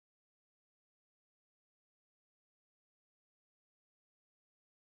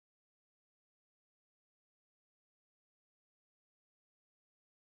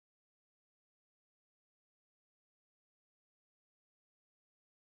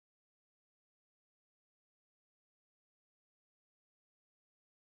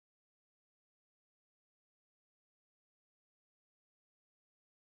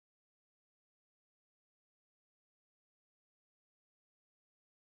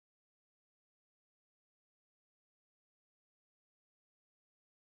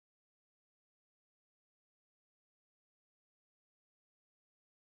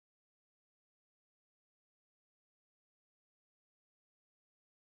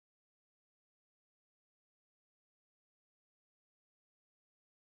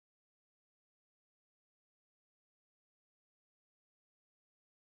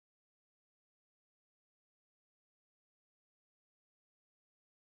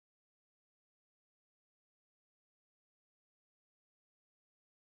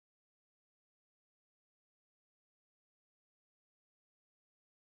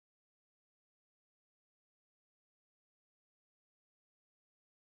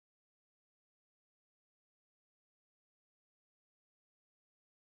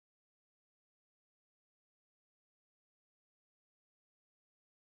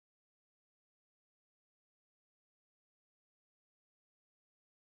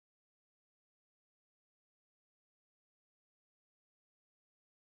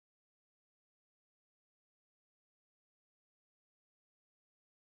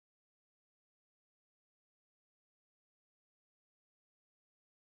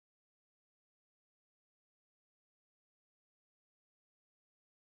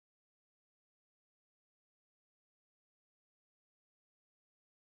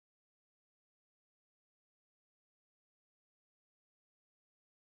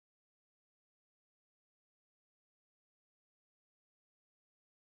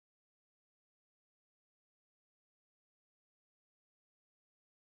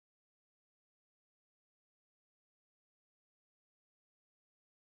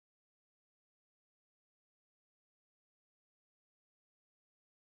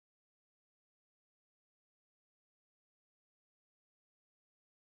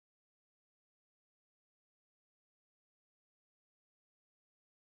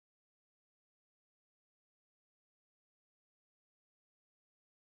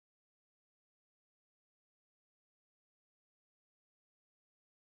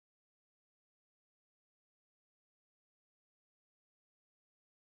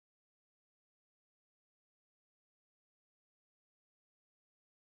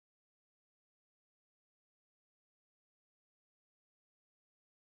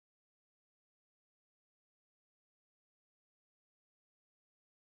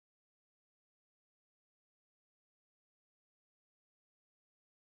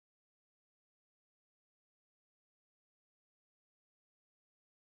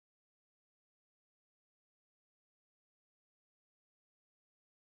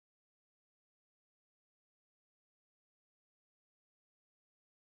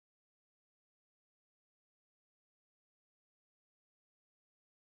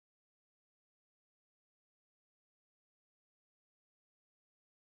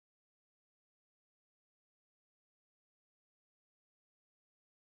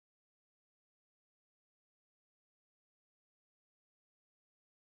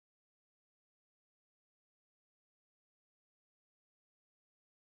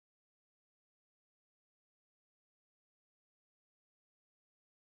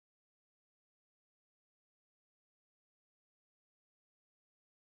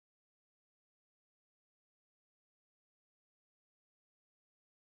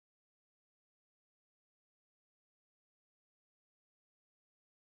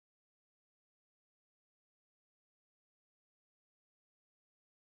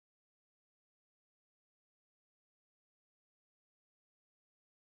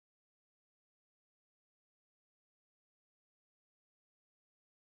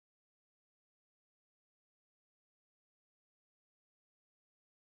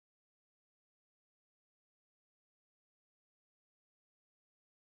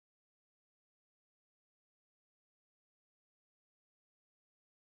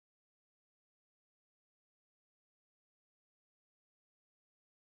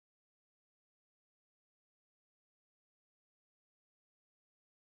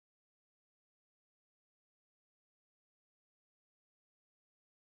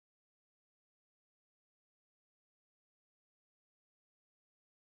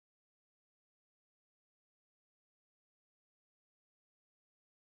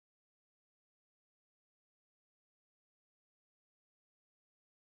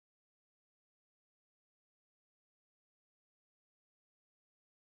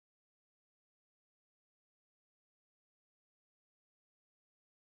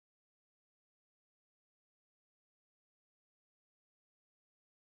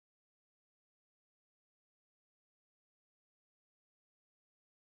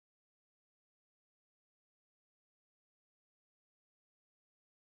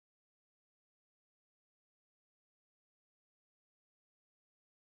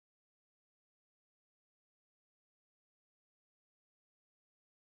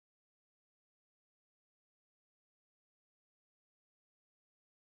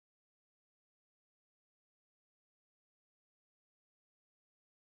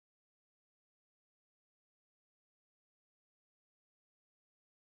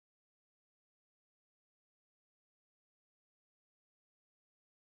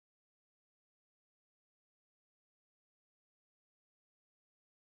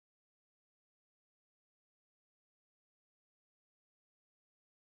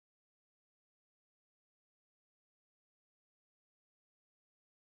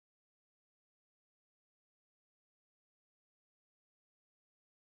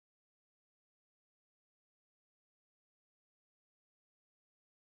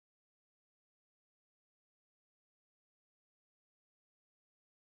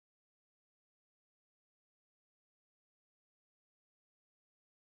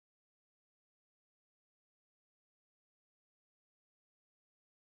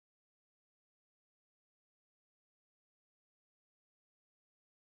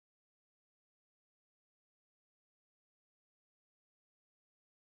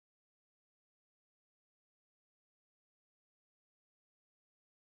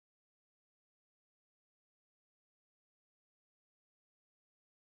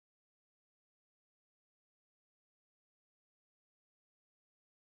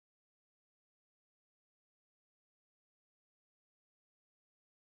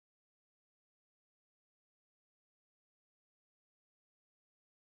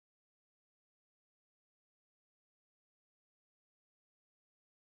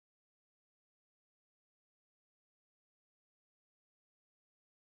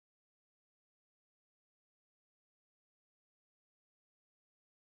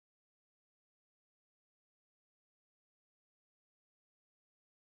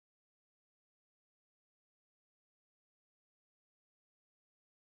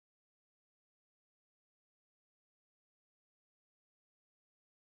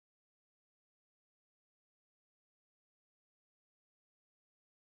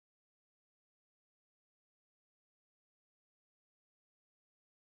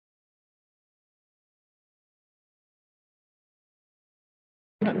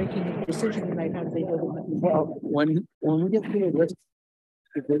not making a decision tonight, how do they go? Well, when we get through this,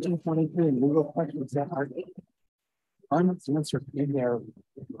 Division 22 and legal questions that are unanswered in there.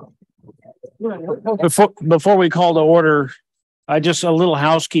 Before we call to order, just a little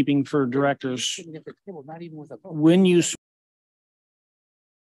housekeeping for directors. When you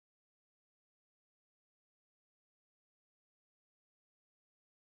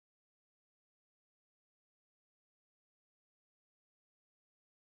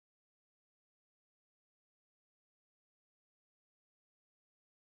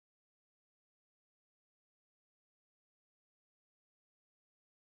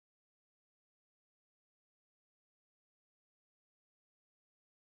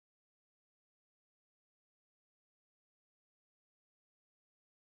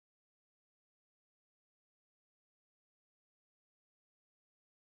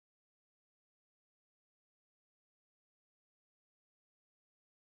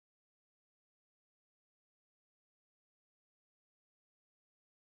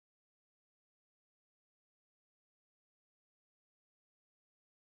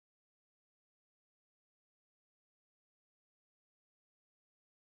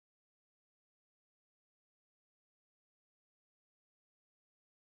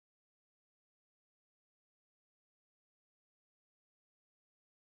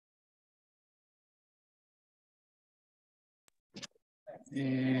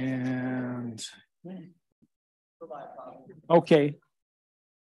and okay.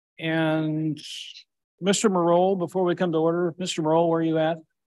 And Mr. Marole, before we come to order, Mr. Marole, where are you at?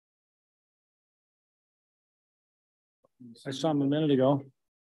 I saw him a minute ago.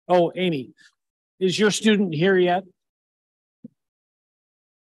 Oh, Amy, is your student here yet?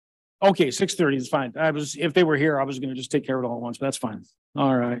 Okay, 6:30 is fine. If they were here, I was going to just take care of it all at once, but that's fine.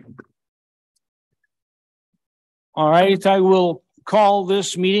 All right. All right, I will call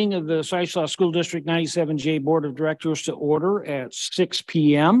this meeting of the Stanislaus School District 97J Board of Directors to order at 6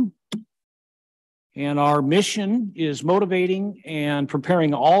 p.m. And our mission is motivating and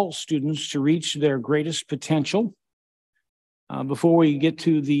preparing all students to reach their greatest potential. Before we get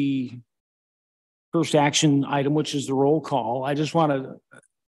to the first action item, which is the roll call, I just want to,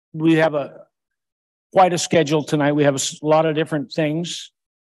 we have quite a schedule tonight. We have a lot of different things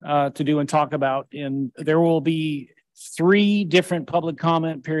to do and talk about, and there will be 3 different public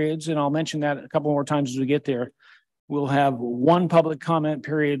comment periods, and I'll mention that a couple more times as we get there. We'll have 1 public comment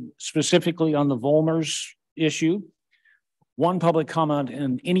period specifically on the Volmers issue, 1 public comment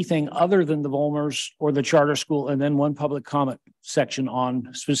in anything other than the Volmers or the charter school, and then 1 public comment section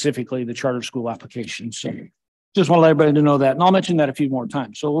on specifically the charter school application. So just want to let everybody know that, and I'll mention that a few more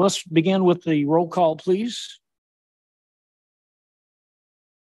times. So let's begin with the roll call, please.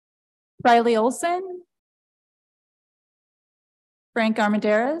 Riley Olson, Frank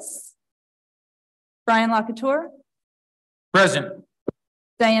Armendariz, Brian Locouture, Present.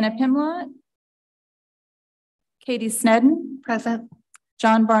 Diana Pimlott, Katie Snedden, present,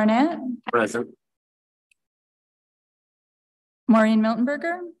 John Barnett, Present. Maureen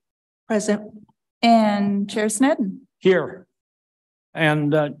Miltenberger, present, and Chair Snedden. Here.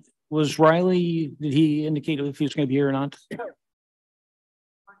 And was Riley, did he indicate if he was going to be here or not?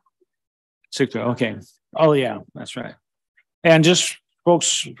 6, okay. Oh yeah, that's right. And just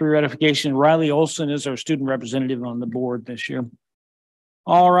folks, for your edification, Riley Olson is our student representative on the board this year.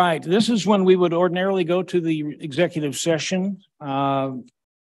 All right, this is when we would ordinarily go to the executive session.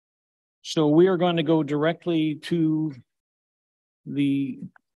 So we are going to go directly to the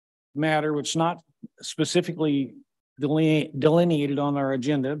matter, which is not specifically delineated on our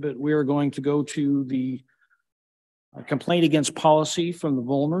agenda, but we are going to go to the complaint against policy from the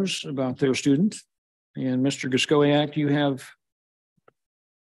Volmers about their student. And Mr. Guskowiak, you have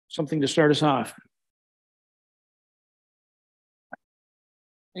something to start us off.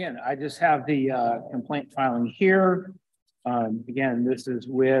 Again, I just have the complaint filing here. Again, this is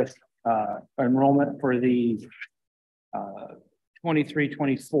with enrollment for the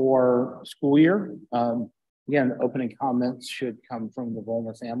 23-24 school year. Again, opening comments should come from the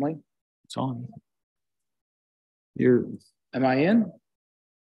Volmer family. It's on. Am I in?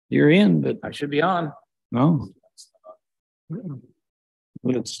 You're in, but I should be on. no.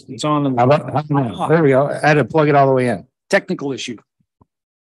 But it's on. There we go. I had to plug it all the way in. Technical issue.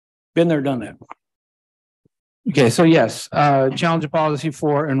 Been there, done that. Okay, so yes, challenge of policy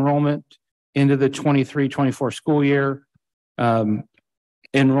for enrollment into the 23-24 school year.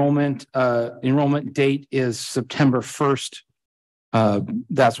 Enrollment date is September 1st.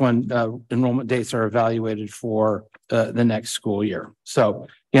 That's when enrollment dates are evaluated for the next school year. So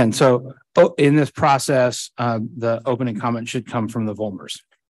again, in this process, the opening comment should come from the Volmers.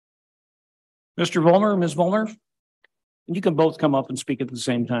 Mr. Volmer, Ms. Volmer, you can both come up and speak at the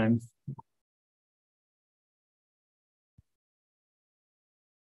same time.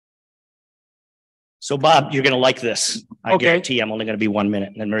 So Bob, you're going to like this. I Okay. guarantee I'm only going to be 1 minute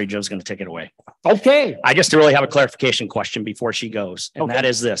and then Mary Jo's going to take it away. Okay. I just really have a clarification question before she goes. And Okay. that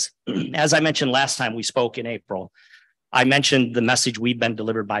is this. As I mentioned last time we spoke in April, I mentioned the message we've been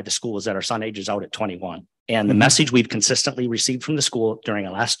delivered by the school is that our son ages out at 21. And the message we've consistently received from the school during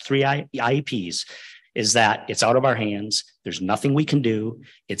our last 3 IEPs is that it's out of our hands. There's nothing we can do.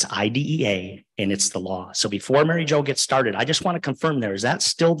 It's IDEA and it's the law. So before Mary Jo gets started, I just want to confirm there, is that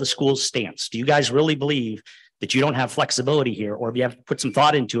still the school's stance? Do you guys really believe that you don't have flexibility here, or have you have put some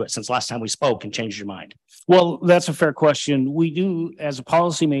thought into it since last time we spoke and changed your mind? Well, that's a fair question. We do, as a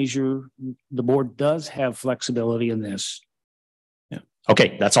policy measure, the board does have flexibility in this.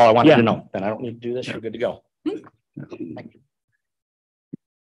 Okay, that's all I wanted Yeah. to know. Then I don't need to do this. You're good to go. Thank you.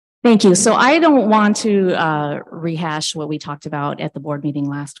 Thank you. So I don't want to rehash what we talked about at the board meeting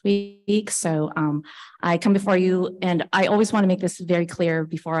last week. So I come before you, and I always want to make this very clear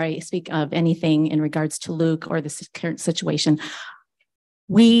before I speak of anything in regards to Luke or this current situation.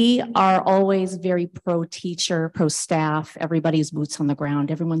 We are always very pro teacher, pro staff. Everybody's boots on the ground.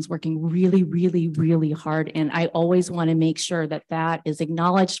 Everyone's working really, really, really hard. And I always want to make sure that that is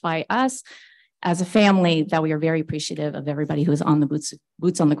acknowledged by us as a family, that we are very appreciative of everybody who is on the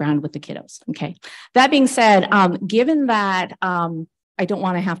boots on the ground with the kiddos. Okay. That being said, given that I don't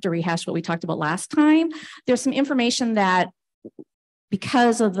want to have to rehash what we talked about last time, there's some information that,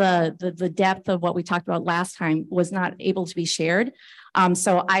 because of the depth of what we talked about last time, was not able to be shared.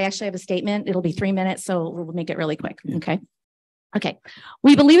 So I actually have a statement. It'll be 3 minutes, so we'll make it really quick. Okay. Okay.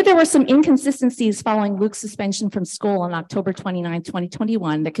 We believe there were some inconsistencies following Luke's suspension from school on October 29,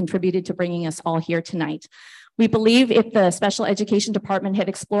 2021 that contributed to bringing us all here tonight. We believe if the special education department had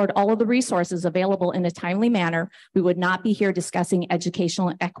explored all of the resources available in a timely manner, we would not be here discussing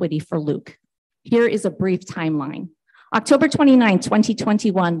educational equity for Luke. Here is a brief timeline. October 29,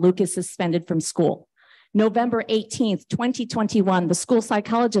 2021, Luke is suspended from school. November 18th, 2021, the school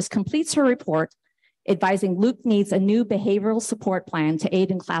psychologist completes her report advising Luke needs a new behavioral support plan to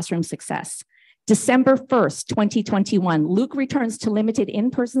aid in classroom success. December 1st, 2021, Luke returns to limited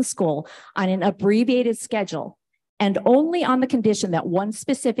in-person school on an abbreviated schedule and only on the condition that one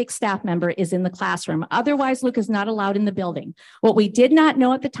specific staff member is in the classroom. Otherwise, Luke is not allowed in the building. What we did not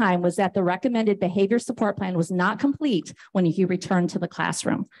know at the time was that the recommended behavior support plan was not complete when he returned to the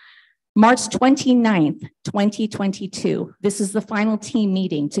classroom. March 29th, 2022, this is the final team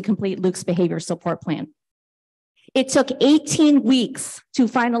meeting to complete Luke's behavior support plan. It took 18 weeks to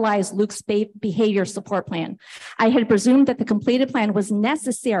finalize Luke's behavior support plan. I had presumed that the completed plan was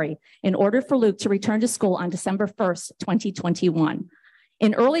necessary in order for Luke to return to school on December 1st, 2021.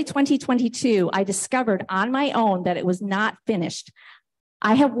 In early 2022, I discovered on my own that it was not finished.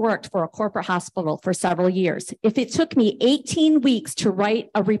 I have worked for a corporate hospital for several years. If it took me 18 weeks to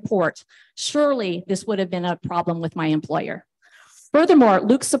write a report, surely this would have been a problem with my employer. Furthermore,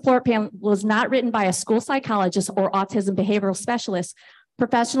 Luke's support plan was not written by a school psychologist or autism behavioral specialist,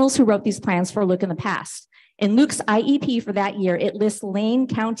 professionals who wrote these plans for Luke in the past. In Luke's IEP for that year, it lists Lane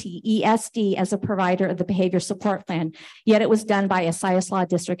County ESD as a provider of the behavior support plan, yet it was done by a Stanislaus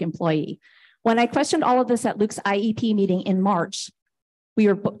District employee. When I questioned all of this at Luke's IEP meeting in March, we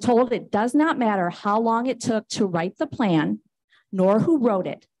were told it does not matter how long it took to write the plan, nor who wrote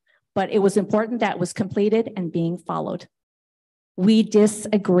it, but it was important that it was completed and being followed. We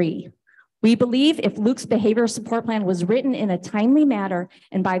disagree. We believe if Luke's behavior support plan was written in a timely manner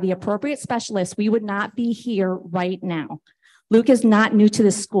and by the appropriate specialist, we would not be here right now. Luke is not new to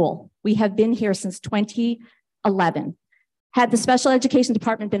this school. We have been here since 2011. Had the special education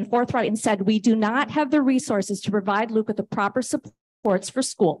department been forthright and said, we do not have the resources to provide Luke with the proper supports for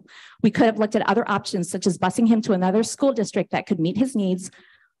school, we could have looked at other options, such as busing him to another school district that could meet his needs,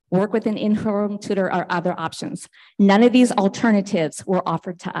 work with an in-home tutor, or other options. None of these alternatives were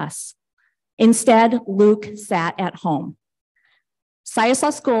offered to us. Instead, Luke sat at home.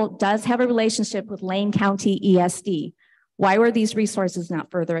 Stanislaus School does have a relationship with Lane County ESD. Why were these resources not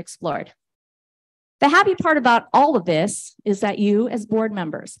further explored? The happy part about all of this is that you, as board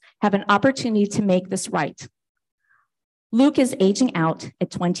members, have an opportunity to make this right. Luke is aging out at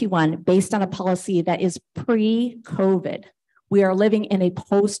 21 based on a policy that is pre-COVID. We are living in a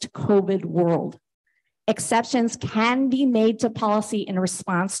post-COVID world. Exceptions can be made to policy in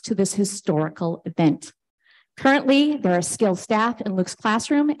response to this historical event. Currently, there are skilled staff in Luke's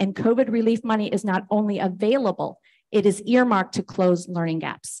classroom, and COVID relief money is not only available, it is earmarked to close learning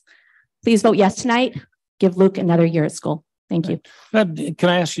gaps. Please vote yes tonight. Give Luke another year at school. Thank you. Can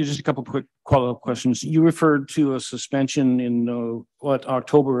I ask you just a couple quick follow-up questions? You referred to a suspension in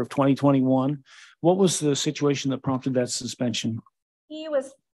October of 2021. What was the situation that prompted that suspension? He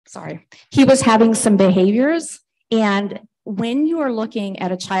was having some behaviors, and when you are looking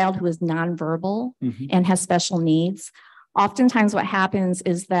at a child who is nonverbal and has special needs, oftentimes what happens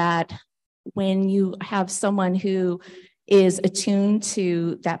is that when you have someone who is attuned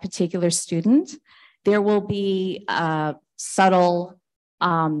to that particular student, there will be subtle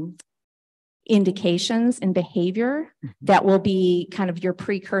indications in behavior that will be kind of your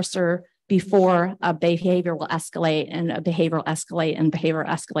precursor before a behavior will escalate and a behavior will escalate and behavior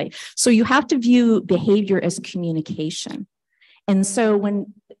will escalate. So you have to view behavior as communication. And so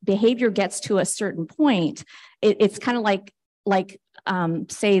when behavior gets to a certain point, it's kind of like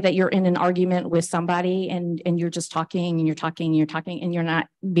say that you're in an argument with somebody and you're just talking and you're talking and you're talking and you're not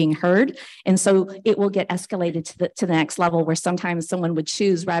being heard. And so it will get escalated to the next level where sometimes someone would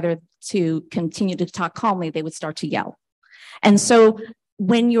choose rather to continue to talk calmly, they would start to yell. And so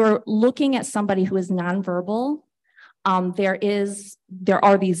when you're looking at somebody who is nonverbal, there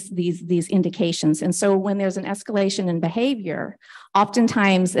are these indications. And so when there's an escalation in behavior,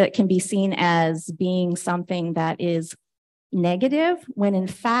 oftentimes it can be seen as being something that is negative, when in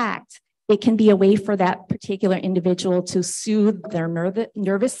fact, it can be a way for that particular individual to soothe their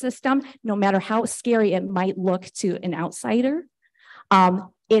nervous system, no matter how scary it might look to an outsider.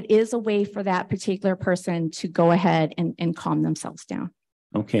 It is a way for that particular person to go ahead and calm themselves down.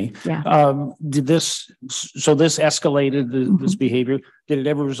 Okay. Yeah. This escalated this behavior. Did it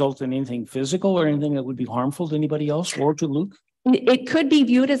ever result in anything physical or anything that would be harmful to anybody else or to Luke? It could be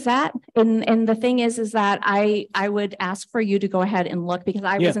viewed as that. And the thing is that I would ask for you to go ahead and look because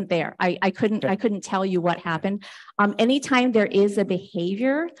I wasn't there. I couldn't tell you what happened. Anytime there is a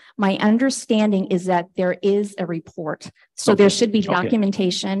behavior, my understanding is that there is a report. So there should be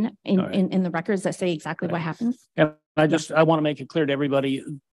documentation in the records that say exactly what happens. And I want to make it clear to everybody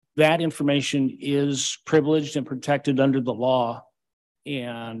that information is privileged and protected under the law.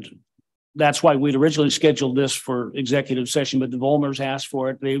 And that's why we'd originally scheduled this for executive session, but the Volmers asked for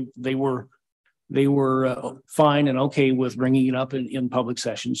it. They were fine and okay with bringing it up in public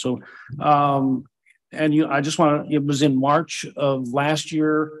session. So, I just want to, it was in March of last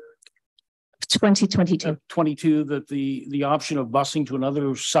year, 2022. 22, that the option of busing to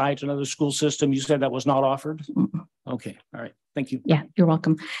another site, another school system, you said that was not offered? Okay. All right. Thank you. Yeah, you're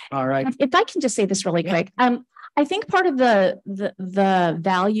welcome. All right. If I can just say this really quick. I think part of the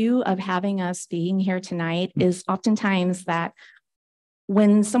value of having us being here tonight is oftentimes that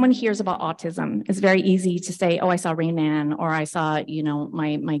when someone hears about autism, it's very easy to say, oh, I saw Rain Man, or I saw,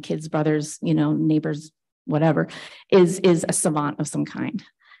 my kid's brother's, neighbor's, whatever, is a savant of some kind.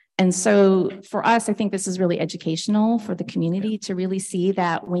 And so for us, I think this is really educational for the community to really see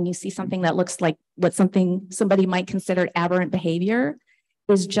that when you see something that looks like what somebody might consider aberrant behavior,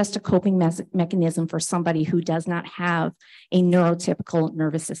 is just a coping mechanism for somebody who does not have a neurotypical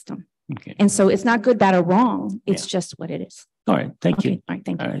nervous system. Okay. And so it's not good, bad, or wrong. It's just what it is. All right. Thank you. All right.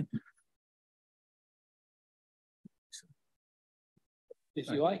 Thank you. All right. If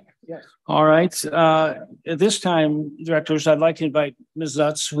you like, yes. All right. At this time, directors, I'd like to invite Ms.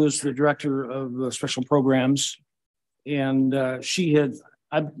 Zutz, who is the director of special programs. And she had,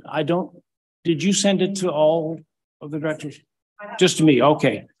 did you send it to all of the directors? Just to me.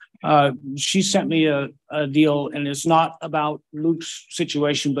 Okay. She sent me a deal, and it's not about Luke's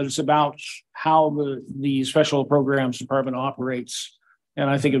situation, but it's about how the special programs department operates. And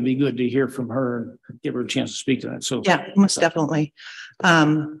I think it'd be good to hear from her and give her a chance to speak to that. So yeah, most definitely.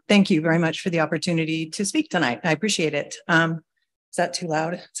 Thank you very much for the opportunity to speak tonight. I appreciate it. Is that too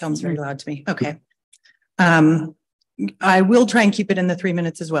loud? It sounds very loud to me. Okay. I will try and keep it in the 3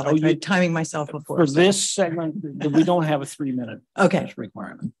 minutes as well. I tried timing myself before. For this segment, we don't have a 3-minute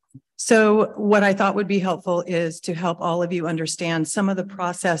requirement. So what I thought would be helpful is to help all of you understand some of the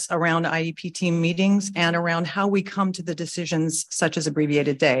process around IEP team meetings and around how we come to the decisions such as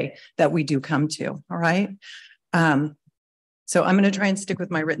abbreviated day that we do come to. All right. So I'm going to try and stick with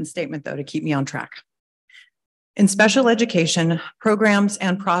my written statement though, to keep me on track. In special education, programs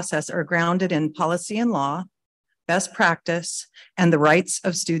and process are grounded in policy and law, best practice, and the rights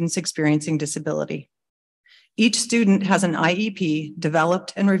of students experiencing disability. Each student has an IEP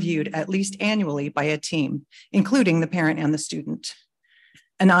developed and reviewed at least annually by a team, including the parent and the student.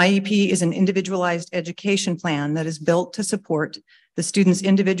 An IEP is an individualized education plan that is built to support the student's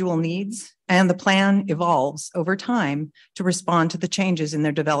individual needs, and the plan evolves over time to respond to the changes in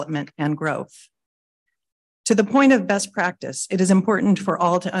their development and growth. To the point of best practice, it is important for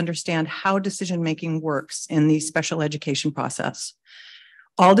all to understand how decision-making works in the special education process.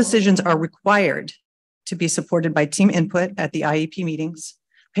 All decisions are required to be supported by team input at the IEP meetings.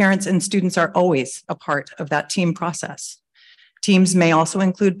 Parents and students are always a part of that team process. Teams may also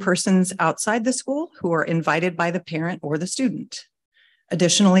include persons outside the school who are invited by the parent or the student.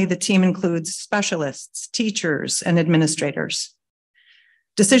 Additionally, the team includes specialists, teachers, and administrators.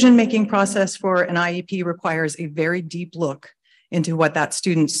 Decision-making process for an IEP requires a very deep look into what that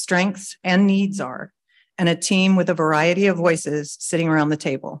student's strengths and needs are, and a team with a variety of voices sitting around the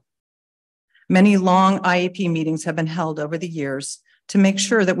table. Many long IEP meetings have been held over the years to make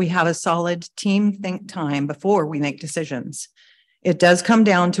sure that we have a solid team think time before we make decisions. It does come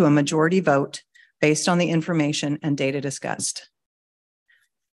down to a majority vote based on the information and data discussed.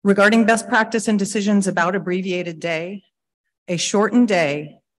 Regarding best practice and decisions about abbreviated day, a shortened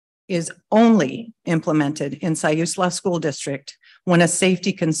day is only implemented in Siuslaw School District when a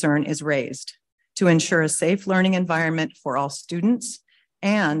safety concern is raised to ensure a safe learning environment for all students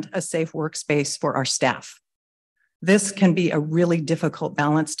and a safe workspace for our staff. This can be a really difficult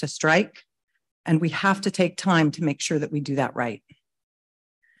balance to strike, and we have to take time to make sure that we do that right.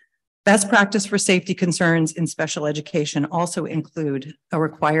 Best practice for safety concerns in special education also include a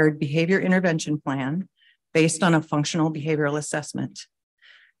required behavior intervention plan based on a functional behavioral assessment.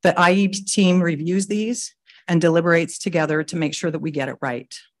 The IEP team reviews these and deliberates together to make sure that we get it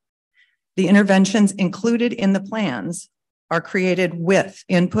right. The interventions included in the plans are created with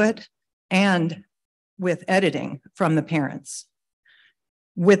input and with editing from the parents.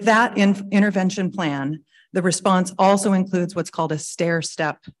 With that intervention plan, the response also includes what's called a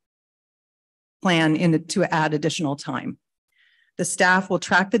stair-step plan to add additional time. The staff will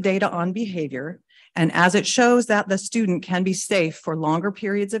track the data on behavior, and as it shows that the student can be safe for longer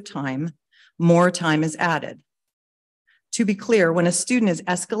periods of time, more time is added. To be clear, when a student is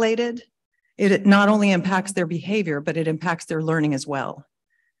escalated, it not only impacts their behavior, but it impacts their learning as well.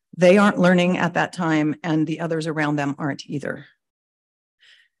 They aren't learning at that time, and the others around them aren't either.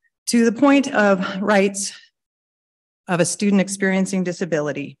 To the point of rights of a student experiencing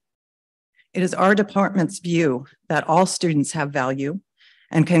disability, it is our department's view that all students have value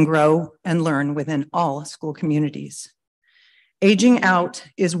and can grow and learn within all school communities. Aging out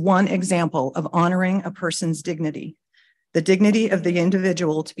is one example of honoring a person's dignity, the dignity of the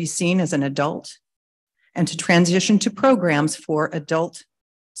individual to be seen as an adult and to transition to programs for adult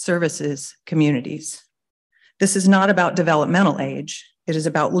services communities. This is not about developmental age. It is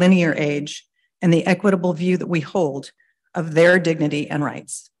about linear age and the equitable view that we hold of their dignity and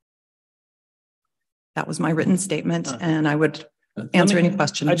rights. That was my written statement, and I would answer any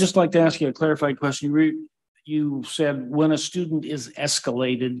questions. I'd just like to ask you a clarified question. You said when a student is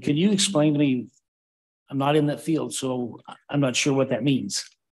escalated. Can you explain to me? I'm not in that field, so I'm not sure what that means.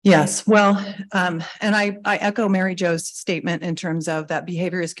 Yes, well, and I echo Mary Jo's statement in terms of that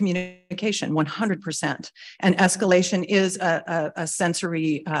behavior is communication, 100%, and escalation is a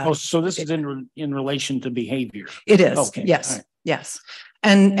sensory. So this is in relation to behavior. It is. Okay. Yes. Right. Yes.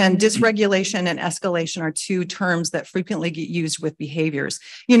 And dysregulation and escalation are two terms that frequently get used with behaviors.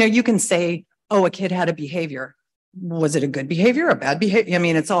 You know, you can say, oh, a kid had a behavior. Was it a good behavior or a bad behavior? I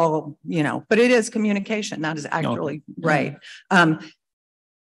mean, it's all, you know, but it is communication. That is actually right.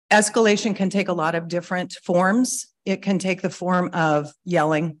 Escalation can take a lot of different forms. It can take the form of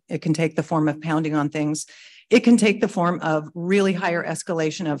yelling. It can take the form of pounding on things. It can take the form of really higher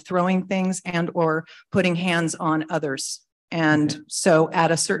escalation of throwing things and or putting hands on others. And so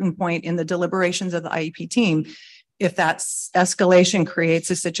at a certain point in the deliberations of the IEP team, if that escalation creates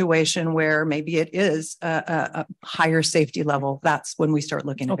a situation where maybe it is a higher safety level, that's when we start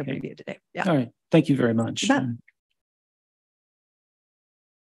looking at abbreviated day. Yeah. All right. Thank you very much.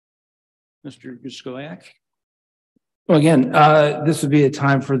 Mr. Guskoyak. Well, again, this would be a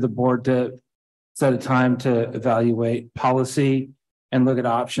time for the board to set a time to evaluate policy and look at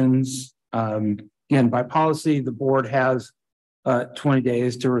options. Again, by policy, the board has 20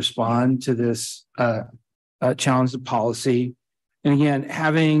 days to respond to this challenge of policy. And again,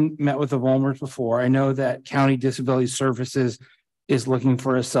 having met with the Volmers before, I know that County Disability Services is looking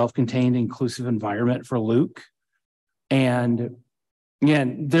for a self-contained, inclusive environment for Luke. And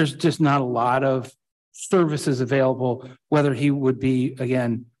again, there's just not a lot of services available, whether he would be,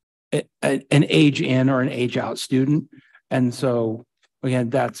 again, an age in or an age out student. And so,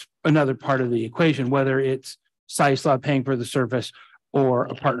 again, that's another part of the equation, whether it's Siuslaw paying for the service or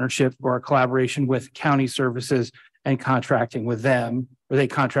a partnership or a collaboration with county services and contracting with them, or they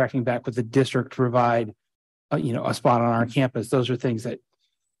contracting back with the district to provide, a spot on our campus. Those are things that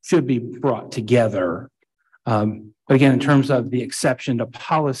should be brought together. But again, in terms of the exception to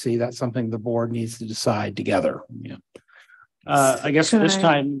policy, that's something the board needs to decide together. Yeah. I guess this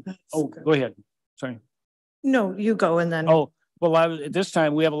time, oh, go ahead. Sorry. No, you go and then. Oh, well, at this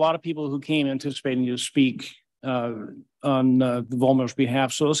time, we have a lot of people who came anticipating to speak on the Volmer's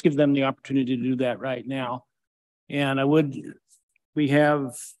behalf. So let's give them the opportunity to do that right now. And we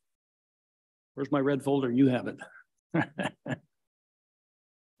have, where's my red folder? You have it.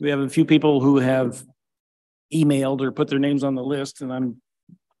 We have a few people who have emailed or put their names on the list, and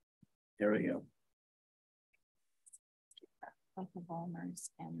there we go.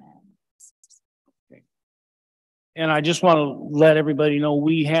 And I just want to let everybody know,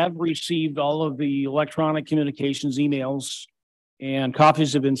 we have received all of the electronic communications emails, and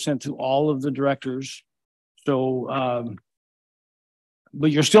copies have been sent to all of the directors. So,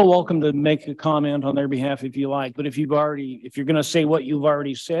 but you're still welcome to make a comment on their behalf if you like. But if you're going to say what you've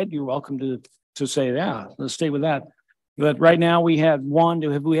already said, you're welcome to say that. Let's stay with that. But right now we had one.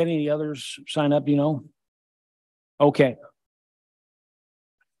 Have we had any others sign up? You know? Okay.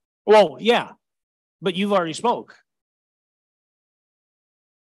 Well, yeah, but you've already spoke.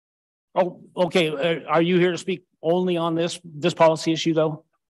 Oh, okay. Are you here to speak only on this policy issue though?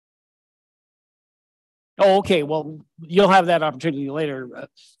 Oh, okay. Well, you'll have that opportunity later.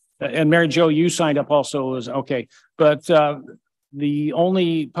 And Mary Jo, you signed up also as okay. But the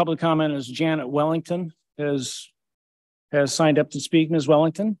only public comment is Janet Wellington has signed up to speak. Ms.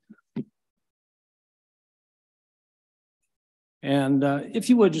 Wellington. And if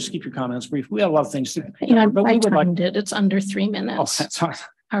you would just keep your comments brief. We have a lot of things to. I timed it. It's under 3 minutes. Oh, that's awesome.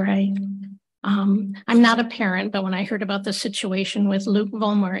 All right. I'm not a parent, but when I heard about the situation with Luke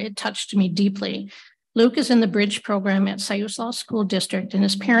Volmer, it touched me deeply. Luke is in the bridge program at Siuslaw School District, and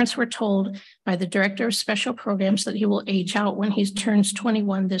his parents were told by the director of special programs that he will age out when he turns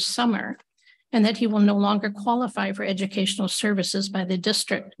 21 this summer, and that he will no longer qualify for educational services by the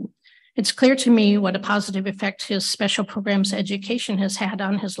district. It's clear to me what a positive effect his special programs education has had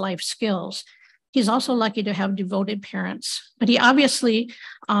on his life skills. He's also lucky to have devoted parents, but he obviously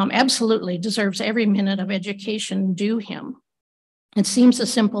absolutely deserves every minute of education due him. It seems a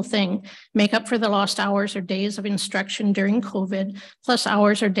simple thing, make up for the lost hours or days of instruction during COVID, plus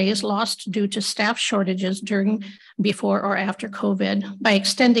hours or days lost due to staff shortages before or after COVID, by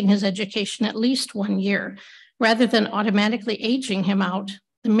extending his education at least 1 year, rather than automatically aging him out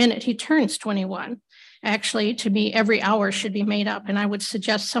the minute he turns 21. Actually, to me, every hour should be made up, and I would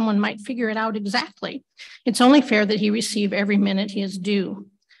suggest someone might figure it out exactly. It's only fair that he receive every minute he is due.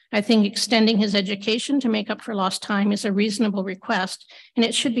 I think extending his education to make up for lost time is a reasonable request, and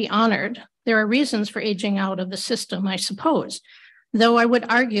it should be honored. There are reasons for aging out of the system, I suppose, though I would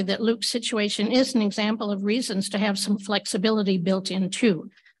argue that Luke's situation is an example of reasons to have some flexibility built in too.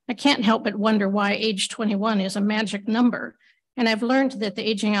 I can't help but wonder why age 21 is a magic number. And I've learned that the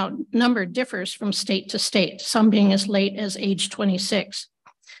aging out number differs from state to state, some being as late as age 26.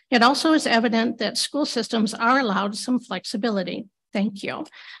 It also is evident that school systems are allowed some flexibility. Thank you.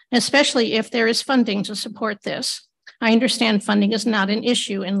 Especially if there is funding to support this. I understand funding is not an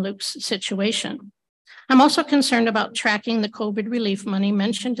issue in Luke's situation. I'm also concerned about tracking the COVID relief money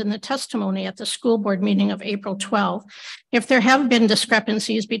mentioned in the testimony at the school board meeting of April 12. If there have been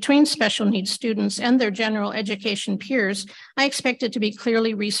discrepancies between special needs students and their general education peers, I expect it to be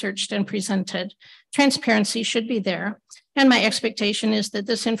clearly researched and presented. Transparency should be there, and my expectation is that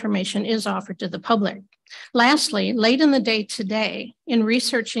this information is offered to the public. Lastly, late in the day today, in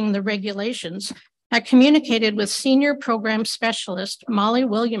researching the regulations, I communicated with Senior Program Specialist Molly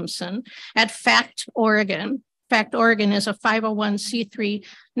Williamson at FACT Oregon. FACT Oregon is a 501c3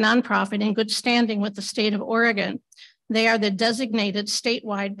 nonprofit in good standing with the state of Oregon. They are the designated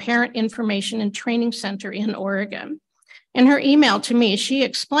statewide parent information and training center in Oregon. In her email to me, she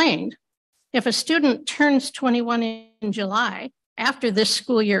explained, if a student turns 21 in July, after this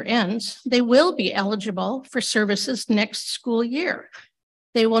school year ends, they will be eligible for services next school year.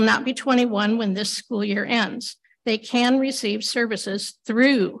 They will not be 21 when this school year ends. They can receive services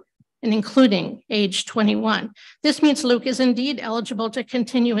through and including age 21. This means Luke is indeed eligible to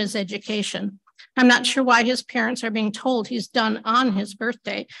continue his education. I'm not sure why his parents are being told he's done on his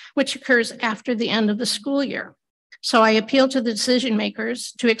birthday, which occurs after the end of the school year. So I appeal to the decision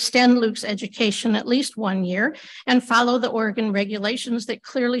makers to extend Luke's education at least 1 year and follow the Oregon regulations that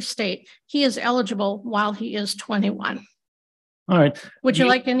clearly state he is eligible while he is 21. All right. Would you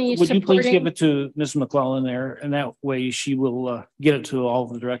like any Would supporting? you please give it to Ms. McClellan there, and that way she will get it to all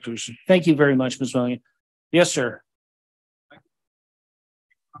of the directors. Thank you very much, Ms. Williams. Yes, sir.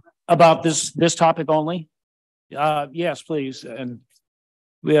 About this topic only? Yes, please. And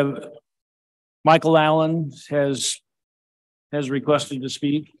we have Michael Allen has requested to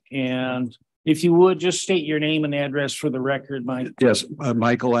speak, and if you would just state your name and address for the record, Mike. Yes,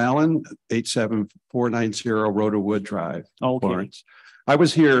 Michael Allen, 87490 Rhoda Wood Drive, Okay. Florence. I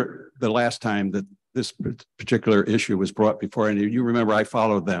was here the last time that this particular issue was brought before, and you remember I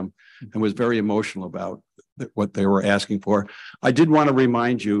followed them and was very emotional about what they were asking for. I did want to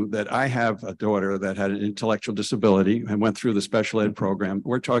remind you that I have a daughter that had an intellectual disability and went through the special ed program.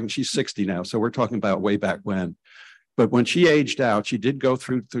 We're talking, she's 60 now, so we're talking about way back when. But when she aged out, she did go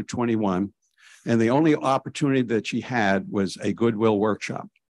through 21. And the only opportunity that she had was a Goodwill workshop.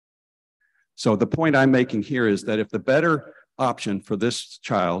 So the point I'm making here is that if the better option for this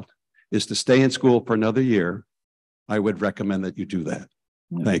child is to stay in school for another year, I would recommend that you do that.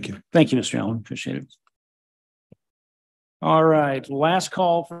 Thank you. Thank you, Mr. Allen. Appreciate it. All right, last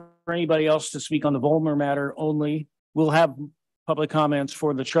call for anybody else to speak on the Vollmer matter only. We'll have public comments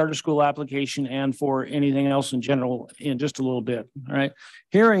for the charter school application and for anything else in general in just a little bit. All right,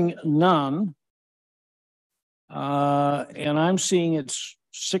 hearing none. And I'm seeing it's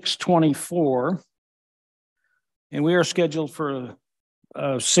 6:24 and we are scheduled for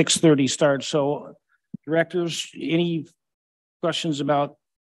a 6:30 start. So directors, any questions about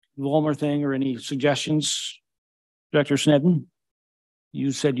the Vollmer thing or any suggestions? Director Snedden,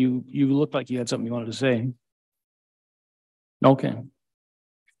 you said you looked like you had something you wanted to say. Okay.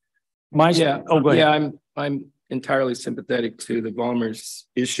 Go ahead. Yeah, I'm entirely sympathetic to the Vollmer's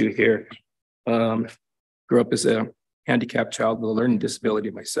issue here. Grew up as a handicapped child with a learning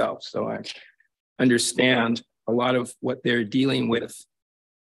disability myself, so I understand a lot of what they're dealing with.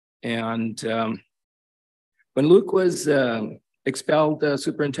 And when Luke was expelled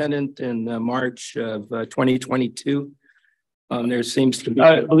superintendent in March of 2022, there seems to be,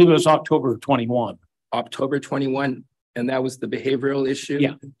 I believe it was October 21. October 21, and that was the behavioral issue.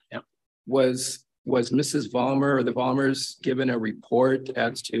 Yeah. Was Mrs. Vollmer or the Vollmers given a report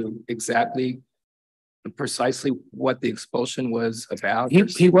as to precisely what the expulsion was about?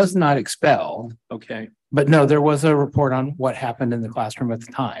 He was not expelled. Okay. But no, there was a report on what happened in the classroom at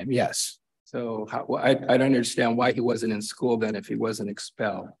the time. Yes. So I don't understand why he wasn't in school then if he wasn't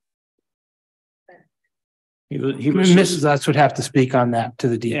expelled. Mrs. Lutz would have to speak on that to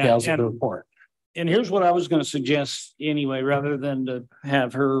the details of the report. And here's what I was going to suggest anyway, rather than to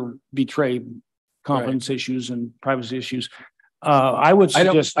have her betray confidence issues and privacy issues. I would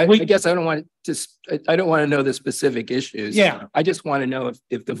suggest. I guess I don't want to know the specific issues. Yeah. I just want to know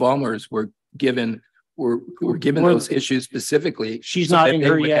if the Vollmers were given those issues specifically. She's so nodding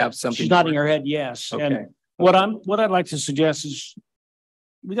her head. She's nodding her head. Yes. Okay. And what I'd like to suggest is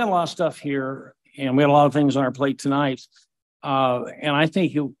we got a lot of stuff here and we had a lot of things on our plate tonight. And I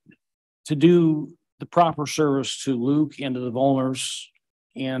think to do the proper service to Luke and to the Vollmers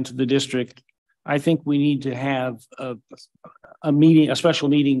and to the district, I think we need to have a special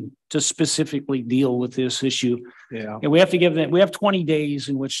meeting to specifically deal with this issue. Yeah. And we have to 20 days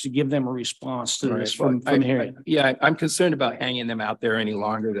in which to give them a response to this from here. I'm concerned about hanging them out there any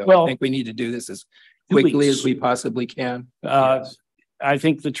longer though. Well, I think we need to do this as quickly as we possibly can. I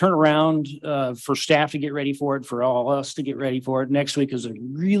think the turnaround for staff to get ready for it, for all us to get ready for it. Next week is a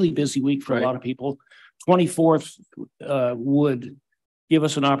really busy week for a lot of people. 24th would give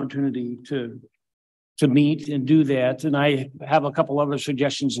us an opportunity to meet and do that. And I have a couple other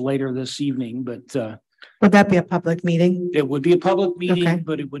suggestions later this evening, but would that be a public meeting? it would be a public meeting, Okay.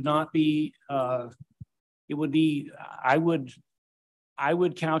 but it would not be, it would be, I would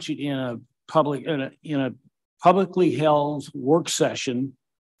couch it in a publicly held work session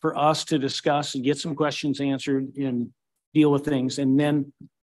for us to discuss and get some questions answered and deal with things. And then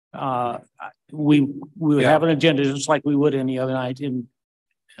we would have an agenda just like we would any other night. And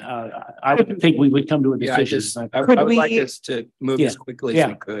I would think we would come to a decision. I would like us to move as quickly as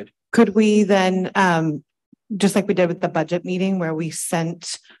we could. Could we then, just like we did with the budget meeting where we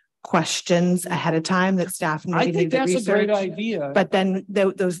sent questions ahead of time that staff I think needed to that's a great research, idea. but then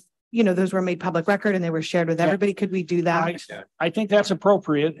those were made public record and they were shared with everybody. Could we do that? I think that's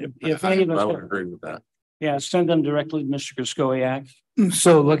appropriate. If any of us, I would agree with that. yeah, send them directly to Mr. Kraskowiak.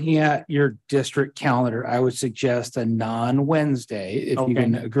 So looking at your district calendar, I would suggest a non-Wednesday, if you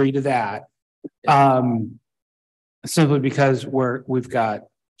can agree to that. Simply because we've got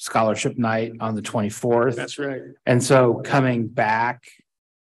scholarship night on the 24th. That's right. And so coming back.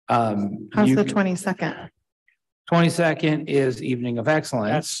 How's the 22nd? 22nd is Evening of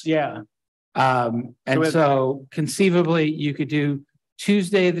Excellence. And so conceivably you could do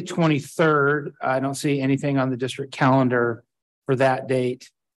Tuesday, the 23rd. I don't see anything on the district calendar for that date.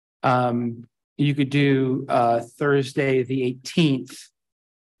 You could do Thursday, the 18th.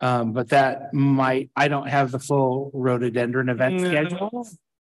 But that might, I don't have the full rhododendron event schedule.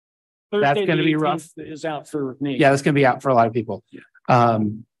 That's Thursday, gonna the be rough. 18th Is out for me. Yeah, that's gonna be out for a lot of people.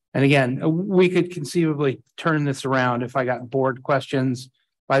 And again, we could conceivably turn this around if I got board questions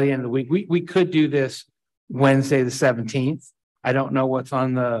by the end of the week. We could do this Wednesday, the 17th. I don't know what's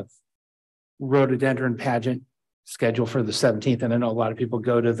on the rhododendron pageant schedule for the 17th. And I know a lot of people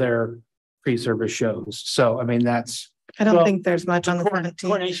go to their pre-service shows. So, I mean, that's, I don't Well, think there's much on the 17th.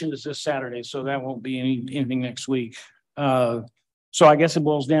 Coordination is this Saturday, so that won't be anything next week. So I guess it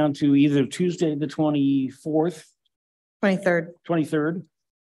boils down to either Tuesday, the 24th, 23rd. 23rd,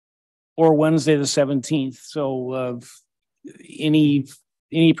 or Wednesday, the 17th. So,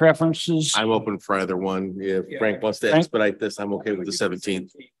 any preferences? I'm open for either one. If Frank wants to Frank? expedite this, I'm okay with the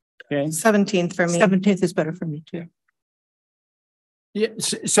 17th. Okay, 17th for me. 17th is better for me too. Yeah,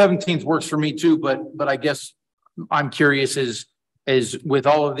 17th works for me too, but I guess I'm curious is with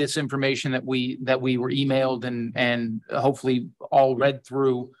all of this information that we were emailed and hopefully all read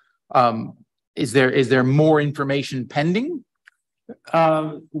through, is there more information pending?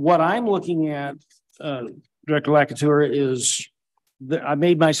 what I'm looking at, Director Lacouture, is that I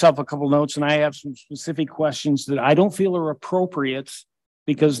made myself a couple notes and I have some specific questions that I don't feel are appropriate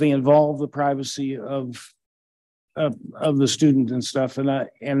because they involve the privacy of the student and stuff.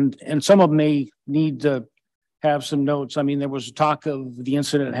 And some of them may need to have some notes. I mean, there was talk of the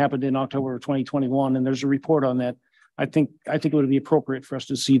incident that happened in October of 2021, and there's a report on that. I think it would be appropriate for us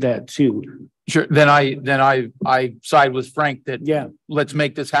to see that too. Sure. Then I side with Frank that, Yeah. let's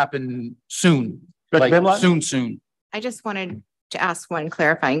make this happen soon. Dr. Like Bimlot? soon. I just wanted to ask one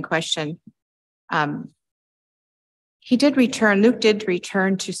clarifying question. Luke did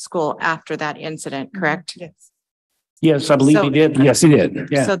return to school after that incident, correct? Yes. Yes, I believe he So- did. yes, he did.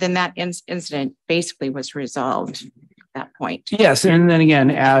 Yeah. So then that incident basically was resolved at that point. Yes. And then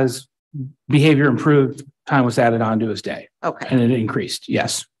again, as behavior improved, time was added on to his day Okay. and it increased.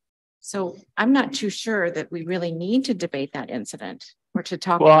 Yes. So I'm not too sure that we really need to debate that incident or to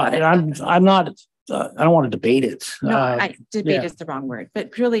talk Well, about it. I'm not, I don't want to debate it. No, debate yeah. is the wrong word,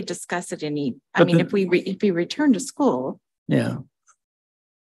 but really discuss it But if we return to school, Yeah.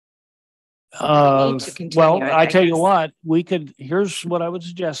 need to continue Well, it, I I tell you guess. what, here's what I would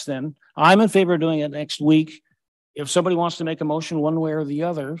suggest then. I'm in favor of doing it next week. If somebody wants to make a motion one way or the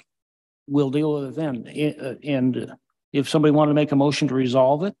other, we'll deal with it then. And if somebody wanted to make a motion to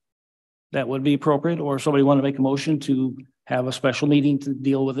resolve it, that would be appropriate. Or if somebody wanted to make a motion to have a special meeting to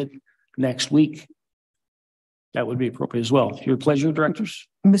deal with it next week, that would be appropriate as well. Your pleasure, directors?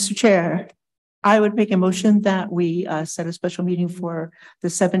 Mr. Chair, I would make a motion that we set a special meeting for the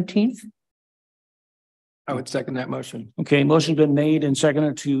 17th. I would second that motion. Okay, motion's been made and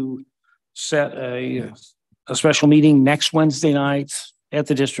seconded to set a special meeting next Wednesday night at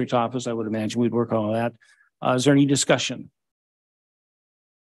the district office. I would imagine we'd work on all that. Is there any discussion?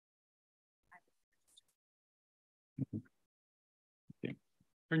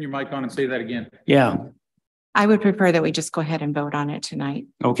 Turn your mic on and say that again. Yeah, I would prefer that we just go ahead and vote on it tonight.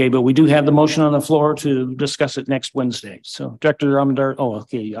 okay, but we do have the motion on the floor to discuss it next Wednesday. So Director Armendar,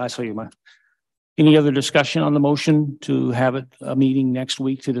 okay, I saw your mind. Any other discussion on the motion to have it a meeting next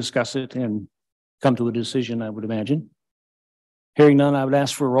week to discuss it and come to a decision, I would imagine? Hearing none, I would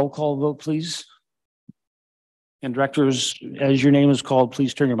ask for a roll call vote, please. And directors, as your name is called,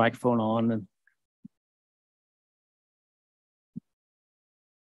 please turn your microphone on and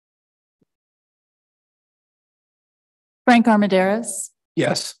Frank Armendariz,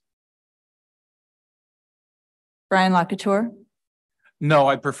 Yes. Brian Lacouture, No,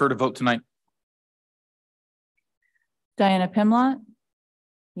 I prefer to vote tonight. Diana Pimlott,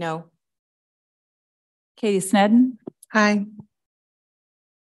 No. Katie Snedden, Hi.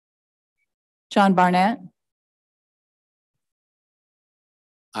 John Barnett,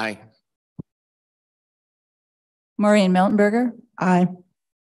 Aye. Maureen Miltenberger, Aye.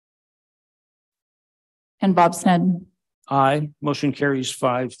 and Bob Snedden. aye. Motion carries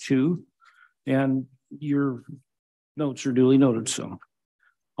 5-2. And your notes are duly noted, so.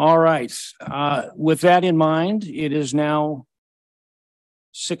 All right, with that in mind, it is now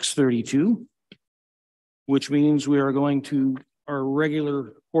 6:32, which means we are going to our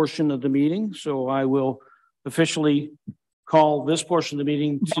regular portion of the meeting. So I will officially call this portion of the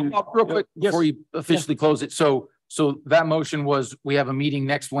meeting to. Real quick, Yes. before you officially close it. So that motion was, we have a meeting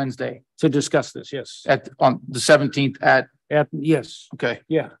next Wednesday To discuss this, yes. on the 17th Yes, okay.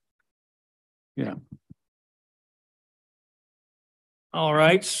 yeah. Yeah. All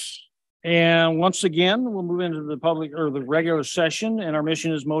right. And once again, we'll move into the public or the regular session, and our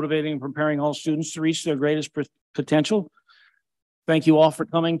mission is motivating and preparing all students to reach their greatest potential. Thank you all for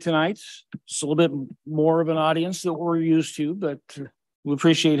coming tonight. It's a little bit more of an audience that we're used to, but we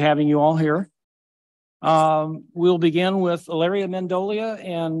appreciate having you all here. We'll begin with Ilaria Mendolia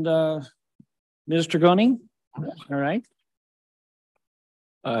and Ms. Dragoni. All right.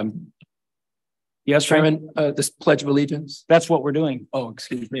 Yes, Chairman, this Pledge of Allegiance. That's what we're doing. Oh,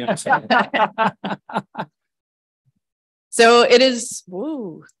 excuse me. I'm sorry. So it is,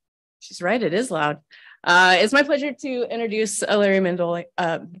 woo, she's right, it is loud. It's my pleasure to introduce Ilaria Mendolia.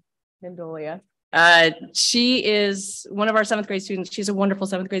 She is one of our 7th grade students. She's a wonderful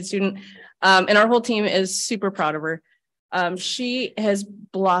 7th grade student. And our whole team is super proud of her. She has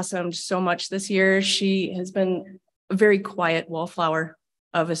blossomed so much this year. She has been a very quiet wallflower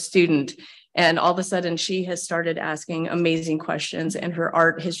of a student. And all of a sudden she has started asking amazing questions, and her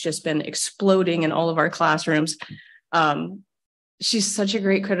art has just been exploding in all of our classrooms. She's such a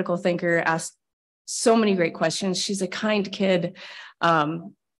great critical thinker, asked so many great questions. She's a kind kid.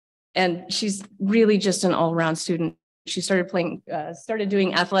 And she's really just an all-around student. She started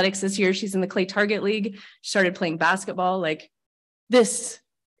doing athletics this year. She's in the Clay Target League. She started playing basketball. Like, this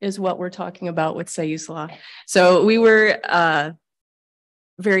is what we're talking about with Siuslaw. So we were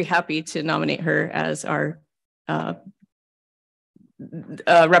very happy to nominate her as our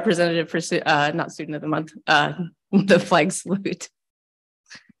representative for not student of the month, the flag salute.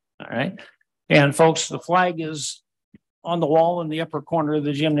 All right. And folks, the flag is on the wall in the upper corner of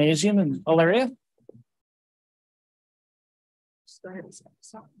the gymnasium. And Ilaria?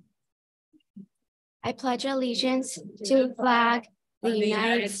 I pledge allegiance to the flag of the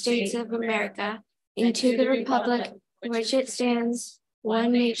United States of America and to the republic for which it stands,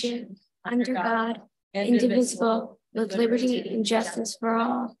 one nation, under God, indivisible, with liberty and justice for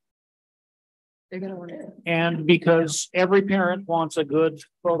all. And because every parent wants a good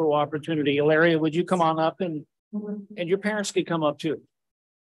photo opportunity, Ilaria, would you come on up, and your parents could come up too.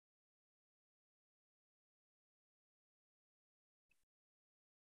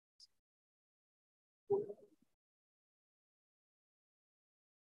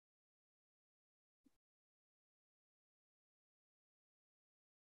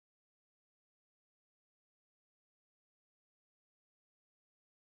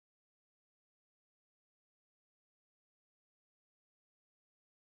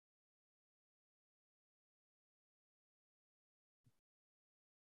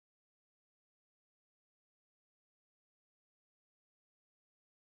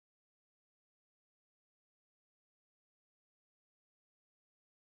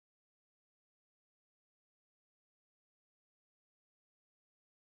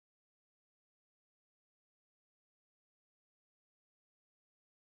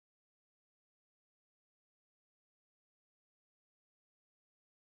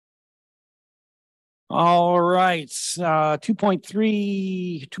 All right,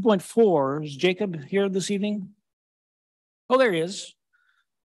 2.4, is Jacob here this evening? Oh, there he is.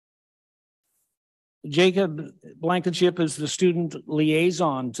 Jacob Blankenship is the student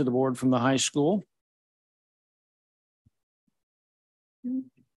liaison to the board from the high school. Good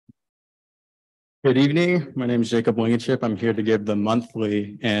evening. My name is Jacob Blankenship. I'm here to give the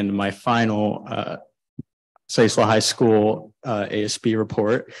monthly and my final Siuslaw High School ASB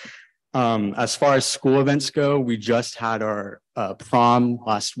report. As far as school events go, we just had our prom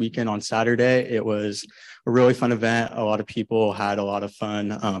last weekend on Saturday. It was a really fun event. A lot of people had a lot of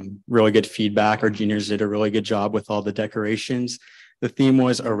fun, really good feedback. Our juniors did a really good job with all the decorations. The theme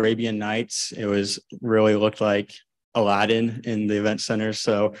was Arabian Nights. It was really looked like Aladdin in the event center.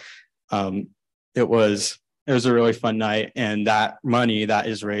 So it was a really fun night, and that money that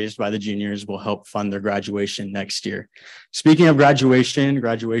is raised by the juniors will help fund their graduation next year. Speaking of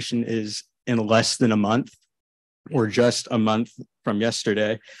graduation is in less than a month, or just a month from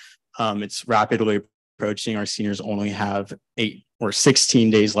yesterday. It's rapidly approaching. Our seniors only have 8 or 16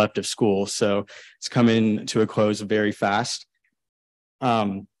 days left of school, so it's coming to a close very fast.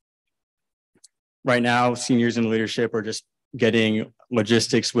 Right now, seniors in leadership are just getting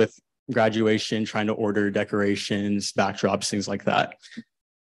logistics with graduation, trying to order decorations, backdrops, things like that.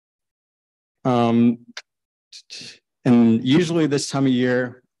 And usually this time of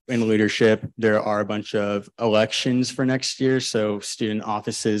year in leadership, there are a bunch of elections for next year. So student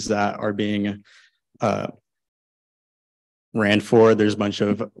offices that are being ran for, there's a bunch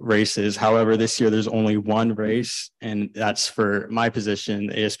of races. However, this year there's only one race, and that's for my position,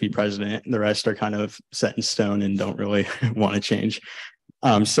 ASB president. The rest are kind of set in stone and don't really want to change.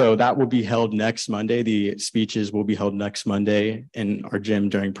 So that will be held next Monday. The speeches will be held next Monday in our gym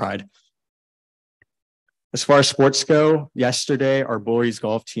during Pride. As far as sports go, yesterday our boys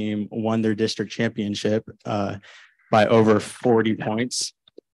golf team won their district championship. by over 40 points.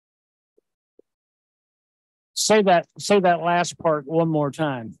 Say that last part one more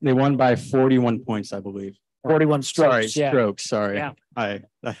time. They won by 41 points, I believe. 41 strokes. Sorry, Yeah. strokes. Sorry. Yeah. I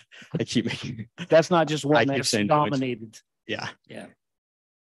keep making. That's not just I one keep that's saying points. dominated. Yeah. Yeah.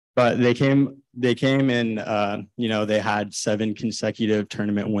 But they came in, they had 7 consecutive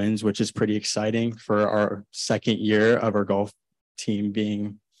tournament wins, which is pretty exciting for our second year of our golf team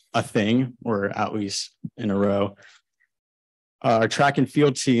being a thing, or at least in a row. Our track and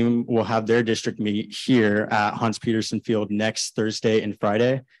field team will have their district meet here at Hans Peterson Field next Thursday and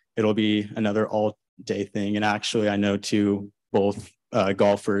Friday. It'll be another all-day thing. And actually, I know both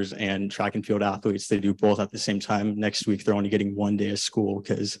golfers and track and field athletes, they do both at the same time. Next week, they're only getting 1 day of school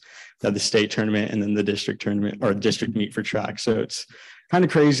because they have the state tournament and then the district tournament or district meet for track. So it's kind of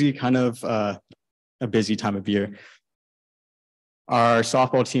crazy, kind of a busy time of year. Our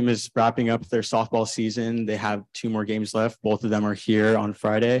softball team is wrapping up their softball season. They have 2 more games left. Both of them are here on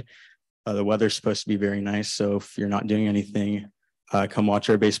Friday. The weather's supposed to be very nice. So if you're not doing anything, come watch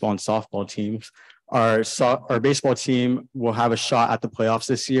our baseball and softball teams. Our baseball team will have a shot at the playoffs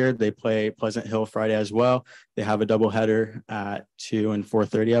this year. They play Pleasant Hill Friday as well. They have a doubleheader at 2 and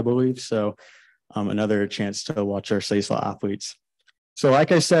 4:30, I believe. So another chance to watch our Salesville athletes. So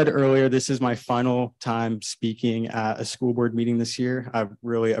like I said earlier, this is my final time speaking at a school board meeting this year. I've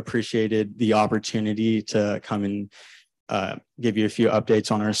really appreciated the opportunity to come and give you a few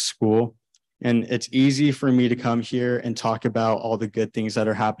updates on our school. And it's easy for me to come here and talk about all the good things that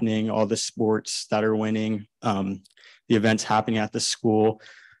are happening, all the sports that are winning, the events happening at the school,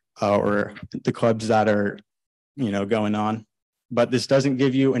 or the clubs that are, going on. But this doesn't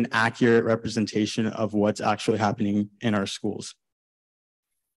give you an accurate representation of what's actually happening in our schools.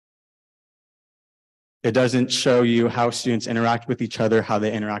 It doesn't show you how students interact with each other, how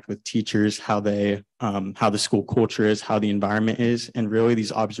they interact with teachers, how the school culture is, how the environment is, and really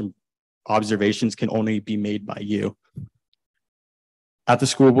these observations can only be made by you. At the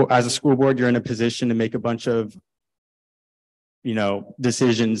school board, as a school board, you're in a position to make a bunch of,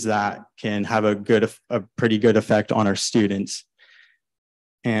 decisions that can have a pretty good effect on our students.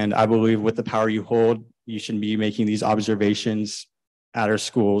 And I believe with the power you hold, you should be making these observations at our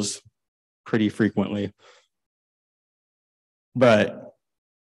schools pretty frequently, but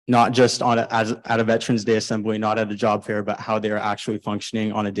not just at a Veterans Day assembly, not at a job fair, but how they are actually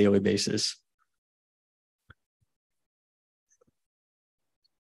functioning on a daily basis.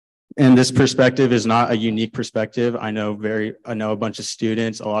 And this perspective is not a unique perspective. I know a bunch of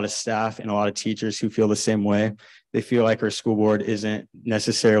students, a lot of staff, and a lot of teachers who feel the same way. They feel like our school board isn't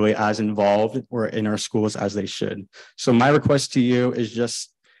necessarily as involved or in our schools as they should. So my request to you is just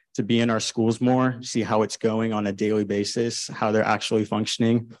to be in our schools more, see how it's going on a daily basis, how they're actually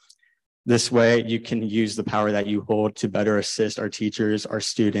functioning. This way you can use the power that you hold to better assist our teachers, our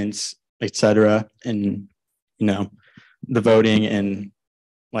students, etc., and the voting and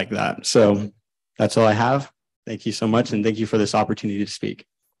like that. So that's all I have. Thank you so much, and thank you for this opportunity to speak.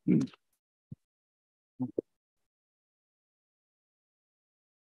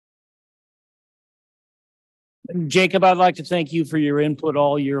 Jacob, I'd like to thank you for your input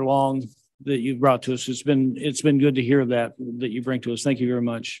all year long that you've brought to us. It's been good to hear that you bring to us. Thank you very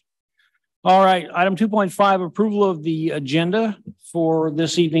much. All right, item 2.5, approval of the agenda for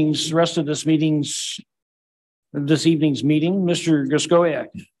this evening's meeting. Mr. Guskowiak.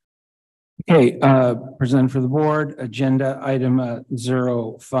 Okay, present for the board, agenda item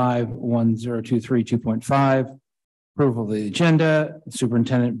 051023 Approval of the agenda.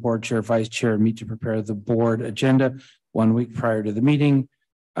 Superintendent, board chair, vice chair meet to prepare the board agenda 1 week prior to the meeting.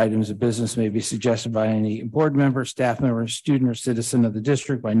 Items of business may be suggested by any board member, staff member, student, or citizen of the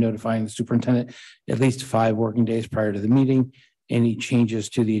district by notifying the superintendent at least 5 working days prior to the meeting. Any changes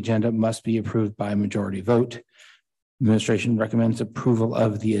to the agenda must be approved by majority vote. Administration recommends approval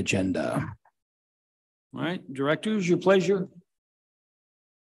of the agenda. All right, directors, your pleasure.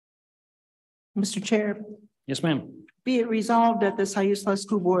 Mr. Chair. Yes, ma'am. Be it resolved that the Siuslaw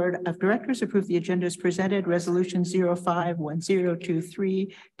School Board of Directors approve the agenda as presented. Resolution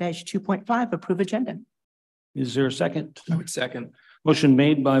 051023-2.5, approve agenda. Is there a second? I would second. Motion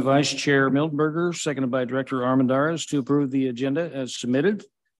made by Vice Chair Miltenberger, seconded by Director Armendariz to approve the agenda as submitted.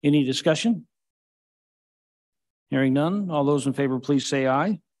 Any discussion? Hearing none. All those in favor, please say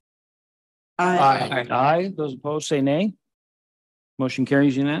aye. Aye. Aye. Those opposed, say nay. Motion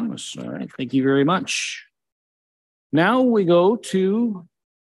carries unanimous. All right. Thank you very much. Now we go to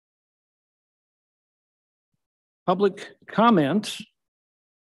public comment.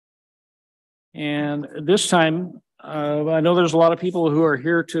 And this time, I know there's a lot of people who are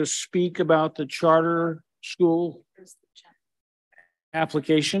here to speak about the charter school.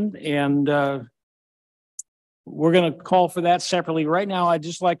 application, and we're going to call for that separately. Right now, I'd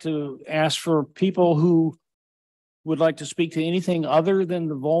just like to ask for people who would like to speak to anything other than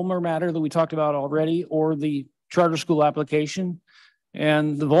the Vollmer matter that we talked about already, or the charter school application.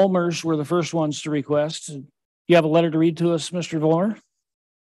 And the Vollmers were the first ones to request. You have a letter to read to us, Mr. Vollmer?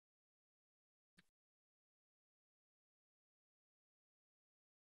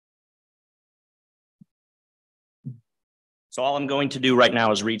 So all I'm going to do right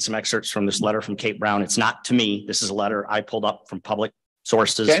now is read some excerpts from this letter from Kate Brown. It's not to me. This is a letter I pulled up from public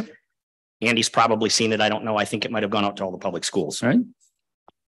sources. Okay. Andy's probably seen it. I don't know. I think it might have gone out to all the public schools. All right.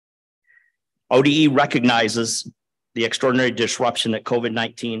 ODE recognizes the extraordinary disruption that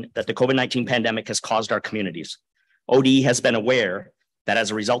the COVID-19 pandemic has caused our communities. ODE has been aware that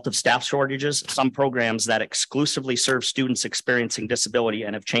as a result of staff shortages, some programs that exclusively serve students experiencing disability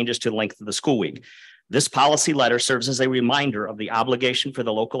and have changes to the length of the school week. This policy letter serves as a reminder of the obligation for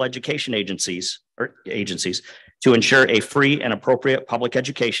the local education agencies to ensure a free and appropriate public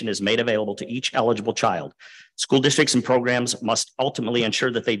education is made available to each eligible child. School districts and programs must ultimately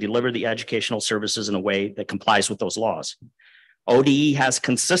ensure that they deliver the educational services in a way that complies with those laws. ODE has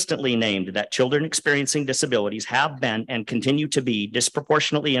consistently named that children experiencing disabilities have been and continue to be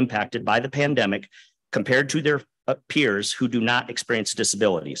disproportionately impacted by the pandemic compared to their peers who do not experience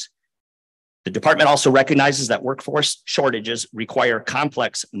disabilities. The department also recognizes that workforce shortages require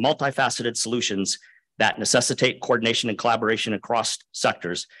complex, multifaceted solutions that necessitate coordination and collaboration across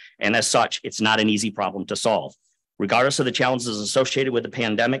sectors. And as such, it's not an easy problem to solve. Regardless of the challenges associated with the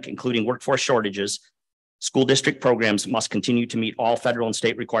pandemic, including workforce shortages, school district programs must continue to meet all federal and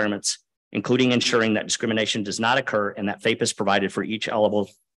state requirements, including ensuring that discrimination does not occur and that FAPE is provided for each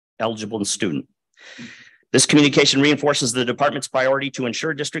eligible student. This communication reinforces the department's priority to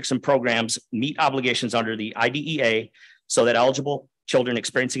ensure districts and programs meet obligations under the IDEA so that eligible children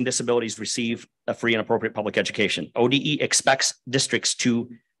experiencing disabilities receive a free and appropriate public education. ODE expects districts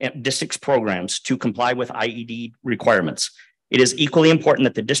programs to comply with IED requirements. It is equally important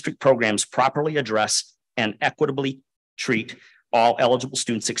that the district programs properly address and equitably treat all eligible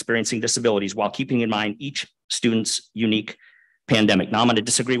students experiencing disabilities while keeping in mind each student's unique pandemic. Now, I'm going to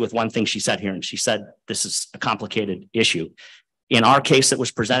disagree with one thing she said here, and she said this is a complicated issue. In our case that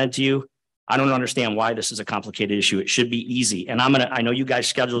was presented to you, I don't understand why this is a complicated issue. It should be easy. And I know you guys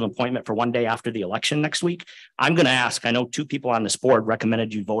scheduled an appointment for one day after the election next week. I'm going to ask, I know two people on this board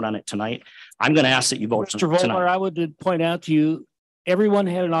recommended you vote on it tonight. I'm going to ask that you vote Mr. Vollmer, I would point out to you, everyone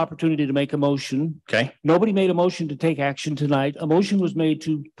had an opportunity to make a motion. Okay. Nobody made a motion to take action tonight. A motion was made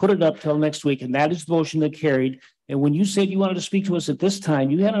to put it up till next week, and that is the motion that carried. And when you said you wanted to speak to us at this time,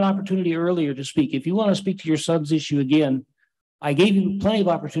 you had an opportunity earlier to speak. If you want to speak to your son's issue again, I gave you plenty of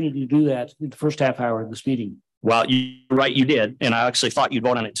opportunity to do that in the first half hour of this meeting. Well, you're right, you did. And I actually thought you'd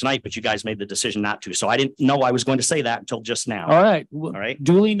vote on it tonight, but you guys made the decision not to. So I didn't know I was going to say that until just now. All right. All right.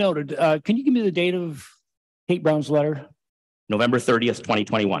 Duly noted. Can you give me the date of Kate Brown's letter? November 30th,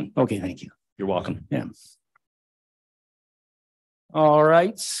 2021. Okay, thank you. You're welcome. Yeah. All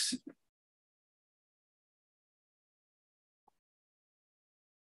right.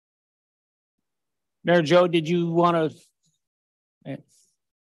 Mayor Joe, did you want to?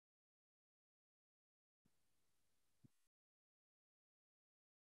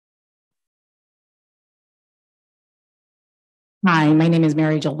 Hi, my name is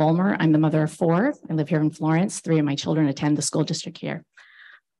Mary Jo Vollmer. I'm the mother of four. I live here in Florence. 3 of my children attend the school district here.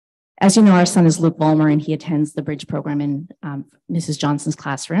 As you know, our son is Luke Vollmer, and he attends the Bridge program in Mrs. Johnson's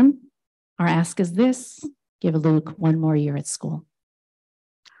classroom. Our ask is this: give Luke one more year at school.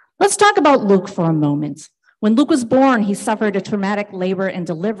 Let's talk about Luke for a moment. When Luke was born, he suffered a traumatic labor and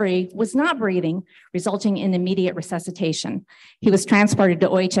delivery, was not breathing, resulting in immediate resuscitation. He was transported to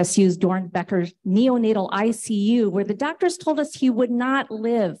OHSU's Dornbecker neonatal ICU, where the doctors told us he would not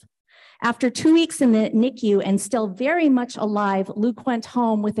live. After 2 weeks in the NICU and still very much alive, Luke went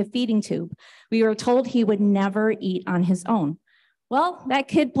home with a feeding tube. We were told he would never eat on his own. Well, that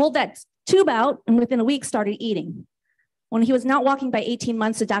kid pulled that tube out and within a week started eating. When he was not walking by 18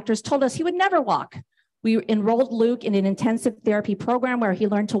 months, the doctors told us he would never walk. We enrolled Luke in an intensive therapy program where he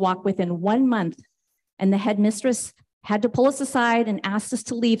learned to walk within 1 month, and the headmistress had to pull us aside and asked us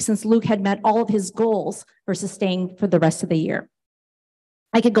to leave since Luke had met all of his goals versus staying for the rest of the year.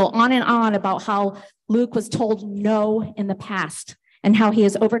 I could go on and on about how Luke was told no in the past and how he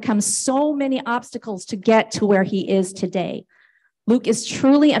has overcome so many obstacles to get to where he is today. Luke is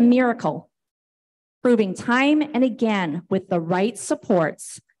truly a miracle, proving time and again with the right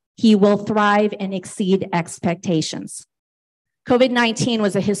supports, he will thrive and exceed expectations. COVID-19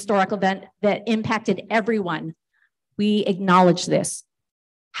 was a historic event that impacted everyone. We acknowledge this.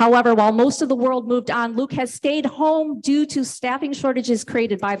 However, while most of the world moved on, Luke has stayed home due to staffing shortages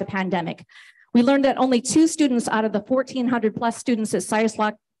created by the pandemic. We learned that only 2 students out of the 1,400 plus students at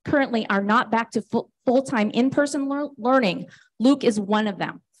Siuslaw currently are not back to full-time in-person learning. Luke is one of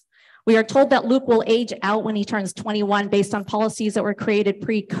them. We are told that Luke will age out when he turns 21 based on policies that were created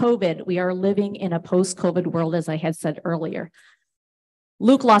pre-COVID. We are living in a post-COVID world, as I had said earlier.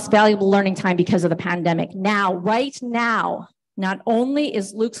 Luke lost valuable learning time because of the pandemic. Now, right now, not only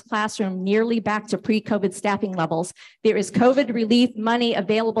is Luke's classroom nearly back to pre-COVID staffing levels, there is COVID relief money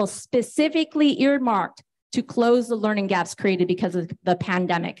available specifically earmarked to close the learning gaps created because of the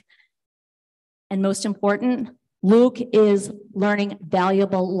pandemic. And most important, Luke is learning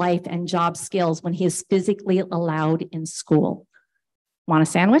valuable life and job skills when he is physically allowed in school. Want a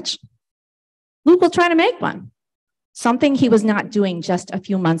sandwich? Luke will try to make one, something he was not doing just a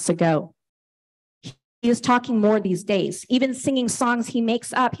few months ago. He is talking more these days, even singing songs he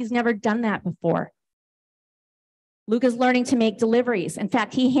makes up. He's never done that before. Luke is learning to make deliveries. In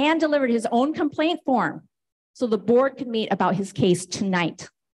fact, he hand-delivered his own complaint form so the board could meet about his case tonight.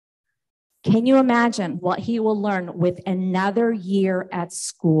 Can you imagine what he will learn with another year at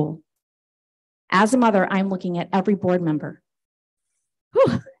school? As a mother, I'm looking at every board member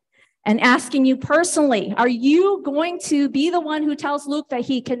and asking you personally, are you going to be the one who tells Luke that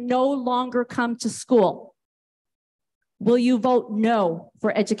he can no longer come to school? Will you vote no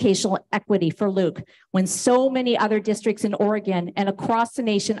for educational equity for Luke when so many other districts in Oregon and across the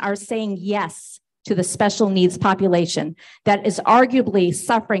nation are saying yes to the special needs population that is arguably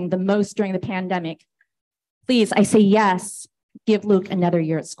suffering the most during the pandemic? Please, I say yes, give Luke another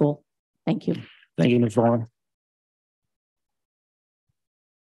year at school. Thank you. Thank you, Ms. Warren.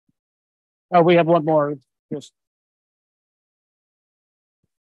 We have one more. Just.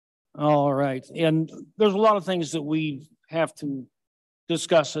 All right. And there's a lot of things that we have to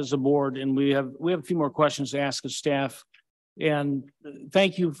discuss as a board, and we have a few more questions to ask of staff. And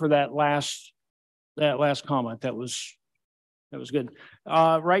thank you for that last comment. That was good.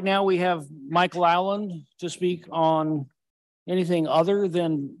 Right now we have Michael Allen to speak on anything other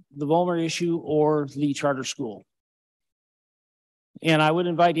than the Vollmer issue or the charter school. And I would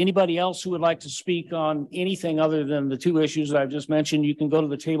invite anybody else who would like to speak on anything other than the 2 issues that I've just mentioned. You can go to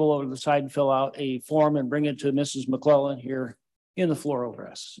the table over to the side and fill out a form and bring it to Mrs. McClellan here in the floor over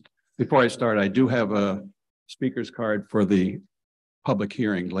us. Before I start, I do have a speaker's card for the public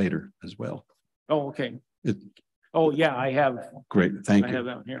hearing later as well. Oh, okay. Oh, yeah, I have. Great, thank you. I have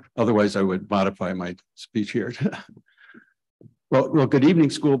that here. Otherwise, I would modify my speech here. Well, good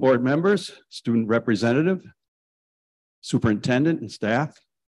evening, school board members, student representative, superintendent and staff.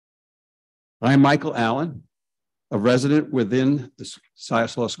 I'm Michael Allen, a resident within the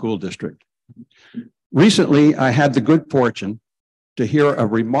Siuslaw School District. Recently, I had the good fortune to hear a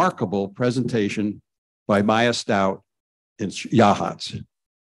remarkable presentation by Maya Stout in Yachats.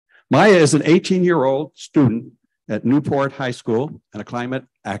 Maya is an 18-year-old student at Newport High School and a climate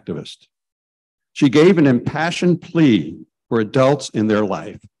activist. She gave an impassioned plea for adults in their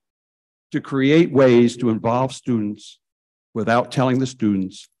life to create ways to involve students without telling the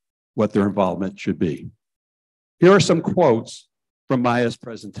students what their involvement should be. Here are some quotes from Maya's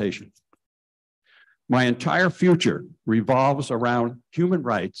presentation. My entire future revolves around human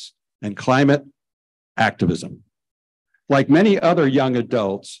rights and climate activism. Like many other young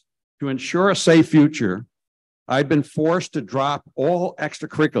adults, to ensure a safe future, I've been forced to drop all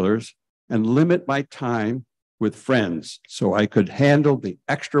extracurriculars and limit my time with friends so I could handle the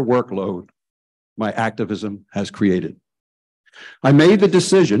extra workload my activism has created. I made the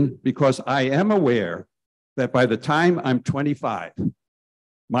decision because I am aware that by the time I'm 25,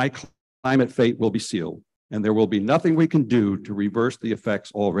 my climate fate will be sealed, and there will be nothing we can do to reverse the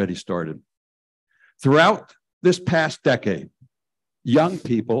effects already started. Throughout this past decade, young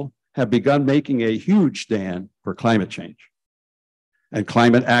people have begun making a huge stand for climate change and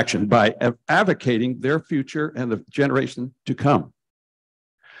climate action by advocating their future and the generation to come.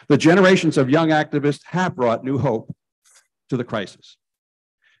 The generations of young activists have brought new hope to the crisis.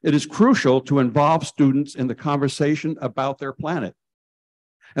 It is crucial to involve students in the conversation about their planet.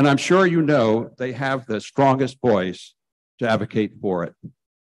 And I'm sure you know they have the strongest voice to advocate for it.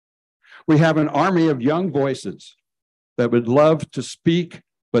 We have an army of young voices that would love to speak,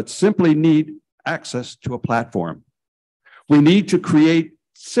 but simply need access to a platform. We need to create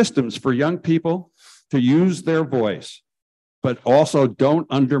systems for young people to use their voice, but also don't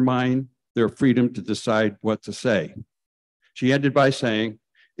undermine their freedom to decide what to say. She ended by saying,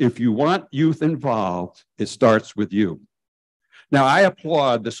 if you want youth involved, it starts with you. Now, I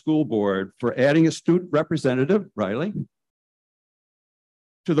applaud the school board for adding a student representative, Riley,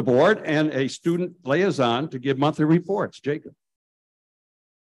 to the board and a student liaison to give monthly reports, Jacob.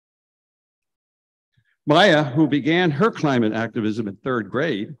 Maya, who began her climate activism in 3rd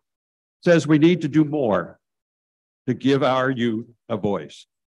grade, says we need to do more to give our youth a voice.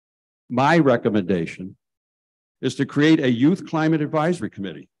 My recommendation is to create a youth climate advisory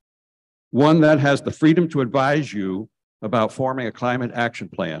committee, one that has the freedom to advise you about forming a climate action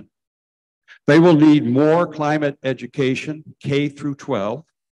plan. They will need more climate education, K through 12,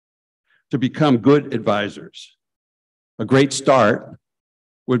 to become good advisors. A great start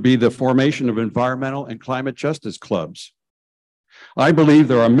would be the formation of environmental and climate justice clubs. I believe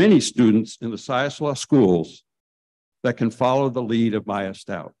there are many students in the Siuslaw schools that can follow the lead of Maya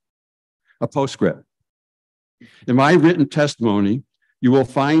Stout. A postscript. In my written testimony, you will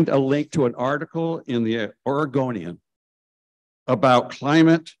find a link to an article in the Oregonian about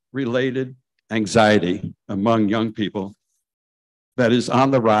climate-related anxiety among young people that is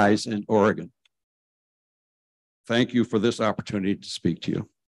on the rise in Oregon. Thank you for this opportunity to speak to you.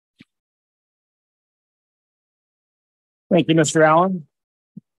 Thank you, Mr. Allen.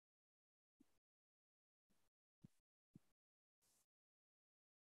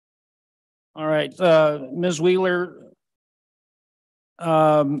 All right, Ms. Wheeler,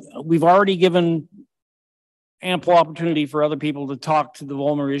 we've already given ample opportunity for other people to talk to the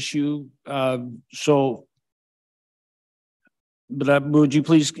Vollmer issue. But would you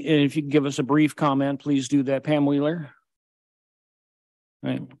please, if you could give us a brief comment, please do that. Pam Wheeler.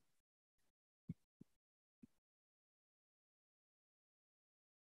 All right.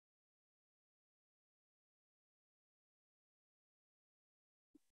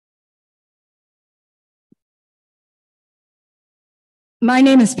 My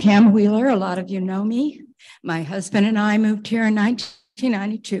name is Pam Wheeler. A lot of you know me. My husband and I moved here in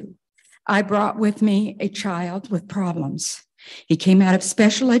 1992. I brought with me a child with problems. He came out of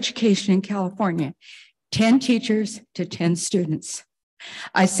special education in California, 10 teachers to 10 students.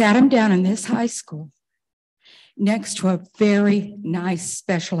 I sat him down in this high school next to a very nice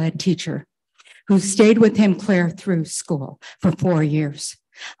special ed teacher who stayed with him clear through school for 4 years.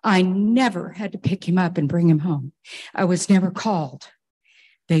 I never had to pick him up and bring him home. I was never called.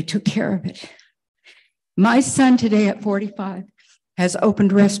 They took care of it. My son today at 45 has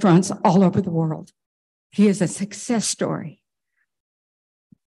opened restaurants all over the world. He is a success story.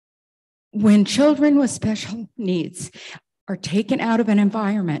 When children with special needs are taken out of an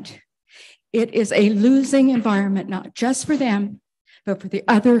environment, it is a losing environment, not just for them, but for the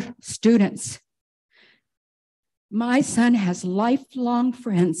other students. My son has lifelong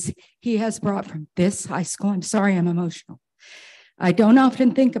friends he has brought from this high school. I'm sorry, I'm emotional. I don't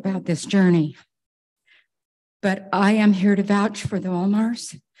often think about this journey, but I am here to vouch for the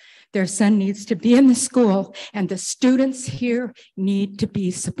Vollmers. Their son needs to be in the school, and the students here need to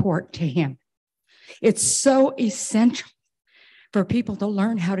be support to him. It's so essential for people to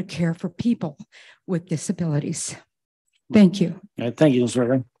learn how to care for people with disabilities. Thank you. Thank you, Ms.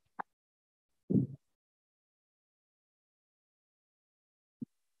 Ritter.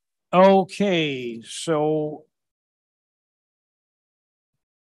 Okay, so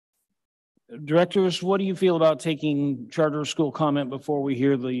directors, what do you feel about taking charter school comment before we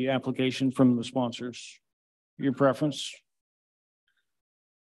hear the application from the sponsors? Your preference?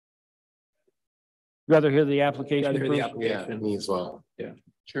 Rather hear the application? Yeah, me as well. Yeah,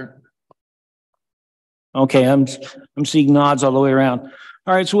 sure. Okay, I'm seeing nods all the way around.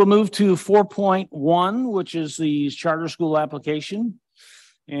 All right, so we'll move to 4.1, which is the charter school application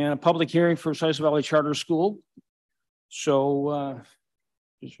and a public hearing for Siuslaw Valley Charter School. So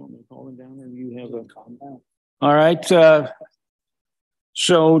just want me to call them down, or you have a comment? All right.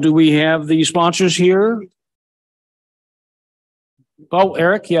 So do we have the sponsors here? Oh,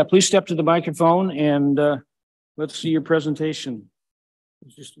 Eric, yeah, please step to the microphone and let's see your presentation.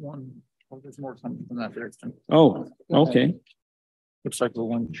 There's just one. Oh, there's more coming from that direction. Oh, okay. Looks like the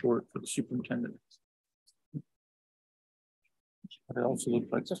one short for the superintendent. But it also looks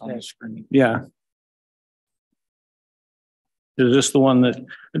like it's on the screen. Yeah. Is this the one that,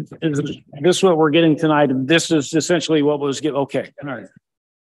 is this what we're getting tonight? This is essentially what was given. Okay. All right.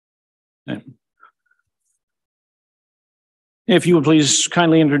 Yeah. If you would please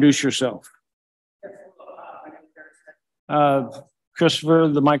kindly introduce yourself. Christopher,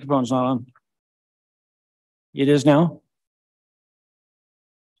 the microphone's not on. It is now?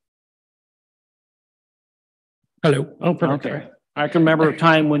 Hello. Oh, okay. I can remember a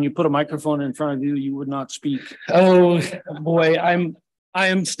time when you put a microphone in front of you, you would not speak. Oh boy, I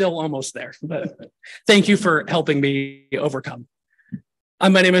am still almost there, but thank you for helping me overcome.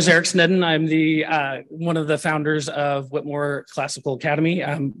 My name is Eric Snedden. I'm the one of the founders of Whitmore Classical Academy.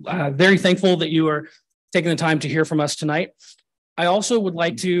 I'm very thankful that you are taking the time to hear from us tonight. I also would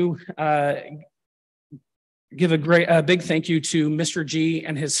like to give a big thank you to Mr. G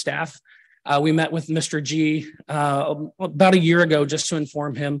and his staff. We met with Mr. G about a year ago just to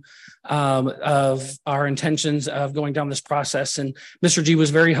inform him of our intentions of going down this process. And Mr. G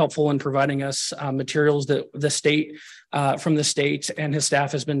was very helpful in providing us materials that from the state, and his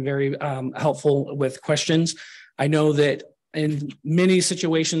staff has been very helpful with questions. I know that in many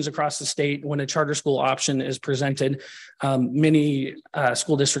situations across the state, when a charter school option is presented, many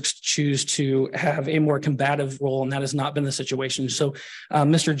school districts choose to have a more combative role, and that has not been the situation. So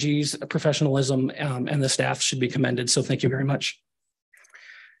Mr. G's professionalism and the staff should be commended. So thank you very much.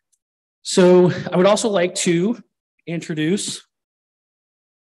 So I would also like to introduce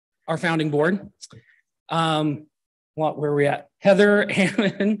our founding board. Where are we at? Heather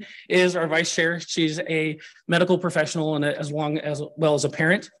Hammond is our vice chair. She's a medical professional and as well as a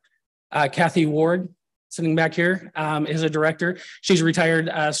parent. Kathy Ward, sitting back here, is a director. She's a retired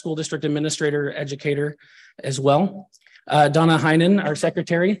school district administrator, educator as well. Donna Heinen, our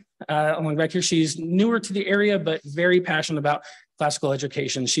secretary, along back here. She's newer to the area, but very passionate about classical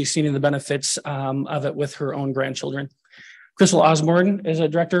education. She's seen the benefits of it with her own grandchildren. Crystal Osborne is a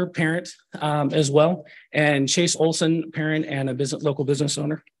director, parent as well, and Chase Olson, parent and a local business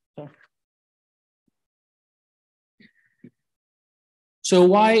owner. So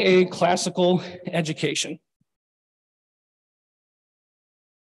why a classical education?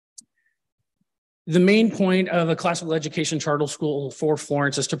 The main point of a classical education charter school for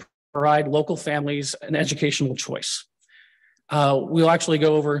Florence is to provide local families an educational choice. We'll actually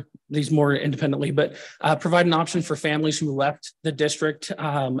go over these more independently, but provide an option for families who left the district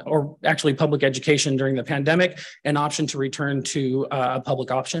or actually public education during the pandemic, an option to return to a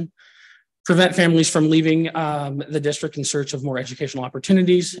public option. Prevent families from leaving the district in search of more educational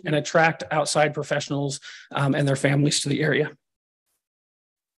opportunities, and attract outside professionals and their families to the area.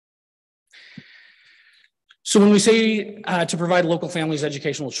 So when we say to provide local families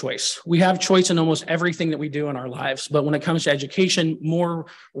educational choice, we have choice in almost everything that we do in our lives. But when it comes to education, more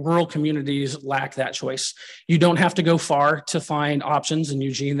rural communities lack that choice. You don't have to go far to find options. In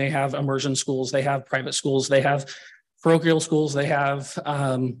Eugene, they have immersion schools, they have private schools, they have parochial schools, they have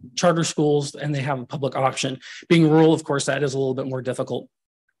charter schools, and they have a public option. Being rural, of course, that is a little bit more difficult.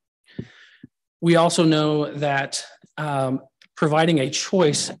 We also know that providing a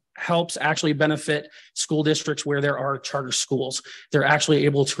choice helps actually benefit school districts where there are charter schools. They're actually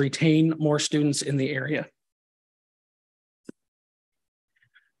able to retain more students in the area.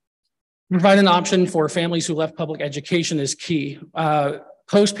 Provide an option for families who left public education is key.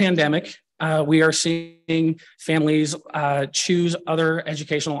 Post-pandemic, we are seeing families choose other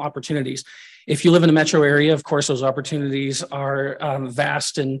educational opportunities. If you live in a metro area, of course, those opportunities are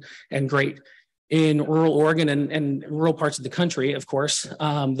vast and great. In rural Oregon and rural parts of the country, of course,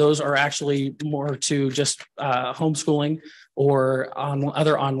 those are actually more to just homeschooling or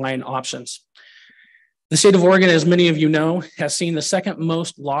other online options. The state of Oregon, as many of you know, has seen the second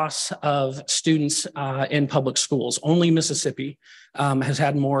most loss of students in public schools. Only Mississippi has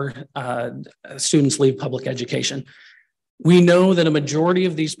had more students leave public education. We know that a majority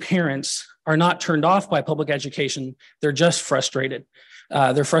of these parents are not turned off by public education. They're just frustrated.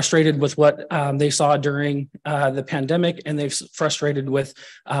 They're frustrated with what they saw during the pandemic, and they're frustrated with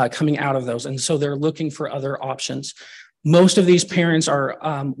coming out of those. And so they're looking for other options. Most of these parents are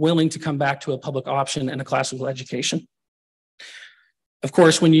willing to come back to a public option and a classical education. Of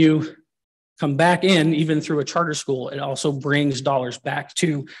course, when you come back in, even through a charter school, it also brings dollars back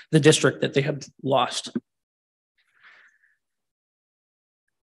to the district that they have lost. Of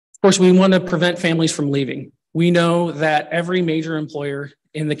course, we want to prevent families from leaving. We know that every major employer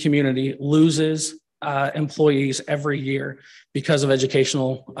in the community loses employees every year because of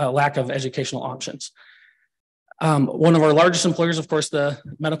lack of educational options. One of our largest employers, of course, the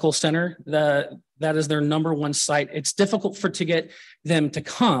medical center, that is their number one site. It's difficult to get them to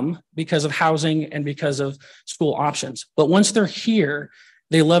come because of housing and because of school options. But once they're here,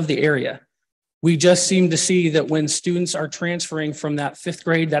 they love the area. We just seem to see that when students are transferring from that fifth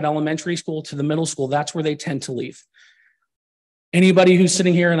grade, that elementary school to the middle school, that's where they tend to leave. Anybody who's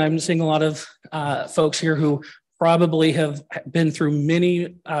sitting here, and I'm seeing a lot of folks here who probably have been through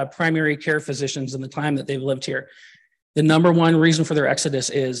many primary care physicians in the time that they've lived here. The number one reason for their exodus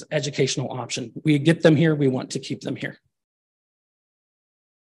is educational option. We get them here, we want to keep them here.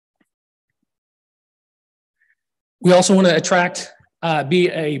 We also want to attract, be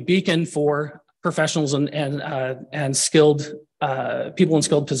a beacon for professionals and skilled people in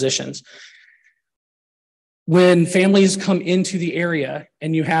skilled positions. When families come into the area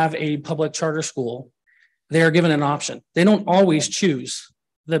and you have a public charter school, they are given an option. They don't always choose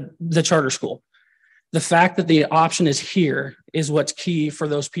the charter school. The fact that the option is here is what's key for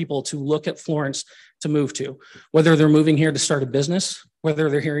those people to look at Florence to move to, whether they're moving here to start a business, whether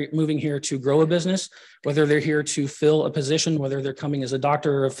they're moving here to grow a business, whether they're here to fill a position, whether they're coming as a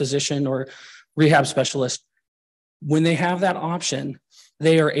doctor or a physician or rehab specialist. When they have that option,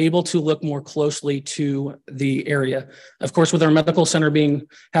 they are able to look more closely to the area. Of course, with our medical center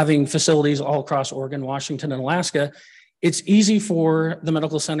having facilities all across Oregon, Washington, and Alaska, it's easy for the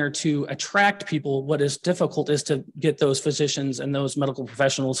medical center to attract people. What is difficult is to get those physicians and those medical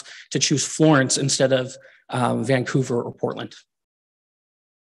professionals to choose Florence instead of Vancouver or Portland.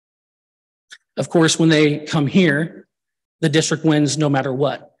 Of course, when they come here, the district wins no matter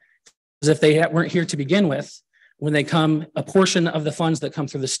what. Because if they weren't here to begin with, when they come, a portion of the funds that come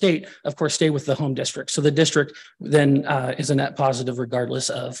through the state, of course, stay with the home district. So the district then is a net positive regardless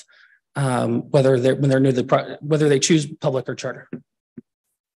of whether they choose public or charter.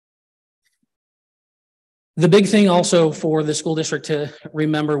 The big thing also for the school district to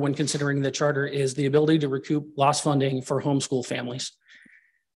remember when considering the charter is the ability to recoup lost funding for homeschool families.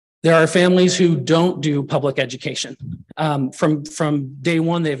 There are families who don't do public education. From day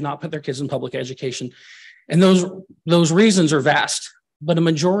one, they have not put their kids in public education. And those reasons are vast, but a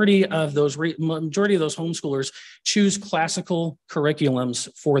majority of those homeschoolers choose classical curriculums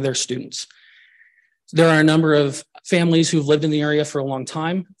for their students. There are a number of families who've lived in the area for a long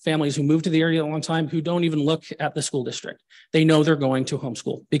time, families who moved to the area a long time who don't even look at the school district. They know they're going to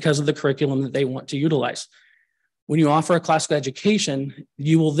homeschool because of the curriculum that they want to utilize. When you offer a classical education,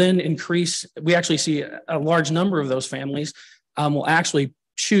 you will then increase, we actually see a large number of those families will actually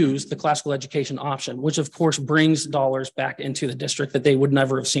choose the classical education option, which of course brings dollars back into the district that they would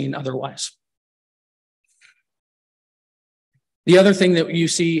never have seen otherwise. The other thing that you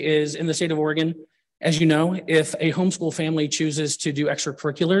see is in the state of Oregon, as you know, if a homeschool family chooses to do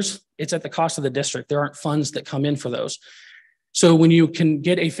extracurriculars, it's at the cost of the district. There aren't funds that come in for those. So when you can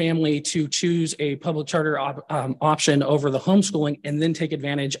get a family to choose a public charter option over the homeschooling and then take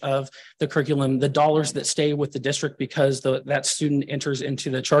advantage of the curriculum, the dollars that stay with the district because that student enters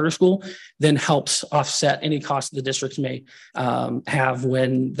into the charter school, then helps offset any cost the districts may have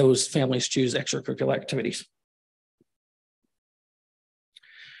when those families choose extracurricular activities.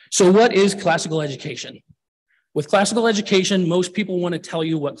 So what is classical education? With classical education, most people want to tell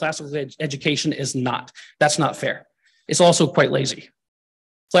you what classical education is not. That's not fair. It's also quite lazy.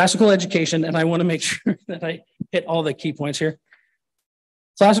 Classical education, and I want to make sure that I hit all the key points here.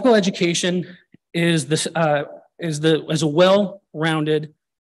 Classical education is a well-rounded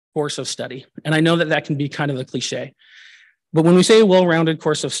course of study. And I know that can be kind of a cliche, but when we say a well-rounded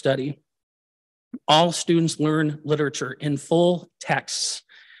course of study, all students learn literature in full texts.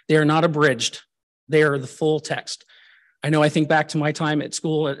 They are not abridged. They are the full text. I think back to my time at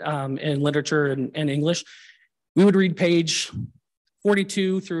school in literature and English. We would read page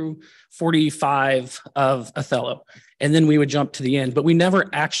 42 through 45 of Othello, and then we would jump to the end, but we never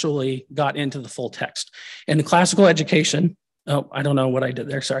actually got into the full text. In classical education, I don't know what I did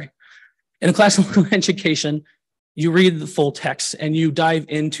there, sorry. In classical education, you read the full text and you dive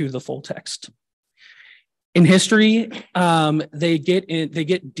into the full text. In history, they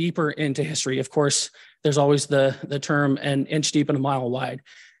get deeper into history. Of course, there's always the term an inch deep and a mile wide.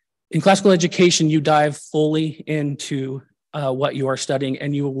 In classical education, you dive fully into what you are studying,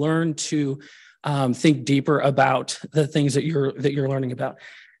 and you learn to think deeper about the things that you're learning about.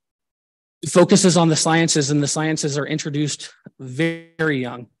 It focuses on the sciences, and the sciences are introduced very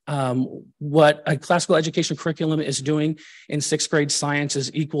young. What a classical education curriculum is doing in 6th grade science is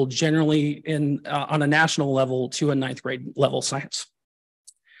equal generally on a national level to a 9th grade level science.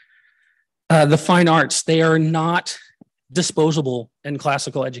 The fine arts, they are not disposable in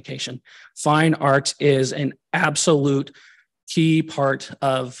classical education. Fine art is an absolute key part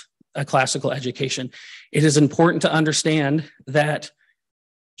of a classical education. It is important to understand that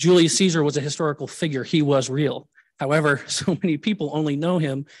Julius Caesar was a historical figure. He was real. However, so many people only know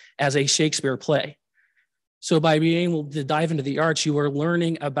him as a Shakespeare play. So by being able to dive into the arts, you are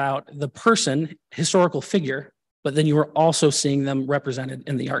learning about the person, historical figure, but then you are also seeing them represented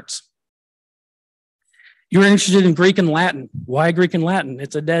in the arts. You're interested in Greek and Latin. Why Greek and Latin?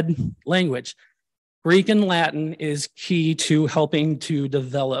 It's a dead language. Greek and Latin is key to helping to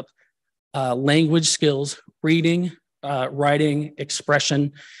develop language skills, reading, writing,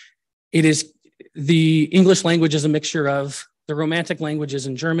 expression. The English language is a mixture of The Romantic languages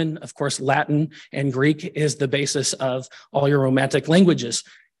in German, of course, Latin and Greek is the basis of all your Romantic languages.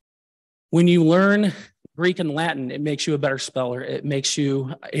 When you learn Greek and Latin, it makes you a better speller. It makes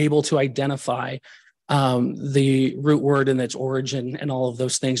you able to identify the root word and its origin and all of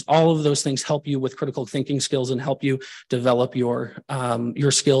those things. All of those things help you with critical thinking skills and help you develop your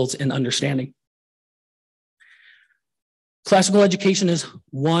skills in understanding. Classical education is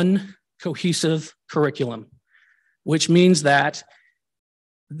one cohesive curriculum, which means that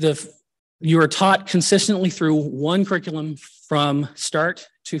you are taught consistently through one curriculum from start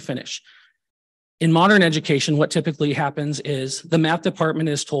to finish. In modern education, what typically happens is the math department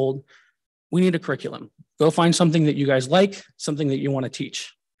is told, we need a curriculum. Go find something that you guys like, something that you want to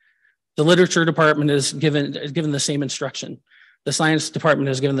teach. The literature department is given the same instruction. The science department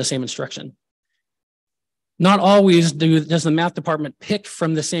is given the same instruction. Not always does the math department pick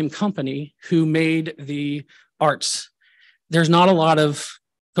from the same company who made the arts. There's not a lot of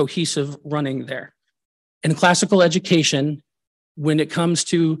cohesive running there. In classical education, when it comes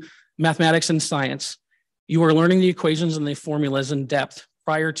to mathematics and science, you are learning the equations and the formulas in depth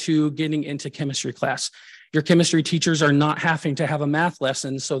prior to getting into chemistry class. Your chemistry teachers are not having to have a math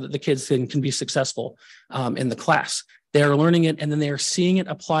lesson so that the kids can be successful in the class. They are learning it and then they are seeing it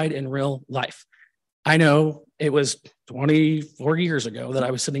applied in real life. I know it was 24 years ago that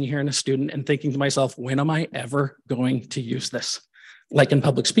I was sitting here as a student and thinking to myself, when am I ever going to use this? Like in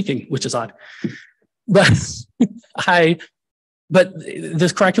public speaking, which is odd. But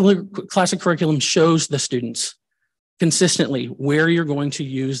this classic curriculum shows the students consistently where you're going to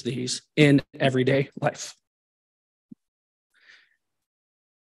use these in everyday life.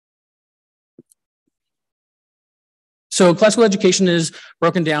 So classical education is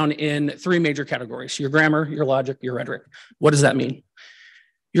broken down in three major categories: your grammar, your logic, your rhetoric. What does that mean?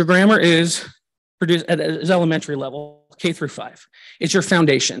 Your grammar is produced at elementary level, K through 5. It's your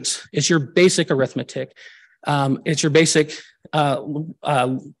foundations. It's your basic arithmetic. It's your basic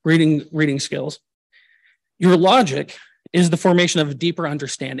reading skills. Your logic is the formation of a deeper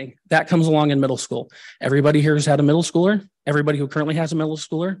understanding. That comes along in middle school. Everybody here has had a middle schooler. Everybody who currently has a middle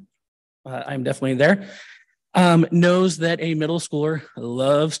schooler, I'm definitely there, knows that a middle schooler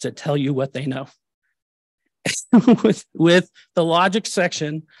loves to tell you what they know. with the logic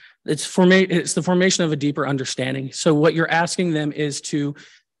section, it's the formation of a deeper understanding. So what you're asking them is to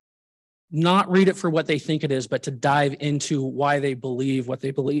not read it for what they think it is, but to dive into why they believe what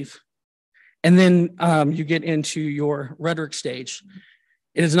they believe. And then you get into your rhetoric stage.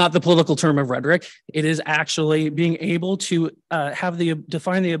 It is not the political term of rhetoric. It is actually being able to develop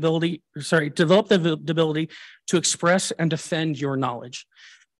the ability to express and defend your knowledge.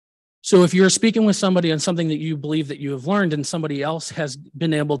 So if you're speaking with somebody on something that you believe that you have learned and somebody else has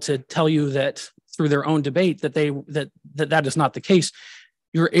been able to tell you that through their own debate that that is not the case,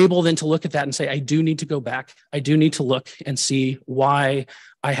 you're able then to look at that and say, I do need to go back. I do need to look and see why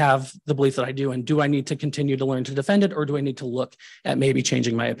I have the belief that I do. And do I need to continue to learn to defend it, or do I need to look at maybe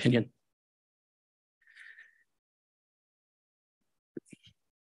changing my opinion?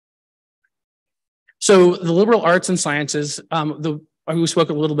 So the liberal arts and sciences, we spoke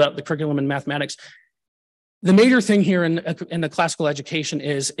a little about the curriculum in mathematics. The major thing here in the classical education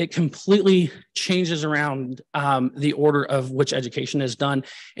is it completely changes around the order of which education is done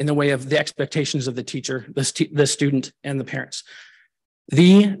in the way of the expectations of the teacher, the student, and the parents.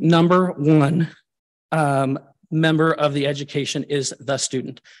 The number one member of the education is the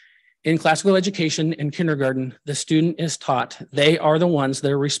student. In classical education in kindergarten, the student is taught they are the ones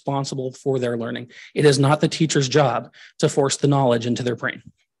that are responsible for their learning. It is not the teacher's job to force the knowledge into their brain.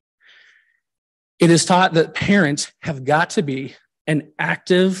 It is taught that parents have got to be an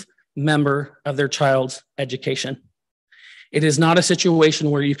active member of their child's education. It is not a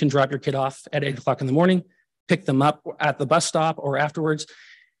situation where you can drop your kid off at 8 o'clock in the morning, pick them up at the bus stop or afterwards,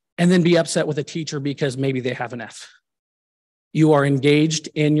 and then be upset with a teacher because maybe they have an F. You are engaged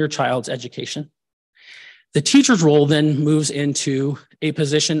in your child's education. The teacher's role then moves into a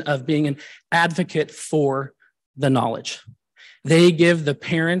position of being an advocate for the knowledge. They give the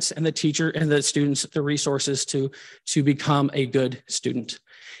parents and the teacher and the students the resources to become a good student.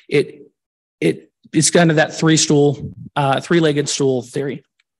 It's kind of that three-legged stool theory.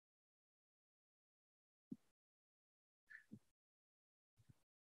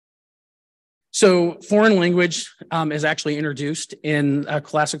 So foreign language is actually introduced in a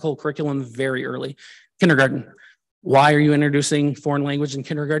classical curriculum very early, kindergarten. Why are you introducing foreign language in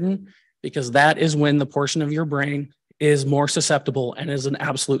kindergarten? Because that is when the portion of your brain is more susceptible and is an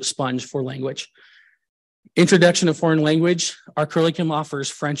absolute sponge for language. Introduction of foreign language, our curriculum offers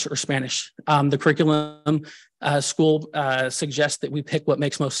French or Spanish. The curriculum school suggests that we pick what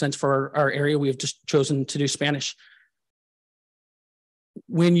makes most sense for our area. We have just chosen to do Spanish.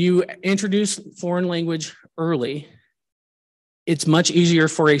 When you introduce foreign language early, it's much easier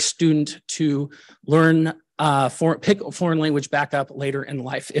for a student to learn pick foreign language back up later in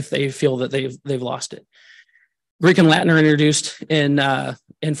life if they feel that they've lost it. Greek and Latin are introduced in 4th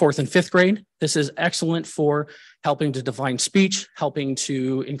and 5th grade. This is excellent for helping to define speech, helping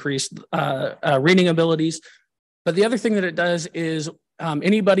to increase reading abilities. But the other thing that it does is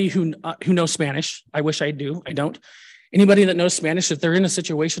anybody who knows Spanish, I wish I do, I don't. Anybody that knows Spanish, if they're in a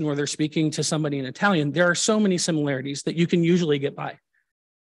situation where they're speaking to somebody in Italian, there are so many similarities that you can usually get by.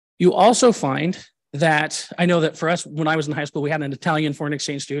 You also find that, I know that for us, when I was in high school, we had an Italian foreign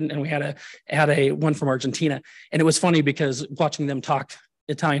exchange student and we had a one from Argentina. And it was funny because watching them talk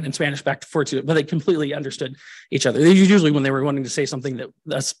Italian and Spanish back and forth, but they completely understood each other. Usually when they were wanting to say something that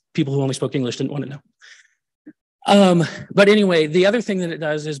us people who only spoke English didn't want to know. But anyway, the other thing that it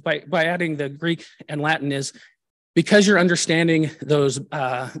does is by adding the Greek and Latin is because you're understanding those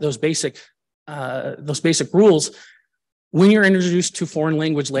basic rules. When you're introduced to foreign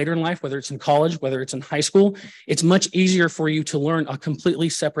language later in life, whether it's in college, whether it's in high school, it's much easier for you to learn a completely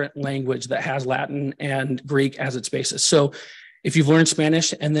separate language that has Latin and Greek as its basis. So if you've learned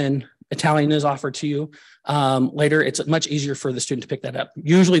Spanish and then Italian is offered to you later, it's much easier for the student to pick that up.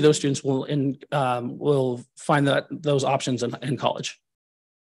 Usually those students will find those options in college.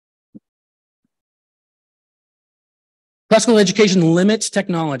 Classical education limits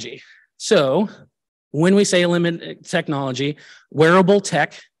technology. So when we say limit technology, wearable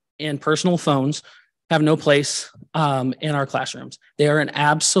tech and personal phones have no place in our classrooms. They are an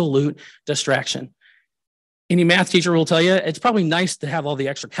absolute distraction. Any math teacher will tell you it's probably nice to have all the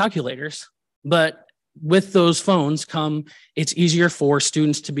extra calculators, but with those phones it's easier for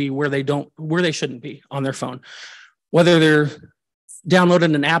students to be where they shouldn't be on their phone. Whether they're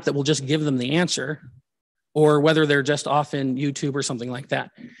downloading an app that will just give them the answer, or whether they're just off in YouTube or something like that.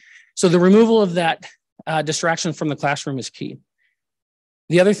 So the removal of that distraction from the classroom is key.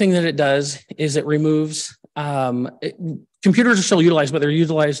 The other thing that it does is it removes, computers are still utilized, but they're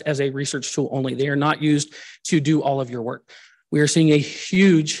utilized as a research tool only. They are not used to do all of your work. We are seeing a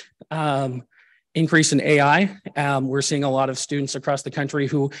huge increase in AI. We're seeing a lot of students across the country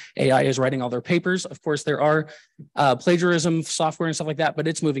who AI is writing all their papers. Of course, there are plagiarism software and stuff like that, but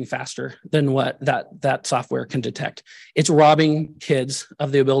it's moving faster than what that software can detect. It's robbing kids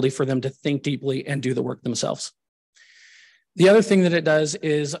of the ability for them to think deeply and do the work themselves. The other thing that it does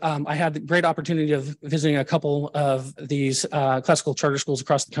is I had the great opportunity of visiting a couple of these classical charter schools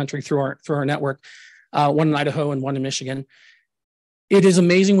across the country through our network, one in Idaho and one in Michigan. It is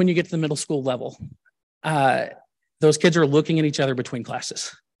amazing when you get to the middle school level. Those kids are looking at each other between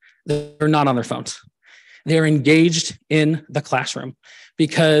classes. They're not on their phones. They're engaged in the classroom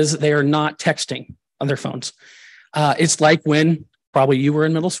because they are not texting on their phones. It's like when probably you were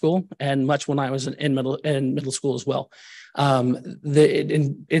in middle school and much when I was in middle school as well.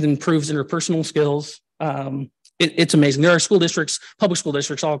 It improves interpersonal skills. It's amazing. There are school districts, public school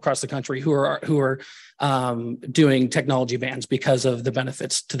districts all across the country who are doing technology bans because of the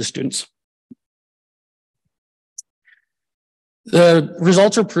benefits to the students. The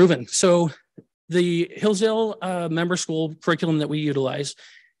results are proven. So the Hillsdale member school curriculum that we utilize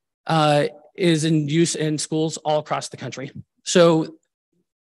is in use in schools all across the country. So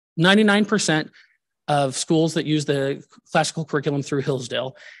 99% of schools that use the classical curriculum through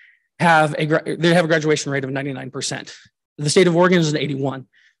Hillsdale have a graduation rate of 99%. The state of Oregon is an 81.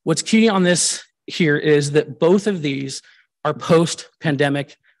 What's key on this here is that both of these are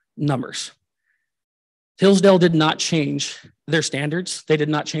post-pandemic numbers. Hillsdale did not change their standards. They did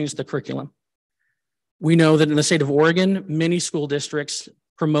not change the curriculum. We know that in the state of Oregon, many school districts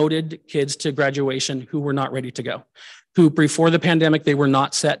promoted kids to graduation who were not ready to go, who before the pandemic, they were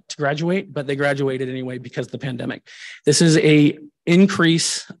not set to graduate, but they graduated anyway because of the pandemic. This is a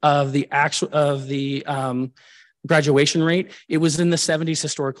increase of the graduation rate. It was in the 70s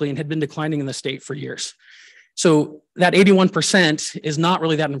historically and had been declining in the state for years. So that 81% is not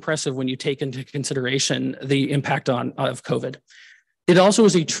really that impressive when you take into consideration the impact of COVID. It also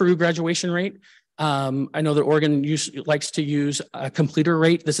is a true graduation rate. I know that Oregon likes to use a completer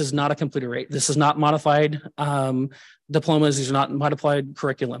rate. This is not a completer rate. This is not modified diplomas. These are not modified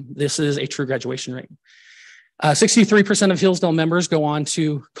curriculum. This is a true graduation rate. 63% of Hillsdale members go on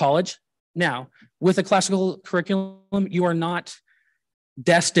to college. Now, with a classical curriculum, you are not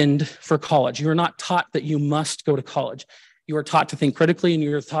destined for college. You are not taught that you must go to college. You are taught to think critically, and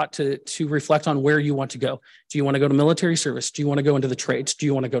you're taught to reflect on where you want to go. Do you want to go to military service? Do you want to go into the trades? Do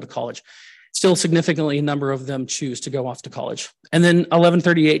you want to go to college? Still significantly a number of them choose to go off to college. And then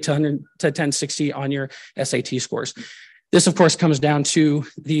 1138 to 1060 on your SAT scores. This, of course, comes down to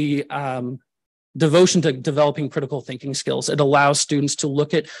the devotion to developing critical thinking skills. It allows students to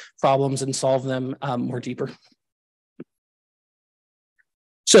look at problems and solve them more deeper.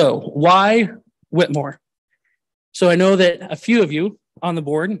 So why Whitmore? So I know that a few of you on the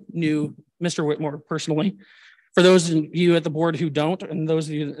board knew Mr. Whitmore personally. For those of you at the board who don't, and those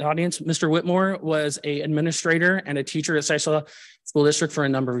of you in the audience, Mr. Whitmore was an administrator and a teacher at Sisseton School District for a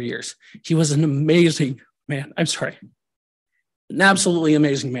number of years. He was an amazing man. I'm sorry, an absolutely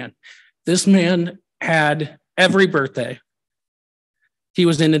amazing man. This man had every birthday. He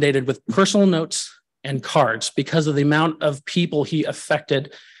was inundated with personal notes and cards because of the amount of people he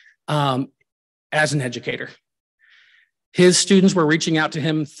affected as an educator. His students were reaching out to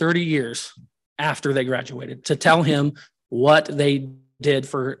him 30 years after they graduated to tell him what they did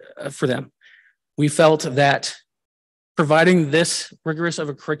for them. We felt that providing this rigorous of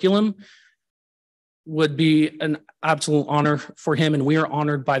a curriculum would be an absolute honor for him, and we are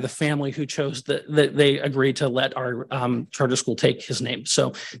honored by the family who chose that they agreed to let our charter school take his name.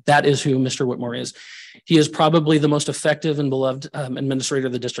 So that is who Mr. Whitmore is. He is probably the most effective and beloved administrator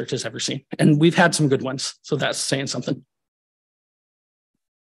the district has ever seen, and we've had some good ones, so that's saying something.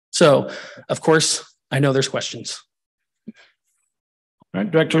 So, of course, I know there's questions. All right,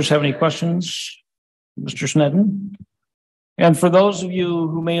 directors have any questions? Mr. Snedden? And for those of you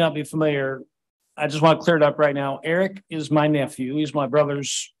who may not be familiar, I just want to clear it up right now. Eric is my nephew. He's my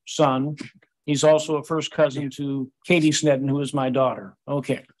brother's son. He's also a first cousin to Katie Snedden, who is my daughter.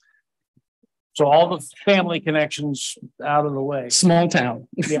 Okay. So all the family connections out of the way. Small town.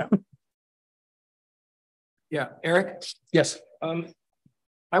 Yeah. Yeah, Eric? Yes.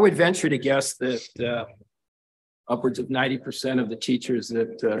 I would venture to guess that upwards of 90% of the teachers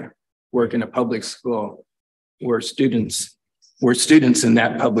that work in a public school were students in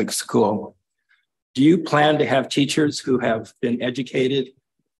that public school. Do you plan to have teachers who have been educated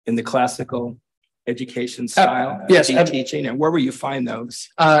in the classical education style? Yes. Teaching, and where will you find those?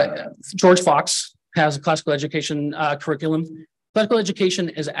 George Fox has a classical education curriculum. Classical education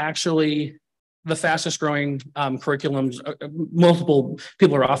is actually the fastest growing curriculums. Multiple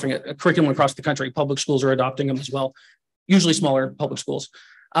people are offering a curriculum across the country. Public schools are adopting them as well, usually smaller public schools.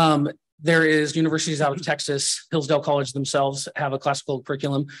 There is universities out of Texas, Hillsdale College themselves have a classical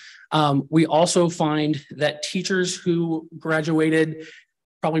curriculum. We also find that teachers who graduated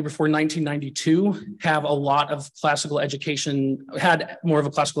probably before 1992 have a lot of classical education, had more of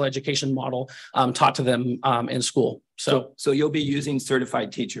a classical education model taught to them in school. So you'll be using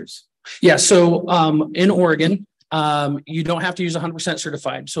certified teachers? Yeah, so in Oregon, you don't have to use 100%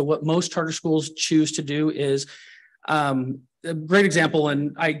 certified. So what most charter schools choose to do is, a great example,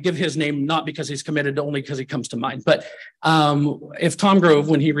 and I give his name not because he's committed, only because he comes to mind, but if Tom Grove,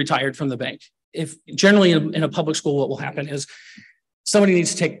 when he retired from the bank, if generally in a public school, what will happen is somebody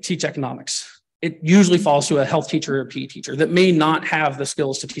needs to teach economics. It usually falls to a health teacher or a PE teacher that may not have the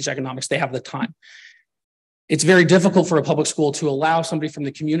skills to teach economics. They have the time. It's very difficult for a public school to allow somebody from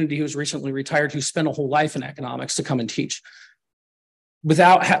the community who's recently retired, who spent a whole life in economics, to come and teach.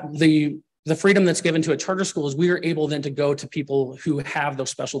 Without the freedom that's given to a charter school, is we are able then to go to people who have those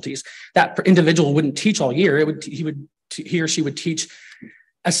specialties. That individual wouldn't teach all year. He or she would teach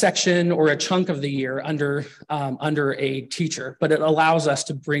a section or a chunk of the year under a teacher, but it allows us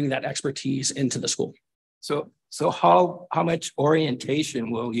to bring that expertise into the school. So how much orientation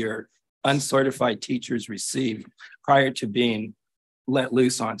will your uncertified teachers receive prior to being let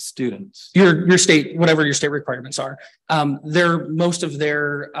loose on students? Your state, whatever your state requirements are, most of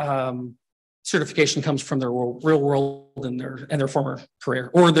their certification comes from their real world and their former career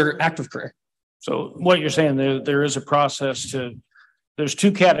or their active career. So what you're saying, there is a process there's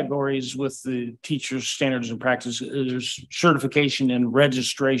two categories with the teachers' standards and practice. There's certification and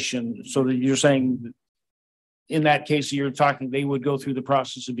registration. So that you're saying in that case, you're talking, they would go through the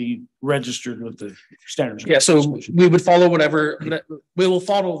process to be registered with the standards. Yeah, so we would follow we will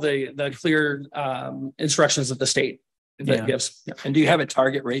follow the clear instructions that the state gives. Yeah. And do you have a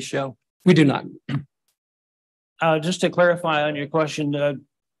target ratio? We do not. Just to clarify on your question,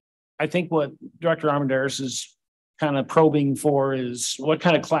 I think what Director Armendariz is kind of probing for is what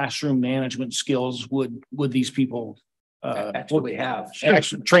kind of classroom management skills would these people actually have?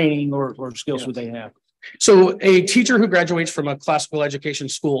 Actual training or skills would they have? So a teacher who graduates from a classical education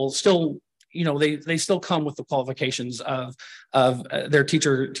school still, they still come with the qualifications of their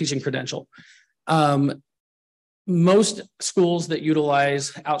teaching credential. most schools that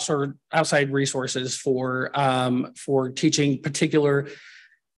utilize outside resources for teaching particular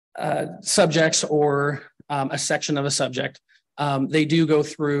subjects or a section of a subject, they do go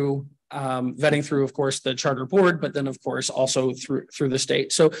through vetting through, of course, the charter board, but then, of course, also through the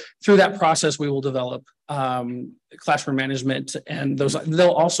state. So through that process, we will develop classroom management, and they'll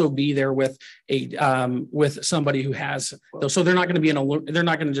also be there with somebody who has those. So they're not going to be they're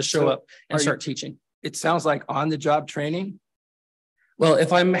not going to just show up and start teaching. It sounds like on-the-job training. Well,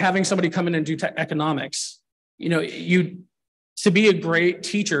 if I'm having somebody come in and do economics, to be a great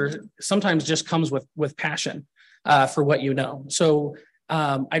teacher sometimes just comes with passion for what you know. So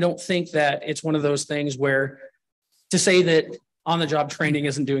I don't think that it's one of those things where to say that on-the-job training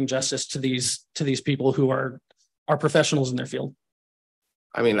isn't doing justice to these people who are professionals in their field.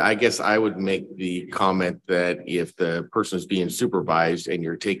 I mean, I guess I would make the comment that if the person is being supervised and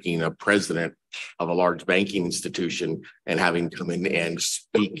you're taking a president of a large banking institution and having come in and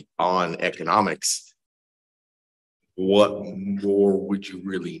speak on economics, what more would you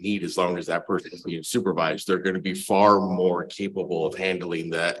really need? As long as that person is being supervised, they're going to be far more capable of handling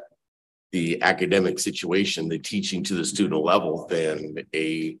the academic situation, the teaching to the student level, than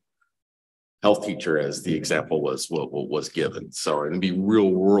a health teacher, as the example was given. So it'd be real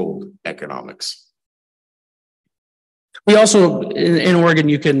world economics. We also, in Oregon,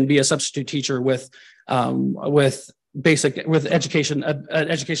 you can be a substitute teacher with education, an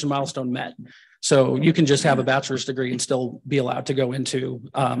education milestone met. So you can just have a bachelor's degree and still be allowed to go into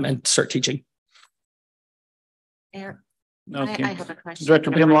and start teaching. Eric, Okay. I have a question.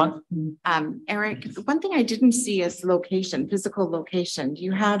 Director Pimlott. Eric, one thing I didn't see is location, physical location. Do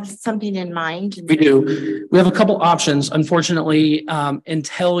you have something in mind? We do. We have a couple options. Unfortunately,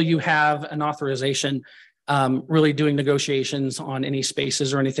 until you have an authorization, really doing negotiations on any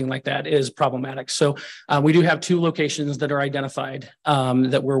spaces or anything like that is problematic. So we do have 2 locations that are identified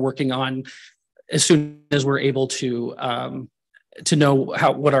that we're working on as soon as we're able to know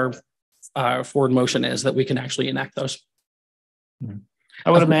what our forward motion is, that we can actually enact those.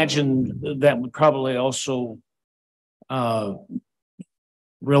 I would imagine that would probably also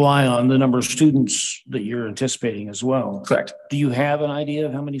rely on the number of students that you're anticipating as well. Correct. Do you have an idea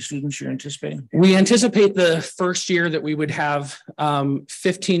of how many students you're anticipating? We anticipate the first year that we would have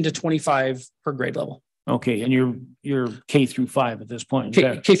 15 to 25 per grade level. Okay, and you're K through 5 at this point.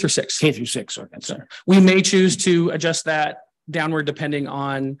 K through 6. K through 6. Okay, sorry. We may choose to adjust that downward depending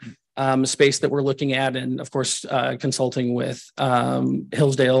on space that we're looking at, and of course consulting with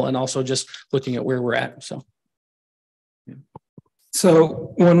Hillsdale, and also just looking at where we're at.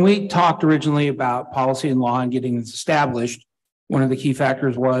 So when we talked originally about policy and law and getting this established, one of the key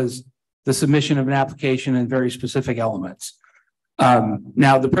factors was the submission of an application and very specific elements.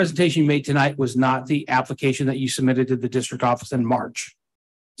 Now, the presentation you made tonight was not the application that you submitted to the district office in March.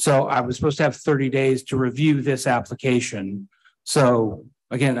 So I was supposed to have 30 days to review this application. So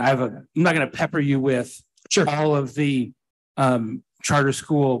again, I'm not going to pepper you with all of the charter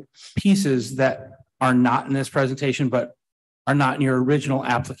school pieces that are not in this presentation, but are not in your original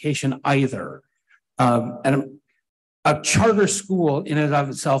application either. And a charter school in and of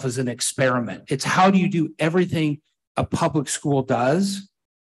itself is an experiment. It's how do you do everything a public school does,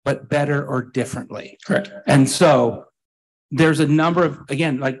 but better or differently. Correct. And so there's a number of,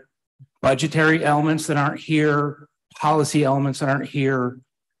 again, like budgetary elements that aren't here, policy elements that aren't here.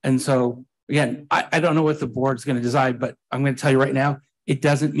 And so again, I don't know what the board's going to decide, but I'm going to tell you right now, it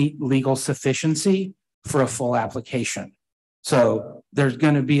doesn't meet legal sufficiency for a full application. So there's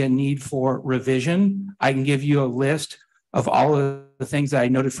going to be a need for revision. I can give you a list of all of the things that I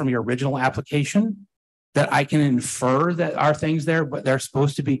noted from your original application that I can infer that are things there, but they're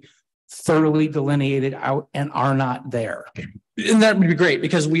supposed to be thoroughly delineated out and are not there. And that would be great,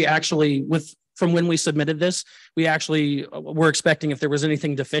 because we actually, from when we submitted this, we actually were expecting if there was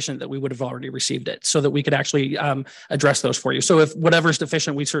anything deficient that we would have already received it, so that we could actually address those for you. So if whatever's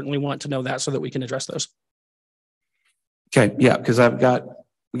deficient, we certainly want to know that so that we can address those. Okay, yeah, because I've got,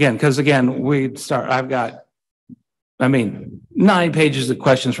 I've got, 9 pages of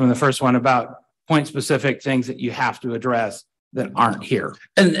questions from the first one about point specific things that you have to address that aren't here.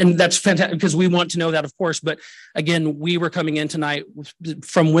 And that's fantastic, because we want to know that, of course. But again, we were coming in tonight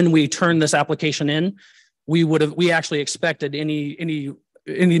from when we turned this application in, we actually expected any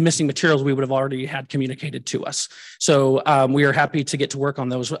missing materials we would have already had communicated to us. So we are happy to get to work on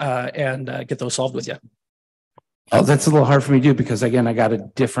those and get those solved with you. Oh, that's a little hard for me to do, because again, I got a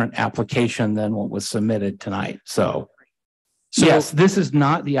different application than what was submitted tonight. So yes, this is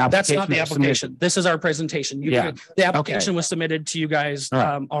not the application. That's not the application. This is our presentation. The application was submitted to you guys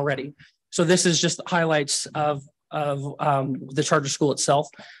already. So this is just highlights of the charter school itself.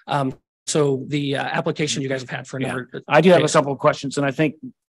 So the application you guys have had for a number. I do have a couple of questions, and I think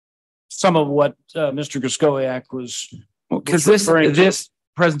some of what Mr. Guskowiak was. Because this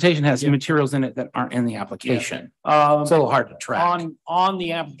presentation has materials in it that aren't in the application. It's a little hard to track. On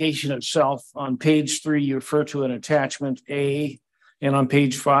the application itself, on page 3, you refer to an attachment A, and on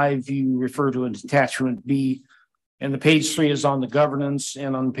page 5, you refer to an attachment B. And the page 3 is on the governance,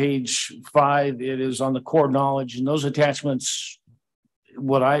 and on page 5, it is on the core knowledge. And those attachments,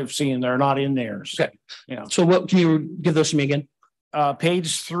 what I've seen, they're not in there. So, okay. Yeah. So what can you give those to me again?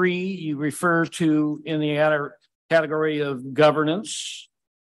 Page 3, you refer to in the other category of governance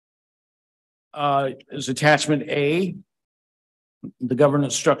is attachment A, the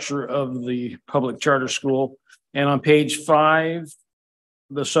governance structure of the public charter school. And on page 5,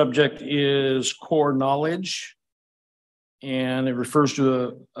 the subject is core knowledge, and it refers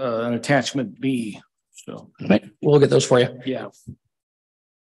to an attachment B. So we'll get those for you. Yeah.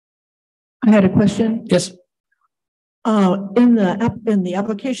 I had a question. Yes. In the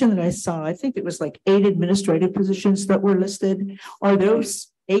application that I saw, I think it was like 8 administrative positions that were listed. Are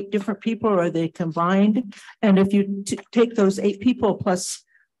those 8 different people, or are they combined? And if you take those 8 people plus,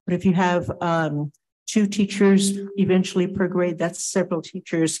 but if you have 2 teachers eventually per grade, that's several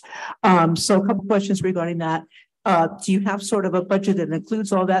teachers. So a couple questions regarding that. Do you have sort of a budget that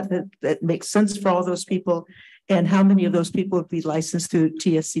includes all that makes sense for all those people? And how many of those people would be licensed through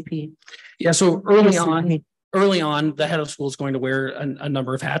TSCP? Yeah, so early on, the head of school is going to wear a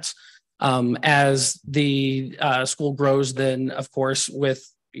number of hats. As the school grows, then of course, with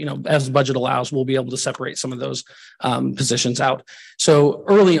as the budget allows, we'll be able to separate some of those positions out. So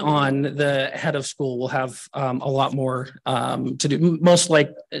early on, the head of school will have a lot more to do. Most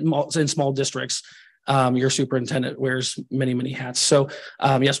like in small districts, your superintendent wears many, many hats. So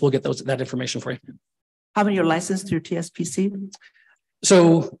yes, we'll get that information for you. How many are licensed through TSPC?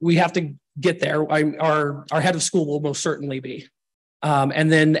 So we have to get there. Our head of school will most certainly be.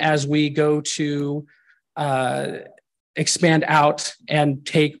 And then as we go to expand out and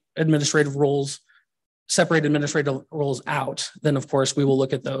take administrative roles, separate administrative roles out, then of course we will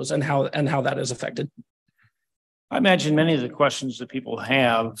look at those and how that is affected. I imagine many of the questions that people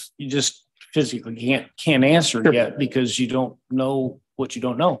have, you just physically can't answer yet because you don't know what you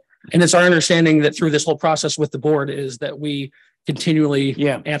don't know. And it's our understanding that through this whole process with the board is that we continually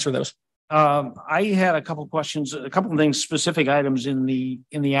answer those. I had a couple of questions, a couple of things, specific items in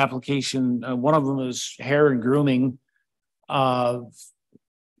the application. One of them is hair and grooming.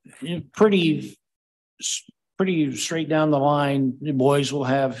 Pretty straight down the line. The boys will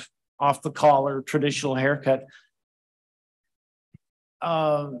have off the collar, traditional haircut.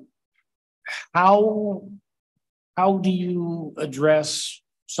 How do you address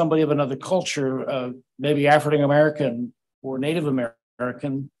somebody of another culture, maybe African American or Native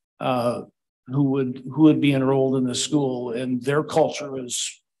American, who would be enrolled in the school, and their culture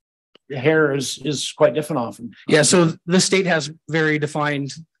is hair is quite different often? Yeah, so the state has very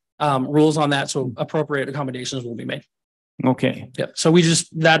defined rules on that, so appropriate accommodations will be made. Okay. Yeah. So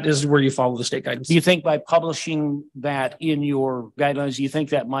that is where you follow the state guidance. Do you think by publishing that in your guidelines, do you think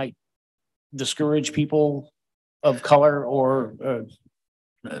that might discourage people of color or?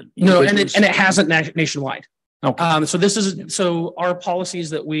 No, and it hasn't nationwide. Okay. So our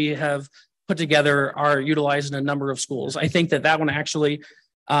policies that we have put together are utilized in a number of schools. I think that one actually,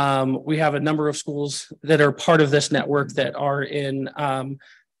 we have a number of schools that are part of this network that are in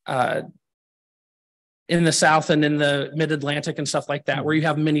the South and in the Mid-Atlantic and stuff like that, where you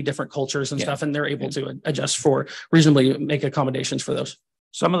have many different cultures and stuff, and they're able to adjust for reasonably make accommodations for those.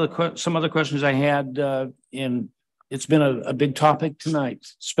 Some other questions I had it's been a big topic tonight,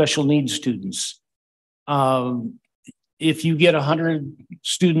 special needs students. If you get 100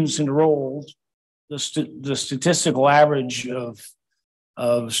 students enrolled, the statistical average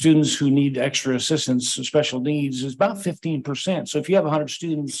of students who need extra assistance and special needs is about 15%. So if you have 100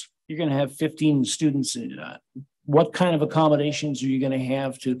 students, you're going to have 15 students. What kind of accommodations are you going to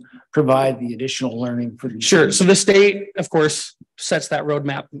have to provide the additional learning for these? Sure. So the state, of course, sets that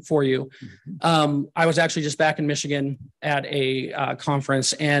roadmap for you. I was actually just back in Michigan at a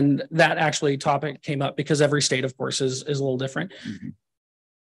conference, and that actually topic came up because every state, of course, is a little different.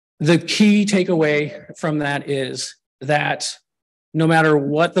 The key takeaway from that is that no matter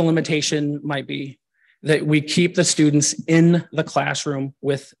what the limitation might be, that we keep the students in the classroom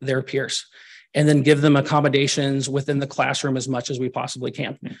with their peers and then give them accommodations within the classroom as much as we possibly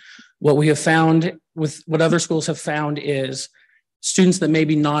can. What we have found with what other schools have found is students that may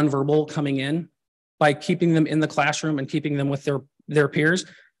be nonverbal coming in, by keeping them in the classroom and keeping them with their peers,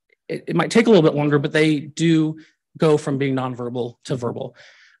 it might take a little bit longer, but they do go from being nonverbal to verbal.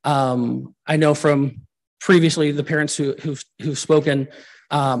 I know from previously the parents who've spoken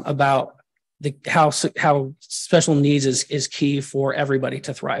about how special needs is key for everybody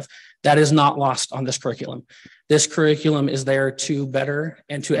to thrive. That is not lost on this curriculum. This curriculum is there to better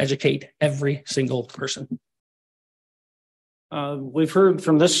and to educate every single person. We've heard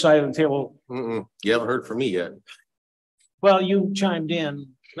from this side of the table. You haven't heard from me yet. Well, you chimed in.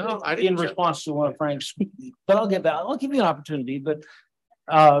 No, I didn't. In response to one of Frank's, but I'll give you an opportunity. But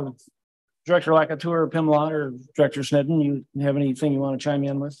Director Lakator, Pimlott, or Director Snedden, you have anything you want to chime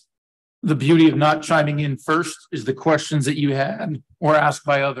in with? The beauty of not chiming in first is the questions that you had or asked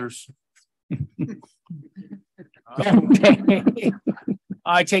by others. Okay.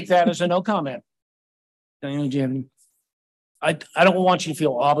 I take that as a no comment. Jim, I don't want you to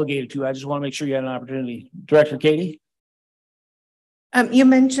feel obligated to. I just want to make sure you had an opportunity. Director Katie? You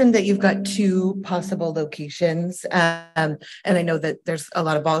mentioned that you've got 2 possible locations, and I know that there's a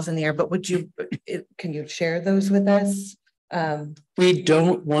lot of balls in the air, but can you share those with us? We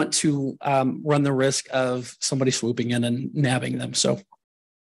don't want to run the risk of somebody swooping in and nabbing them. So,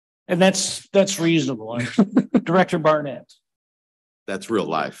 and that's reasonable. Director Barnett. That's real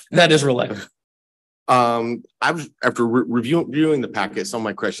life. That is real life. I was after reviewing the packet, some of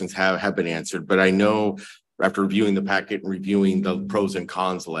my questions have been answered, but I know after reviewing the packet and reviewing the pros and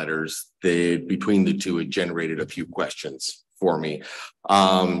cons letters, between the two, it generated a few questions for me.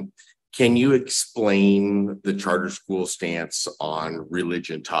 Can you explain the charter school stance on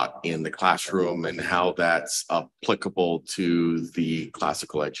religion taught in the classroom and how that's applicable to the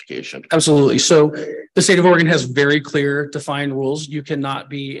classical education? Absolutely. So the state of Oregon has very clear defined rules. You cannot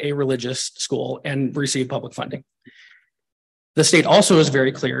be a religious school and receive public funding. The state also is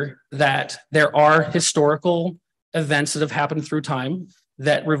very clear that there are historical events that have happened through time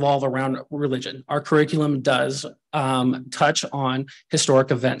that revolve around religion. Our curriculum does touch on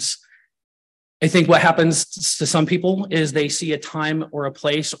historic events. I think what happens to some people is they see a time or a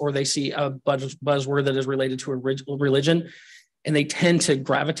place, or they see a buzzword that is related to a religion, and they tend to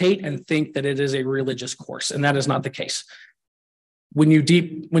gravitate and think that it is a religious course, and that is not the case. When you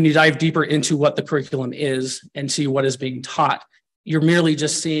dive deeper into what the curriculum is and see what is being taught, you're merely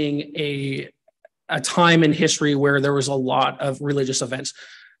just seeing a time in history where there was a lot of religious events,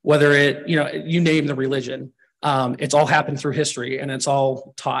 whether you name the religion. It's all happened through history, and it's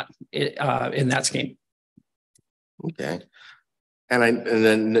all taught in that scheme. Okay. And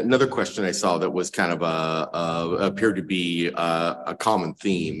then another question I saw that was kind of appeared to be a common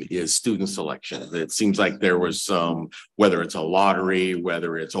theme is student selection. It seems like there was some, whether it's a lottery,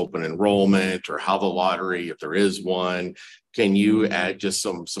 whether it's open enrollment, or how the lottery, if there is one, can you add just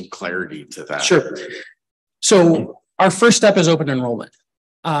some clarity to that? Sure. So our first step is open enrollment.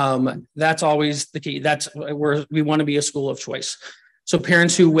 That's always the key. That's where we want to be a school of choice. So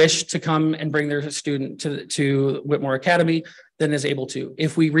parents who wish to come and bring their student to Whitmore Academy then is able to.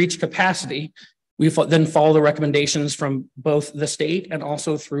 If we reach capacity, we then follow the recommendations from both the state and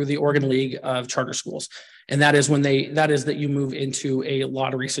also through the Oregon League of Charter Schools. And that is that you move into a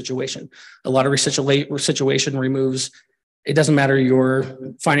lottery situation. A lottery situation removes, it doesn't matter your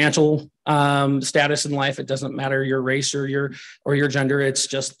financial status in life. It doesn't matter your race or your gender. It's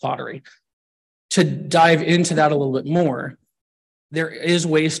just lottery. To dive into that a little bit more, there is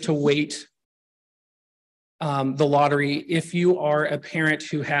ways to weight the lottery. If you are a parent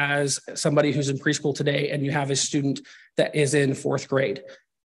who has somebody who's in preschool today and you have a student that is in 4th grade,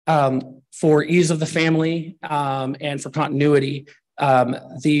 for ease of the family and for continuity,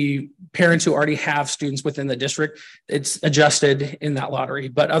 the parents who already have students within the district, it's adjusted in that lottery.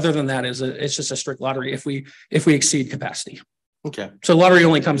 But other than that, it's just a strict lottery if we exceed capacity. Okay. So lottery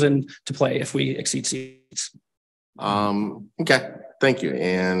only comes into play if we exceed seats. Okay, thank you.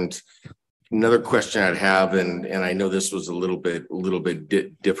 And another question I'd have, and I know this was a little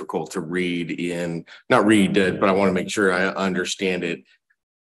bit difficult to read but I want to make sure I understand it.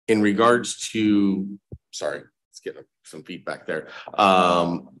 In regards to, sorry, let's get some feedback there.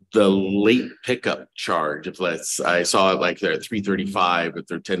 The late pickup charge, I saw it like they're at 3:35, if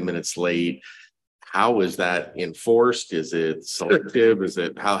they're 10 minutes late. How is that enforced? Is it selective?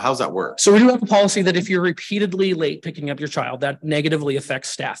 How's that work? So we do have a policy that if you're repeatedly late picking up your child, that negatively affects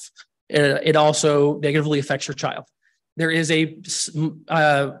staff. It also negatively affects your child. There is a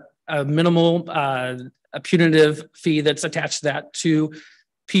minimal, a punitive fee that's attached to that to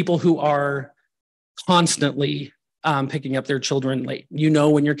people who are constantly picking up their children late. You know,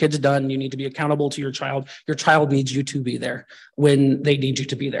 when your kid's done, you need to be accountable to your child. Your child needs you to be there when they need you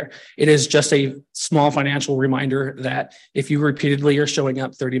to be there. It is just a small financial reminder that if you repeatedly are showing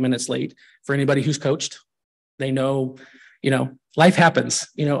up 30 minutes late, for anybody who's coached, they know, you know, life happens.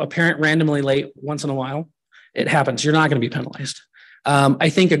 You know, a parent randomly late once in a while, it happens. You're not going to be penalized. I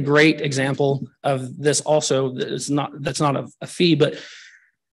think a great example of this also that's not a fee, but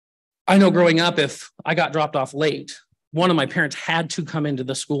I know growing up, if I got dropped off late, one of my parents had to come into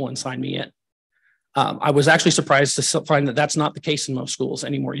the school and sign me in. I was actually surprised to find that that's not the case in most schools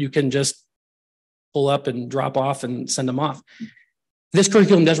anymore. You can just pull up and drop off and send them off. This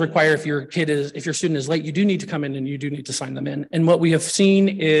curriculum does require if your student is late, you do need to come in and you do need to sign them in. And what we have seen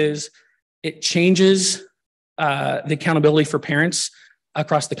is it changes the accountability for parents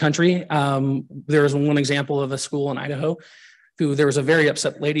across the country. There was one example of a school in Idaho who there was a very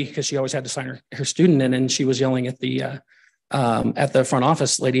upset lady because she always had to sign her student in, and she was yelling at the front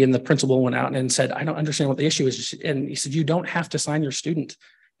office lady, and the principal went out and said, "I don't understand what the issue is." And he said, "You don't have to sign your student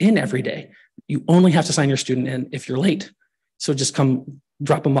in every day. You only have to sign your student in if you're late. So just come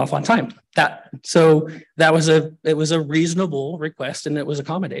drop them off on time." It was a reasonable request, and it was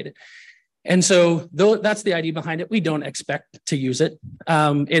accommodated. And so that's the idea behind it. We don't expect to use it.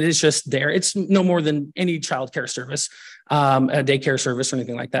 It is just there. It's no more than any childcare service, a daycare service or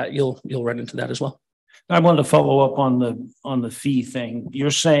anything like that. You'll run into that as well. I wanted to follow up on the fee thing.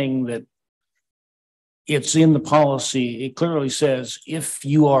 You're saying that it's in the policy. It clearly says if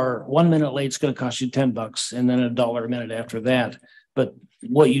you are 1 minute late, it's going to cost you $10 and then $1 a minute after that. But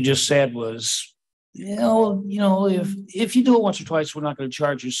what you just said was, if you do it once or twice, we're not going to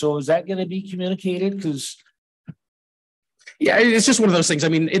charge you. So is that going to be communicated? Because yeah, it's just one of those things. I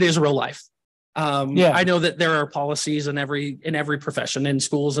mean, it is real life. I know that there are policies in every profession, in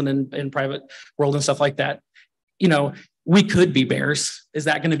schools and in private world and stuff like that. You know, we could be bears. Is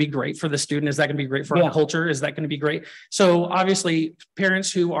that going to be great for the student? Is that going to be great for our culture? Is that going to be great? So obviously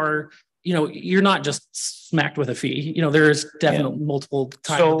parents who are, you're not just smacked with a fee. There's definitely multiple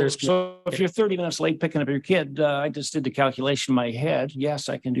times. So if you're 30 minutes late picking up your kid, I just did the calculation in my head. Yes,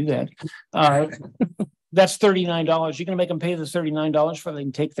 I can do that. That's $39. You're going to make them pay the $39 for they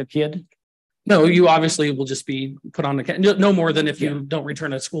can take their kid? No, you obviously will just be put on no more than if you don't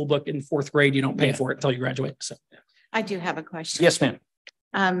return a school book in 4th grade, you don't pay for it until you graduate. So I do have a question. Yes, ma'am.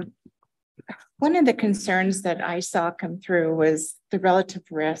 One of the concerns that I saw come through was the relative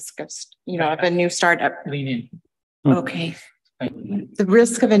risk of, of a new startup. Okay. The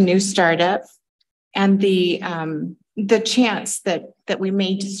risk of a new startup and the chance that we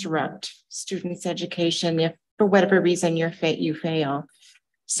may disrupt students' education if for whatever reason you fail.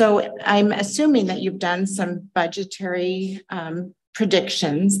 So I'm assuming that you've done some budgetary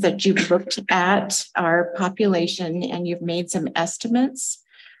predictions, that you've looked at our population and you've made some estimates.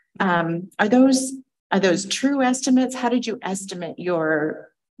 Are those true estimates? How did you estimate your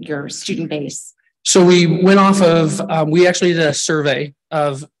student base? So we went off of, we actually did a survey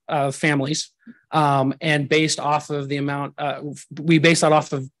of families, and based off of the amount, we based that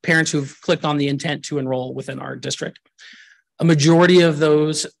off of parents who've clicked on the intent to enroll within our district. A majority of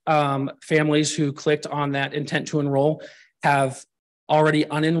those families who clicked on that intent to enroll have already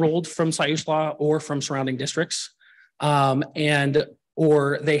unenrolled from Siuslaw or from surrounding districts,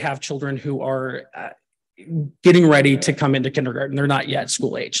 or they have children who are getting ready to come into kindergarten. They're not yet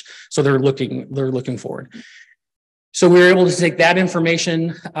school age, so they're looking forward. So we were able to take that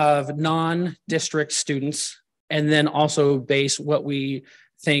information of non-district students and then also base what we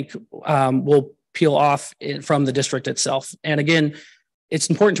think will peel off from the district itself. And again, it's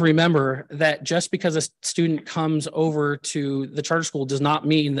important to remember that just because a student comes over to the charter school does not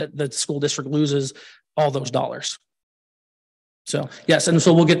mean that the school district loses all those dollars. So yes, and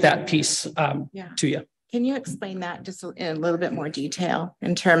so we'll get that piece to you. Can you explain that just in a little bit more detail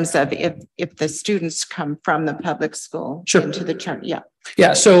in terms of if the students come from the public school into the charter?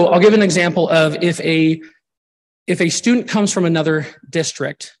 Yeah. So I'll give an example of if a student comes from another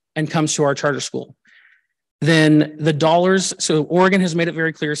district and comes to our charter school, then the dollars, so Oregon has made it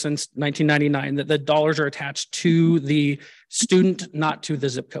very clear since 1999 that the dollars are attached to the student, not to the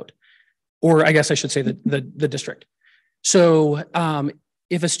zip code, or I guess I should say the district. So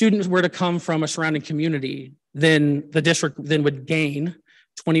if a student were to come from a surrounding community, then the district then would gain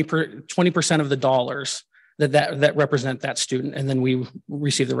 20% of the dollars that represent that student, and then we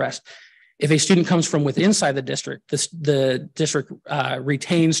receive the rest. If a student comes from within inside the district, the district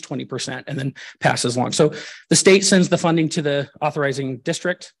retains 20% and then passes along. So the state sends the funding to the authorizing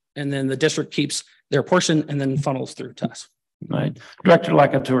district, and then the district keeps their portion and then funnels through to us. Right. Director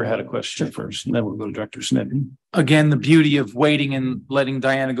Lacouture had a question first, and then we'll go to Director Snedden. Again, the beauty of waiting and letting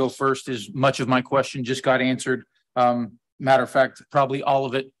Diana go first is much of my question just got answered. Matter of fact, probably all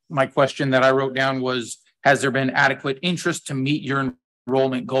of it. My question that I wrote down was, has there been adequate interest to meet your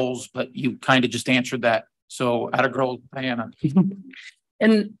enrollment goals? But you kind of just answered that. So atta girl, Diana.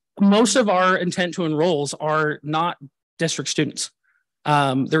 And most of our intent to enrolls are not district students.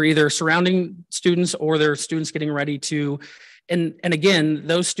 They're either surrounding students or they're students getting ready to, and again,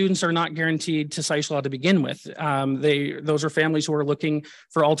 those students are not guaranteed to SAISLA to begin with. Those are families who are looking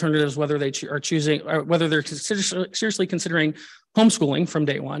for alternatives, whether they are choosing, or whether they're seriously considering homeschooling from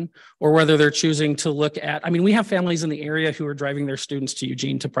day one, or whether they're choosing to look at, I mean, we have families in the area who are driving their students to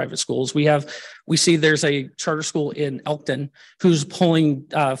Eugene to private schools. We see there's a charter school in Elkton who's pulling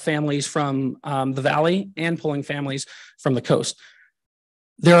families from the Valley and pulling families from the coast.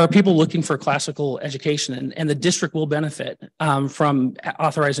 There are people looking for classical education, and the district will benefit from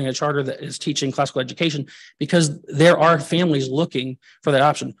authorizing a charter that is teaching classical education, because there are families looking for that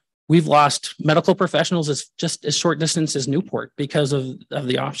option. We've lost medical professionals as just as short distance as Newport because of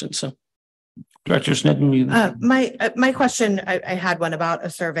the option. So, Director Snedden, my question, I had one about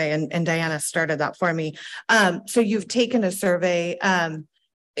a survey, and Diana started that for me. So you've taken a survey.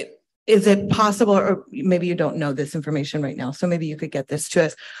 Is it possible, or maybe you don't know this information right now, so maybe you could get this to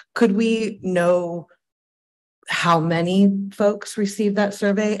us. Could we know how many folks received that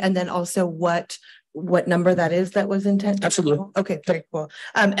survey, and then also what number that is that was intended? Absolutely. Okay, very cool.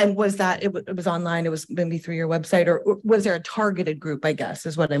 And was that, it was online, it was maybe through your website, or was there a targeted group, I guess,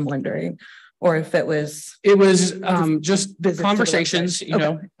 is what I'm wondering? Or if it was just conversations, you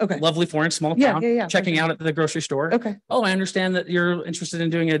know, lovely Florence, small town, checking out at the grocery store. Okay. Oh, I understand that you're interested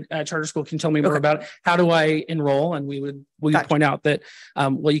in doing a charter school. Can you tell me more about it? How do I enroll? And we would point out that,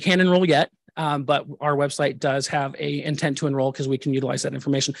 well, you can't enroll yet, but our website does have a intent to enroll because we can utilize that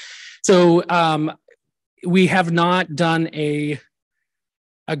information. So we have not done a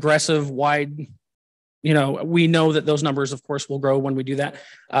aggressive wide, you know, we know that those numbers, of course, will grow when we do that.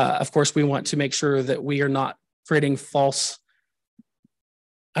 Of course, we want to make sure that we are not creating false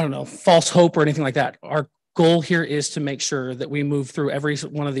hope or anything like that. Our goal here is to make sure that we move through every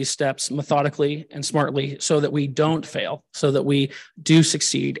one of these steps methodically and smartly so that we don't fail, so that we do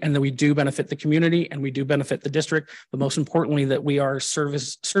succeed, and that we do benefit the community and we do benefit the district, but most importantly, that we are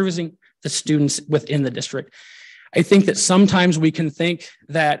servicing the students within the district. I think that sometimes we can think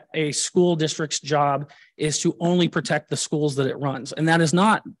that a school district's job is to only protect the schools that it runs, and that is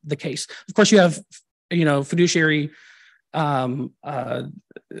not the case. Of course, you have, you know, fiduciary things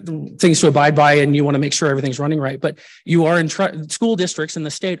to abide by, and you want to make sure everything's running right. But you are school districts in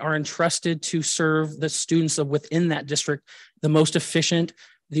the state are entrusted to serve the students of within that district the most efficient,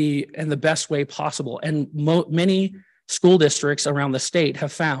 and the best way possible. And many school districts around the state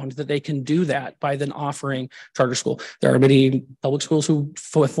have found that they can do that by then offering charter school. There are many public schools who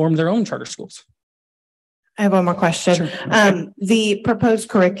form their own charter schools. I have one more question. Sure. The proposed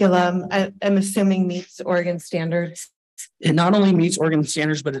curriculum, I'm assuming meets Oregon standards. It not only meets Oregon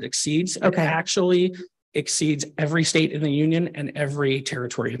standards, but it exceeds. Okay. It actually exceeds every state in the union and every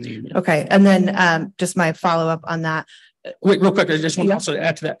territory in the union. Okay. And then just my follow-up on that. Wait, real quick, I just want to also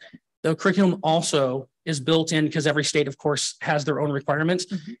add to that. The curriculum also is built in because every state, of course, has their own requirements.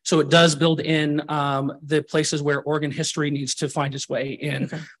 Mm-hmm. So it does build in the places where Oregon history needs to find its way in.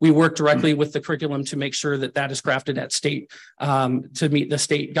 Okay. We work directly with the curriculum to make sure that that is crafted at state to meet the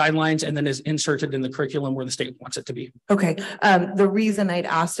state guidelines, and then is inserted in the curriculum where the state wants it to be. Okay. The reason I'd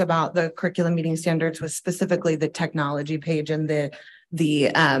asked about the curriculum meeting standards was specifically the technology page and the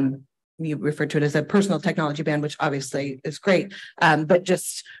you referred to it as a personal technology ban, which obviously is great. But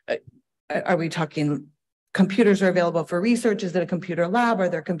just, are we talking computers are available for research? Is it a computer lab? Are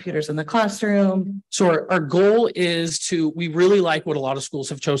there computers in the classroom? So our goal is we really like what a lot of schools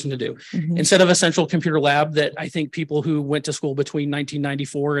have chosen to do. Mm-hmm. Instead of a central computer lab that I think people who went to school between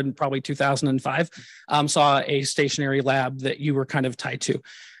 1994 and probably 2005 saw a stationary lab that you were kind of tied to.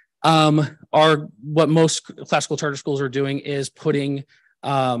 What most classical charter schools are doing is putting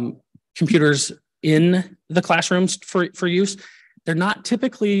computers in the classrooms for use. They're not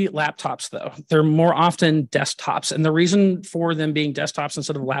typically laptops, though. They're more often desktops. And the reason for them being desktops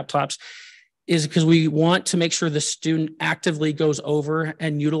instead of laptops is because we want to make sure the student actively goes over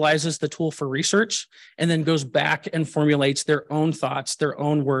and utilizes the tool for research, and then goes back and formulates their own thoughts, their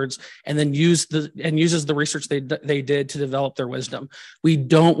own words, and then uses the research they did to develop their wisdom. We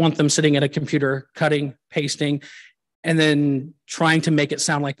don't want them sitting at a computer, cutting, pasting, and then trying to make it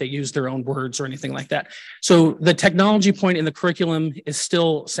sound like they use their own words or anything like that. So the technology point in the curriculum is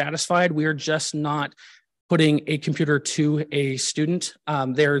still satisfied. We are just not putting a computer to a student.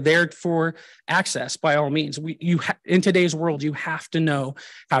 They're there for access by all means. In today's world, you have to know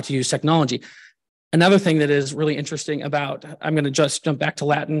how to use technology. Another thing that is really interesting about, I'm going to just jump back to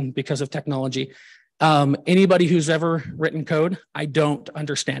Latin because of technology. Anybody who's ever written code, I don't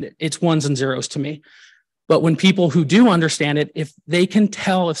understand it. It's ones and zeros to me. But when people who do understand it, if they can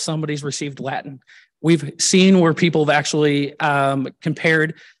tell if somebody's received Latin, we've seen where people have actually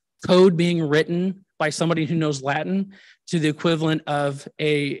compared code being written by somebody who knows Latin to the equivalent of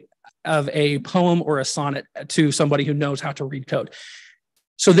a poem or a sonnet to somebody who knows how to read code.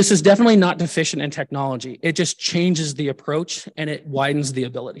 So this is definitely not deficient in technology. It just changes the approach and it widens the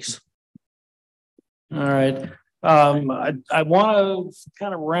abilities. All right. I want to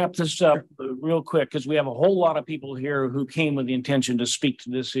kind of wrap this up real quick because we have a whole lot of people here who came with the intention to speak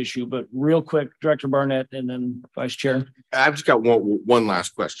to this issue, but real quick, Director Barnett and then Vice Chair. I've just got one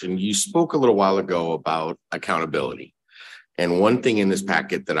last question. You spoke a little while ago about accountability. And one thing in this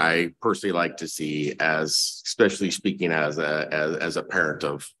packet that I personally like to see, as especially speaking as a parent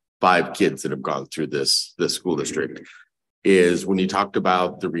of 5 kids that have gone through this school district, is when you talked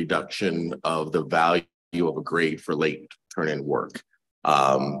about the reduction of the value of a grade for late turn-in work.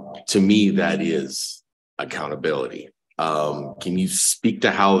 To me, that is accountability. Can you speak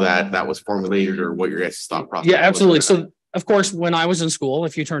to how that was formulated or what your guys' thought process? Yeah, absolutely. So of course, when I was in school,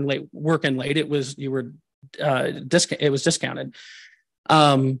 if you turned late, working late, it was discounted.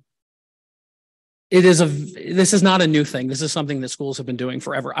 This is not a new thing. This is something that schools have been doing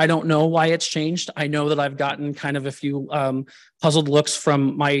forever. I don't know why it's changed. I know that I've gotten kind of a few puzzled looks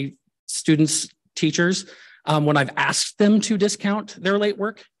from my students' teachers when I've asked them to discount their late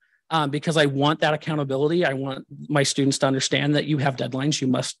work because I want that accountability. I want my students to understand that you have deadlines. You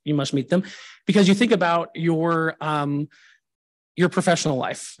must meet them, because you think about your professional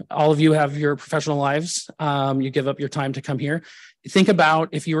life. All of you have your professional lives. You give up your time to come here. Think about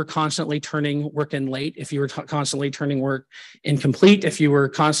if you were constantly turning work in late, if you were constantly turning work incomplete, if you were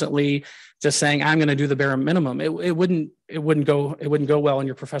constantly just saying, I'm going to do the bare minimum, it wouldn't go well in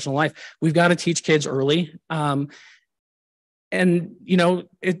your professional life. We've got to teach kids early. And,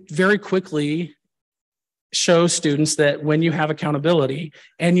 it very quickly shows students that when you have accountability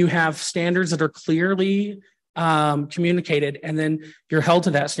and you have standards that are clearly communicated, and then you're held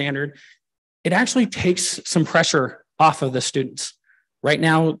to that standard, it actually takes some pressure off of the students. Right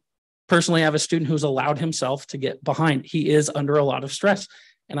now, personally, I have a student who's allowed himself to get behind. He is under a lot of stress.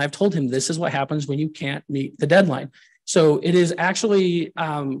 And I've told him, this is what happens when you can't meet the deadline. So it is actually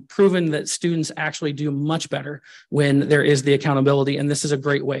proven that students actually do much better when there is the accountability. And this is a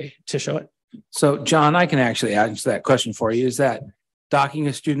great way to show it. So John, I can actually answer that question for you. Is that docking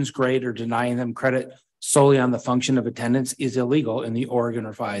a student's grade or denying them credit solely on the function of attendance is illegal in the Oregon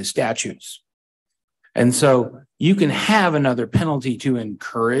Revised Statutes. And so you can have another penalty to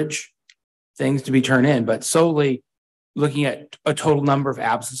encourage things to be turned in, but solely looking at a total number of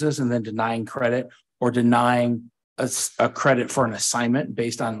absences and then denying credit or denying a credit for an assignment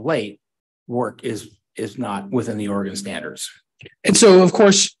based on late work is not within the Oregon standards. And so, of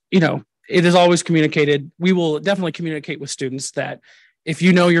course, it is always communicated. We will definitely communicate with students that if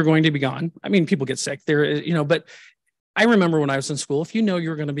you're going to be gone, I mean, people get sick there, but I remember when I was in school, if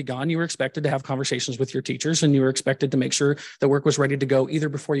you're going to be gone, you were expected to have conversations with your teachers and you were expected to make sure the work was ready to go either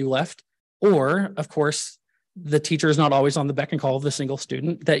before you left, or of course, the teacher is not always on the beck and call of the single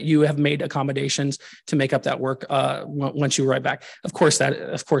student, that you have made accommodations to make up that work once you arrive back. Of course,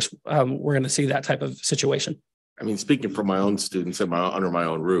 we're going to see that type of situation. I mean, speaking from my own students under my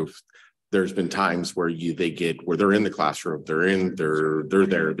own roof, there's been times where they're in the classroom,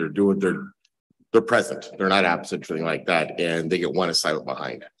 they're present, they're not absent, or anything like that, and they get one assignment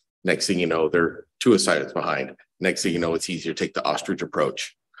behind. Next thing you know, they're 2 assignments behind. Next thing you know, it's easier to take the ostrich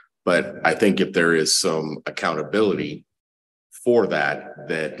approach. But I think if there is some accountability for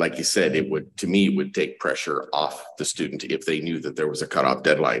that, like you said, it would take pressure off the student if they knew that there was a cutoff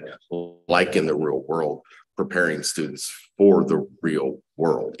deadline, like in the real world, preparing students for the real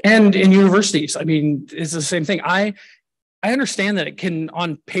world. And in universities, I mean, it's the same thing. I understand that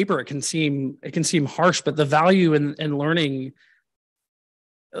on paper, it can seem harsh, but the value in learning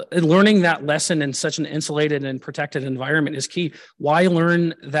that lesson in such an insulated and protected environment is key. Why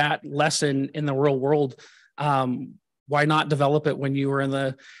learn that lesson in the real world? Why not develop it when you were in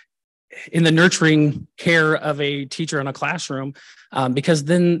the nurturing care of a teacher in a classroom? Because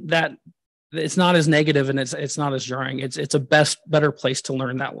then that it's not as negative and it's not as jarring. It's a better place to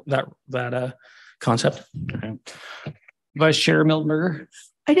learn that concept. Okay. Vice Chair Miltenberger.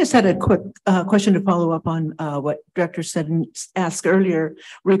 I just had a quick question to follow up on what Director said and asked earlier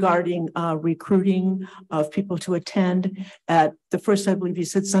regarding recruiting of people to attend. At the first, I believe you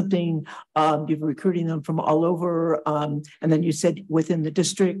said something, you're recruiting them from all over, and then you said within the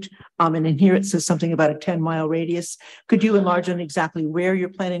district, and in here it says something about a 10-mile radius. Could you enlarge on exactly where you're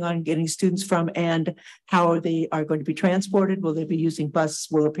planning on getting students from and how they are going to be transported? Will they be using bus?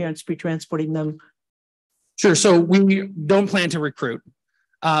 Will the parents be transporting them? Sure. So we don't plan to recruit.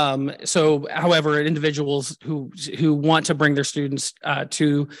 However, individuals who want to bring their students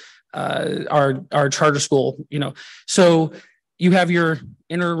to our charter school, so you have your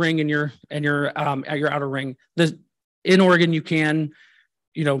inner ring and your outer ring. In Oregon, you can,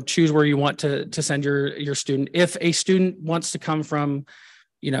 choose where you want to send your student. If a student wants to come from,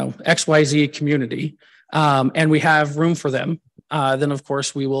 XYZ community, and we have room for them, then of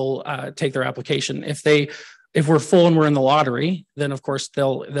course we will take their application. If we're full and we're in the lottery, then of course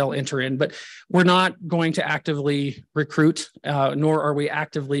they'll enter in, but we're not going to actively recruit, nor are we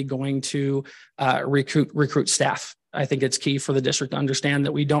actively going to recruit staff. I think it's key for the district to understand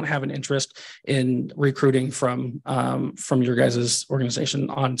that we don't have an interest in recruiting from your guys' organization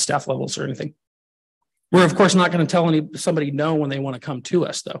on staff levels or anything. We're of course not going to tell somebody no when they want to come to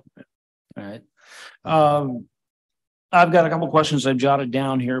us, though. All right. I've got a couple of questions I've jotted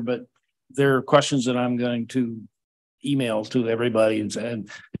down here, but there are questions that I'm going to email to everybody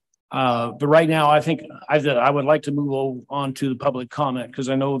but right now I think I would like to move on to the public comment because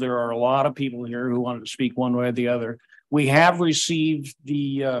I know there are a lot of people here who wanted to speak one way or the other. We have received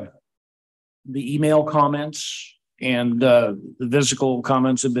the email comments and the physical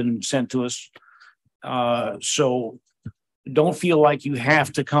comments have been sent to us. So don't feel like you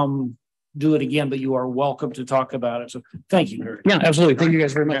have to come do it again, but you are welcome to talk about it. So thank you. Yeah, absolutely. Thank you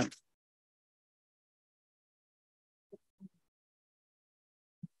guys very much. Yeah.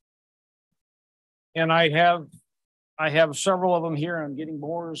 And I have several of them here. I'm getting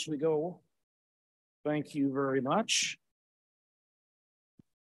more as we go. Thank you very much.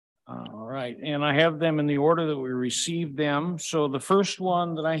 All right, and I have them in the order that we received them. So the first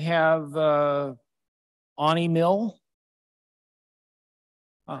one that I have, Ani Mill.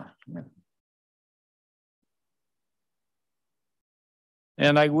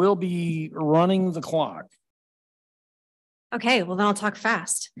 And I will be running the clock. Okay, well then I'll talk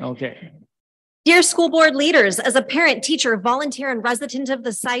fast. Okay. Dear school board leaders, as a parent, teacher, volunteer, and resident of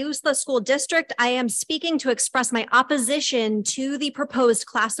the Siuslaw School District, I am speaking to express my opposition to the proposed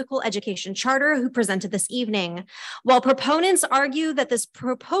classical education charter who presented this evening. While proponents argue that this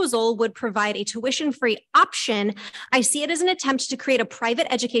proposal would provide a tuition-free option, I see it as an attempt to create a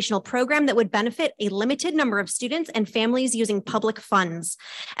private educational program that would benefit a limited number of students and families using public funds.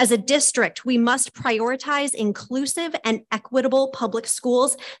 As a district, we must prioritize inclusive and equitable public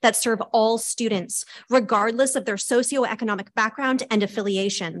schools that serve all students, regardless of their socioeconomic background and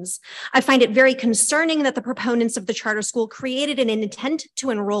affiliations. I find it very concerning that the proponents of the charter school created an intent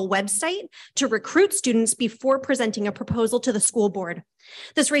to enroll website to recruit students before presenting a proposal to the school board.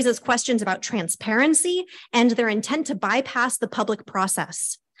 This raises questions about transparency and their intent to bypass the public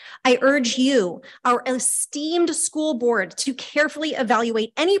process. I urge you, our esteemed school board, to carefully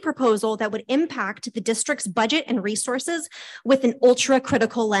evaluate any proposal that would impact the district's budget and resources with an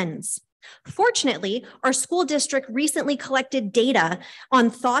ultra-critical lens. Fortunately, our school district recently collected data on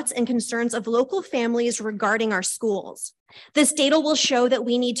thoughts and concerns of local families regarding our schools. This data will show that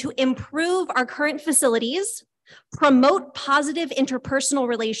we need to improve our current facilities, promote positive interpersonal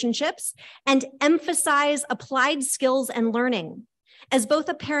relationships, and emphasize applied skills and learning. As both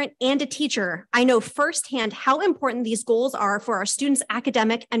a parent and a teacher, I know firsthand how important these goals are for our students'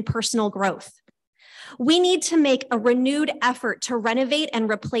 academic and personal growth. We need to make a renewed effort to renovate and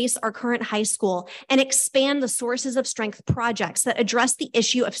replace our current high school and expand the Sources of Strength projects that address the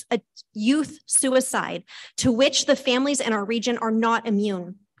issue of youth suicide, to which the families in our region are not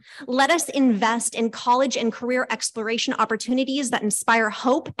immune. Let us invest in college and career exploration opportunities that inspire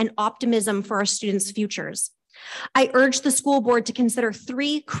hope and optimism for our students' futures. I urge the school board to consider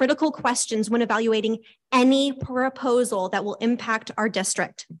 3 critical questions when evaluating any proposal that will impact our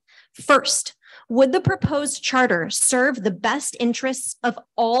district. First, would the proposed charter serve the best interests of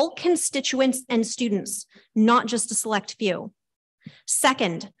all constituents and students, not just a select few?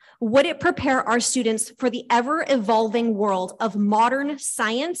 Second, would it prepare our students for the ever-evolving world of modern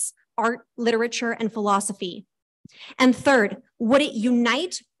science, art, literature, and philosophy? And third, would it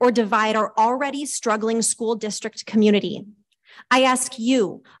unite or divide our already struggling school district community? I ask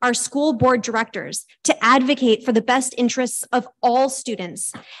you, our school board directors, to advocate for the best interests of all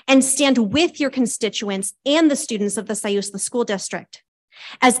students and stand with your constituents and the students of the Siuslaw School District.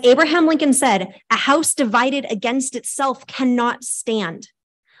 As Abraham Lincoln said, a house divided against itself cannot stand.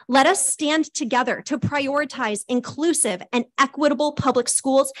 Let us stand together to prioritize inclusive and equitable public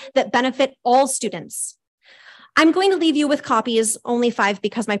schools that benefit all students. I'm going to leave you with copies, only 5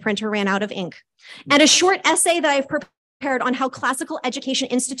 because my printer ran out of ink, and a short essay that I've prepared on how classical education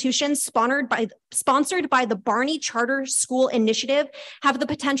institutions sponsored by the Barney Charter School Initiative have the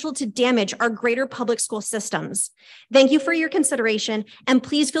potential to damage our greater public school systems. Thank you for your consideration, and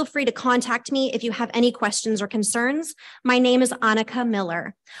please feel free to contact me if you have any questions or concerns. My name is Annika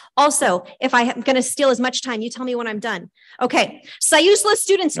Miller. Also, if I'm going to steal as much time, you tell me when I'm done. Okay, Sayusla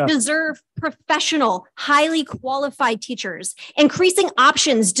students deserve professional, highly qualified teachers. Increasing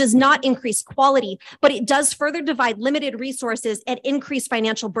options does not increase quality, but it does further divide limited resources and increase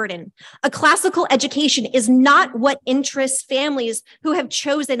financial burden. A classical education is not what interests families who have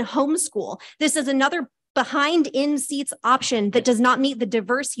chosen homeschool. This is another behind-in-seats option that does not meet the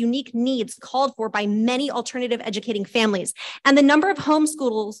diverse, unique needs called for by many alternative educating families. And the number of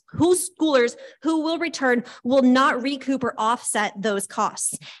homeschoolers who will return will not recoup or offset those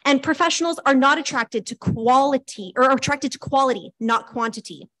costs. And professionals are not attracted to quality, or attracted to quality, not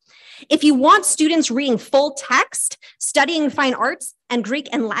quantity. If you want students reading full text, studying fine arts and Greek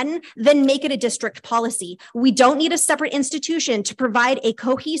and Latin, then make it a district policy. We don't need a separate institution to provide a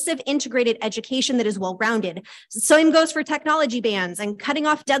cohesive, integrated education that is well-rounded. Same goes for technology bans and cutting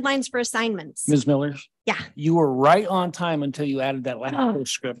off deadlines for assignments. Ms. Miller? Yeah. You were right on time until you added that last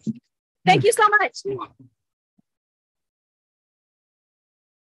postscript. Thank you so much.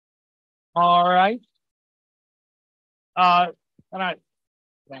 All right.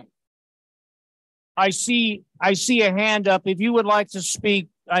 I see a hand up. If you would like to speak,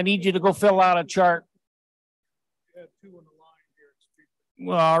 I need you to go fill out a chart.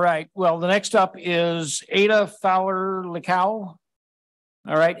 Well, all right. Well, the next up is Ada Fowler-Licau. All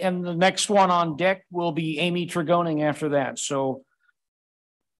right. And the next one on deck will be Amy Tregoning after that. So,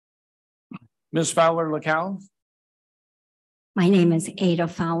 Ms. Fowler-Licau. My name is Ada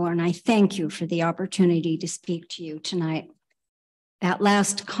Fowler, and I thank you for the opportunity to speak to you tonight. That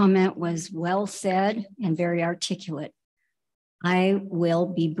last comment was well said and very articulate. I will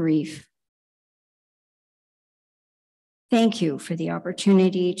be brief. Thank you for the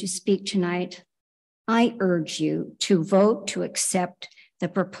opportunity to speak tonight. I urge you to vote to accept the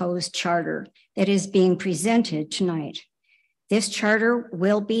proposed charter that is being presented tonight. This charter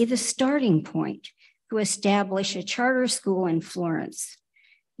will be the starting point to establish a charter school in Florence.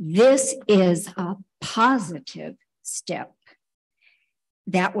 This is a positive step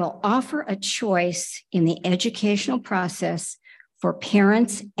that will offer a choice in the educational process for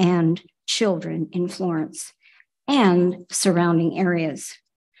parents and children in Florence and surrounding areas.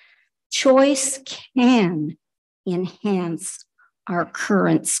 Choice can enhance our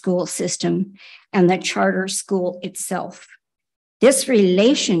current school system and the charter school itself. This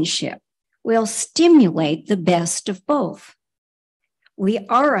relationship will stimulate the best of both. We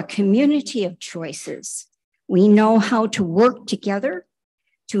are a community of choices. We know how to work together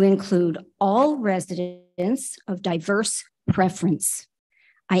to include all residents of diverse preference.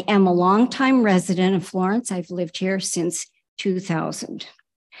 I am a longtime resident of Florence. I've lived here since 2000.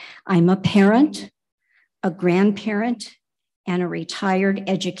 I'm a parent, a grandparent, and a retired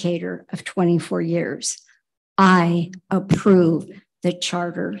educator of 24 years. I approve the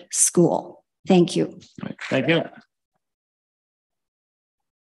charter school. Thank you. Thank you.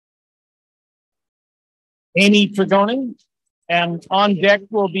 Amy Tregoning, and on deck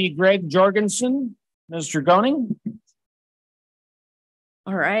will be Greg Jorgensen. Ms. Tregoning.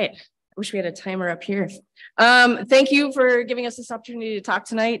 All right. I wish we had a timer up here. Thank you for giving us this opportunity to talk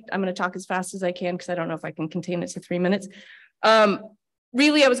tonight. I'm going to talk as fast as I can because I don't know if I can contain it to 3 minutes.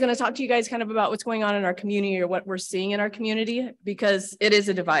 Really, I was going to talk to you guys kind of about what's going on in our community or what we're seeing in our community because it is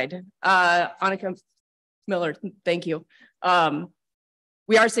a divide. Annika Miller, thank you.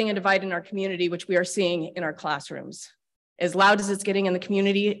 We are seeing a divide in our community, which we are seeing in our classrooms. As loud as it's getting in the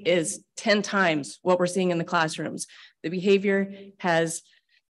community is 10 times what we're seeing in the classrooms. The behavior has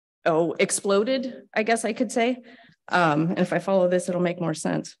exploded, I guess I could say. And if I follow this, it'll make more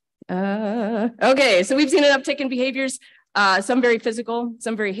sense. Okay, so we've seen an uptick in behaviors, some very physical,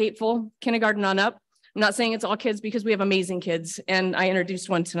 some very hateful, kindergarten on up. I'm not saying it's all kids because we have amazing kids, and I introduced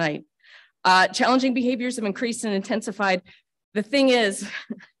one tonight. Challenging behaviors have increased and intensified. The thing is,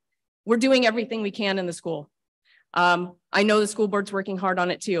 we're doing everything we can in the school. I know the school board's working hard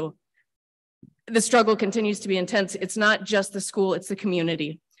on it too. The struggle continues to be intense. It's not just the school, it's the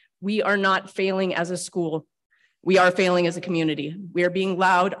community. We are not failing as a school. We are failing as a community. We are being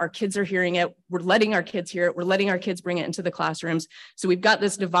loud. Our kids are hearing it. We're letting our kids hear it. We're letting our kids bring it into the classrooms. So we've got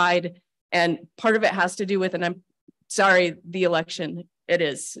this divide, and part of it has to do with, and I'm sorry, the election. It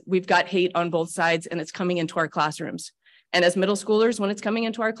is. We've got hate on both sides, and it's coming into our classrooms. And as middle schoolers, when it's coming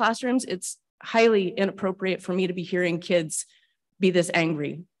into our classrooms, it's highly inappropriate for me to be hearing kids be this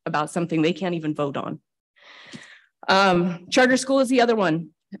angry about something they can't even vote on. Charter school is the other one.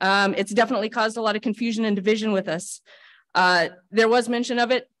 It's definitely caused a lot of confusion and division with us. There was mention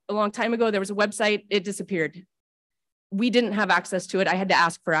of it a long time ago. There was a website, it disappeared. We didn't have access to it. I had to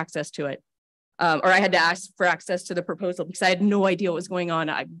ask for access to it. Or I had to ask for access to the proposal because I had no idea what was going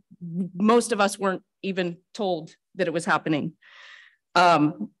on. Most of us weren't even told that it was happening.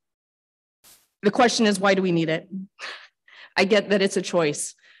 The question is, why do we need it? I get that it's a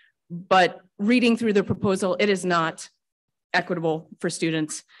choice, but reading through the proposal, it is not equitable for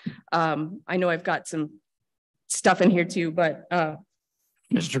students. I know I've got some stuff in here too, but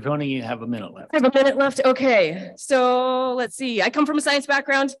Mr. Coney, you have a minute left. I have a minute left. Okay, so let's see. I come from a science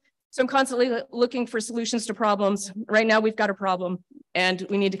background, so I'm constantly looking for solutions to problems. Right now, we've got a problem and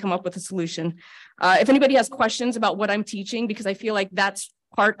we need to come up with a solution. If anybody has questions about what I'm teaching, because I feel like that's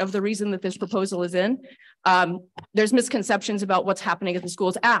part of the reason that this proposal is in, there's misconceptions about what's happening at the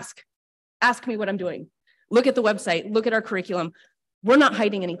schools. Ask me what I'm doing. Look at the website, look at our curriculum. We're not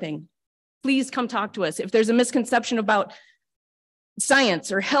hiding anything. Please come talk to us. If there's a misconception about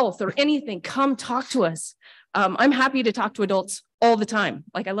science or health or anything, come talk to us. I'm happy to talk to adults all the time.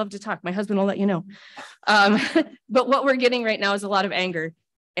 Like, I love to talk. My husband will let you know. But what we're getting right now is a lot of anger,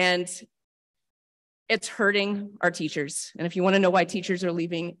 and it's hurting our teachers. And if you want to know why teachers are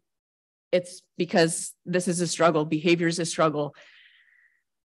leaving, it's because this is a struggle. Behavior is a struggle.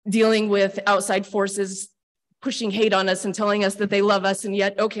 Dealing with outside forces pushing hate on us and telling us that they love us, and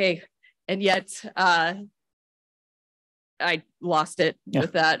yet, I lost it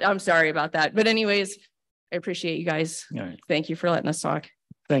with that. I'm sorry about that. But anyways, I appreciate you guys. Right. Thank you for letting us talk.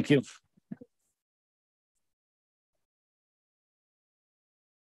 Thank you.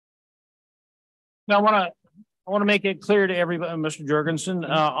 Now, I want to make it clear to everybody, Mr. Jorgensen,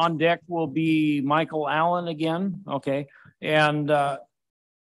 on deck will be Michael Allen again. Okay. And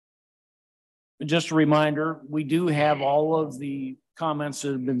just a reminder, we do have all of the comments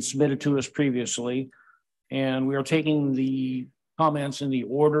that have been submitted to us previously, and we are taking the comments in the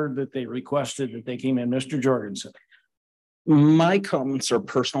order that they requested that they came in. Mr. Jorgensen. My comments are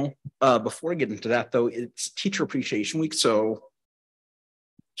personal. Before I get into that, though, it's Teacher Appreciation Week, so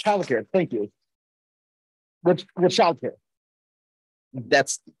childcare. Thank you. With childcare,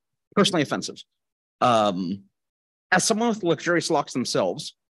 that's personally offensive. As someone with luxurious locks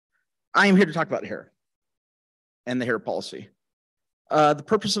themselves, I am here to talk about hair and the hair policy. The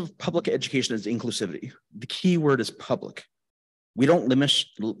purpose of public education is inclusivity. The key word is public. We don't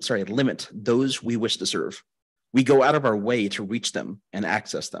limit those we wish to serve. We go out of our way to reach them and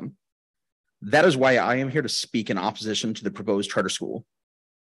access them. That is why I am here to speak in opposition to the proposed charter school.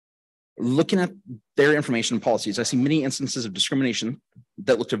 Looking at their information and policies, I see many instances of discrimination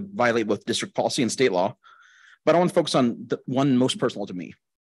that look to violate both district policy and state law, but I want to focus on the one most personal to me.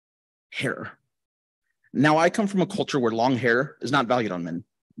 Hair. Now, I come from a culture where long hair is not valued on men.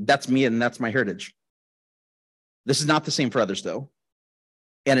 That's me and that's my heritage. This is not the same for others, though.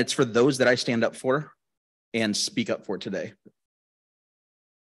 And it's for those that I stand up for and speak up for today.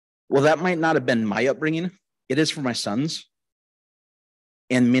 Well, that might not have been my upbringing. It is for my sons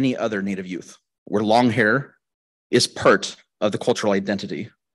and many other Native youth, where long hair is part of the cultural identity.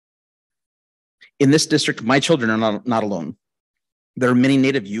 In this district, my children are not alone. There are many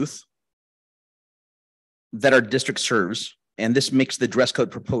Native youth that our district serves, and this makes the dress code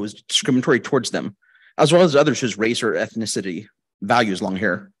proposed discriminatory towards them, as well as others whose race or ethnicity values long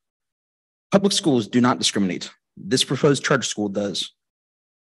hair. Public schools do not discriminate. This proposed charter school does.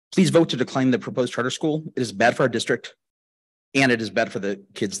 Please vote to decline the proposed charter school. It is bad for our district, and it is bad for the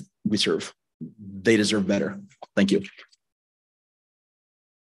kids we serve. They deserve better. Thank you.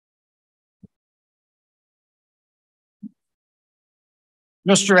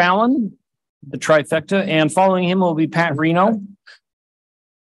 Mr. Allen, the trifecta, and following him will be Pat Reno.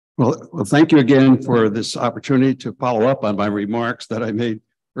 Well, thank you again for this opportunity to follow up on my remarks that I made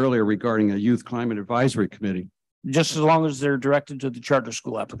earlier regarding a youth climate advisory committee. Just as long as they're directed to the charter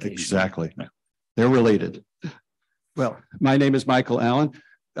school application. Exactly. They're related. Well, my name is Michael Allen.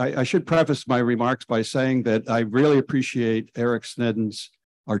 I should preface my remarks by saying that I really appreciate Eric Snedden's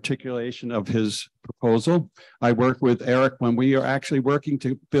articulation of his proposal. I worked with Eric when we are actually working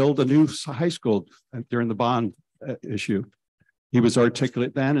to build a new high school during the bond issue. He was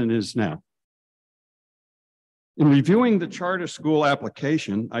articulate then and is now. In reviewing the charter school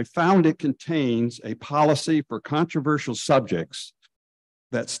application, I found it contains a policy for controversial subjects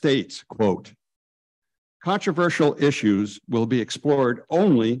that states, quote, controversial issues will be explored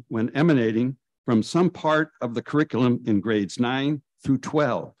only when emanating from some part of the curriculum in grades 9 through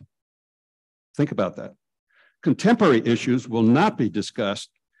 12. Think about that. Contemporary issues will not be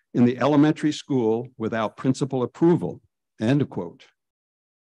discussed in the elementary school without principal approval, end of quote.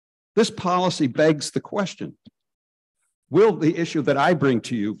 This policy begs the question, will the issue that I bring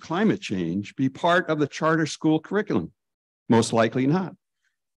to you, climate change, be part of the charter school curriculum? Most likely not.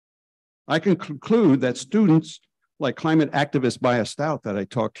 I can conclude that students like climate activist Maya Stout that I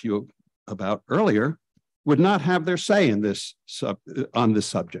talked to you about earlier would not have their say in this on this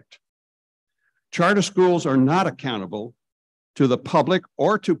subject. Charter schools are not accountable to the public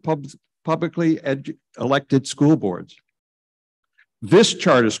or to publicly elected school boards. This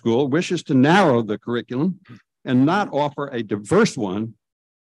charter school wishes to narrow the curriculum and not offer a diverse one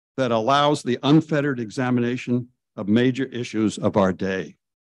that allows the unfettered examination of major issues of our day.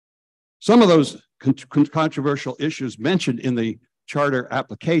 Some of those controversial issues mentioned in the charter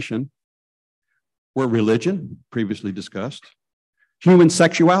application were religion, previously discussed, human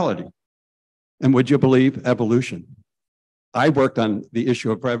sexuality, and would you believe evolution? I worked on the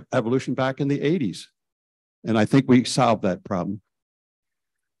issue of evolution back in the 80s, and I think we solved that problem.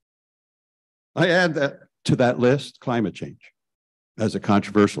 I add that to that list, climate change as a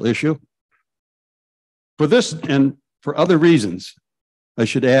controversial issue. For this and for other reasons, I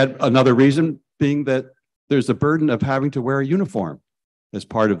should add another reason being that there's a burden of having to wear a uniform as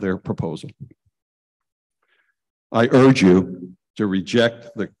part of their proposal. I urge you to reject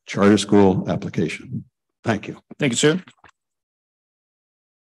the charter school application. Thank you. Thank you, sir.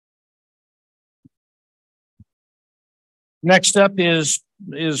 Next up is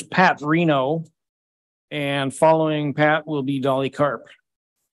Pat Reno, and following Pat will be Dolly Karp.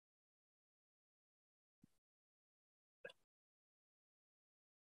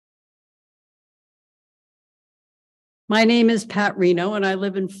 My name is Pat Reno and I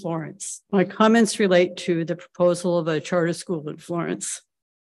live in Florence. My comments relate to the proposal of a charter school in Florence.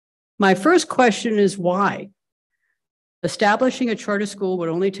 My first question is why? Establishing a charter school would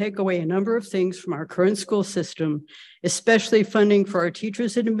only take away a number of things from our current school system, especially funding for our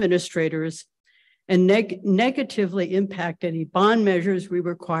teachers and administrators, and negatively impact any bond measures we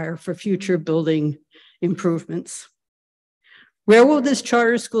require for future building improvements. Where will this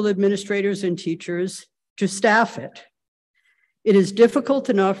charter school administrators and teachers to staff it? It is difficult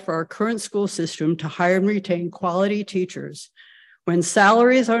enough for our current school system to hire and retain quality teachers when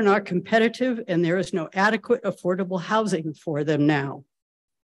salaries are not competitive and there is no adequate affordable housing for them now.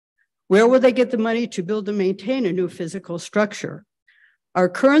 Where will they get the money to build and maintain a new physical structure? Our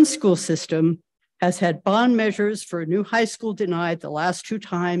current school system has had bond measures for a new high school denied the last 2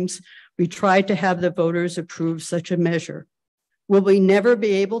 times we tried to have the voters approve such a measure. Will we never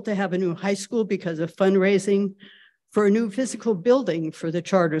be able to have a new high school because of fundraising for a new physical building for the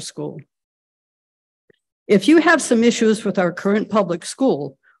charter school? If you have some issues with our current public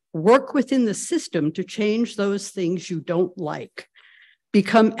school, work within the system to change those things you don't like.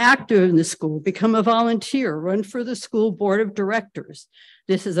 Become active in the school, become a volunteer, run for the school board of directors.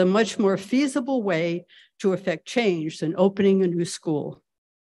 This is a much more feasible way to effect change than opening a new school.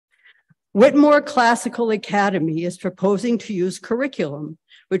 Whitmore Classical Academy is proposing to use curriculum,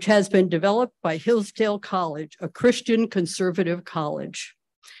 which has been developed by Hillsdale College, a Christian conservative college.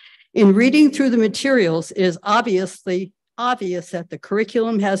 In reading through the materials, it is obvious that the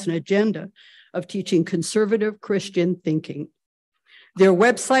curriculum has an agenda of teaching conservative Christian thinking. Their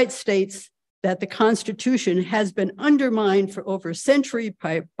website states that the Constitution has been undermined for over a century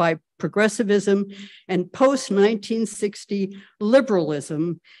by progressivism and post-1960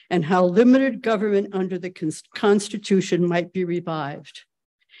 liberalism, and how limited government under the Constitution might be revived.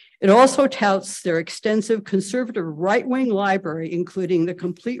 It also touts their extensive conservative right-wing library, including the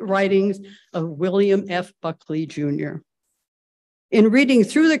complete writings of William F. Buckley, Jr. In reading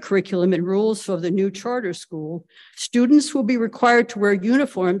through the curriculum and rules for the new charter school, students will be required to wear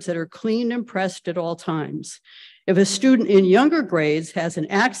uniforms that are clean and pressed at all times. If a student in younger grades has an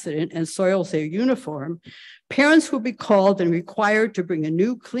accident and soils their uniform, parents will be called and required to bring a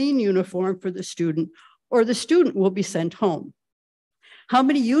new clean uniform for the student, or the student will be sent home. How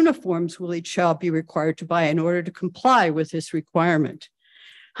many uniforms will each child be required to buy in order to comply with this requirement?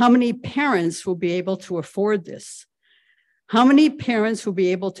 How many parents will be able to afford this? How many parents will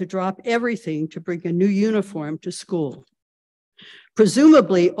be able to drop everything to bring a new uniform to school?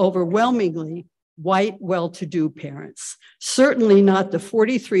 Presumably, overwhelmingly, white, well-to-do parents, certainly not the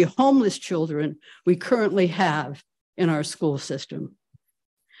 43 homeless children we currently have in our school system.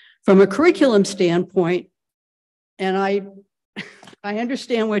 From a curriculum standpoint, and I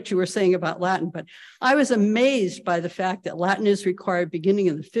understand what you were saying about Latin, but I was amazed by the fact that Latin is required beginning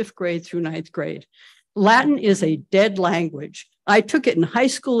in the 5th grade through 9th grade. Latin is a dead language. I took it in high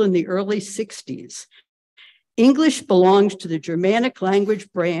school in the early 60s. English belongs to the Germanic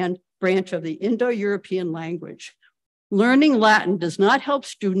language branch of the Indo-European language. Learning Latin does not help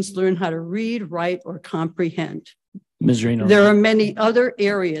students learn how to read, write, or comprehend. Ms. Reno. There are many other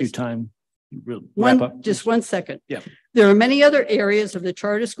areas. Just 1 second. Yeah. There are many other areas of the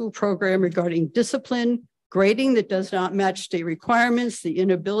charter school program regarding discipline, grading that does not match state requirements, the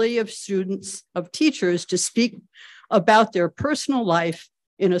inability of teachers to speak about their personal life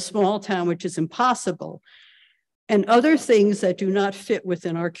in a small town, which is impossible, and other things that do not fit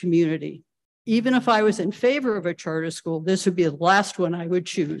within our community. Even if I was in favor of a charter school, this would be the last one I would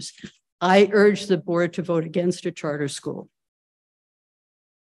choose. I urge the board to vote against a charter school.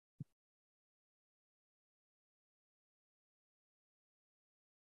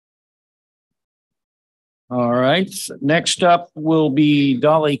 All right, next up will be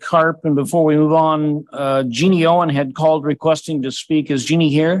Dolly Karp. And before we move on, Jeannie Owen had called requesting to speak. Is Jeannie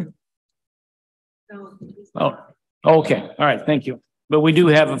here? Oh, okay. All right, thank you. But we do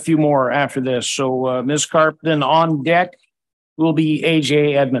have a few more after this. So Ms. Karp, then on deck will be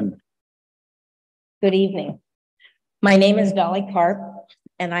AJ Edmond. Good evening. My name is Dolly Karp,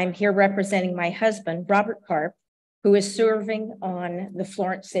 and I'm here representing my husband, Robert Karp, who is serving on the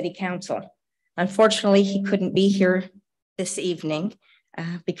Florence City Council. Unfortunately, he couldn't be here this evening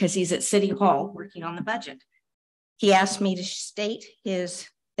because he's at City Hall working on the budget. He asked me to state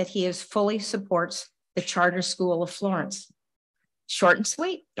that he fully supports the Charter School of Florence. Short and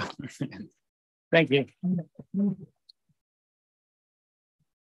sweet. Thank you.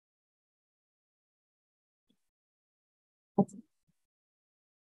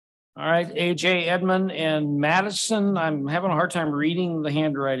 All right, AJ Edmond and Madison. I'm having a hard time reading the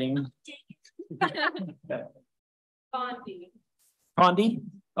handwriting. Condi?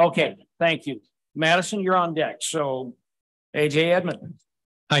 Okay, thank you. Madison, you're on deck. So AJ Edmond.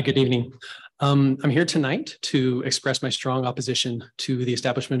 Hi, good evening. I'm here tonight to express my strong opposition to the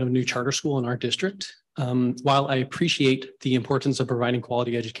establishment of a new charter school in our district. While I appreciate the importance of providing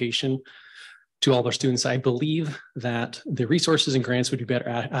quality education to all of our students, I believe that the resources and grants would be better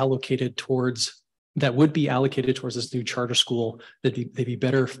allocated towards this new charter school, that they'd be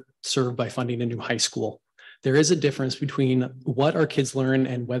better served by funding a new high school. There is a difference between what our kids learn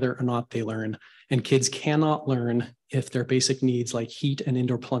and whether or not they learn. And kids cannot learn if their basic needs like heat and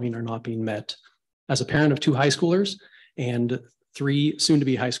indoor plumbing are not being met. As a parent of 2 high schoolers and 3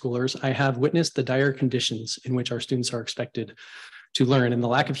 soon-to-be high schoolers, I have witnessed the dire conditions in which our students are expected to learn, and the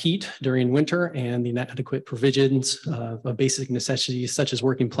lack of heat during winter and the inadequate provisions of basic necessities such as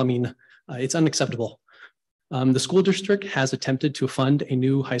working plumbing. It's unacceptable. The school district has attempted to fund a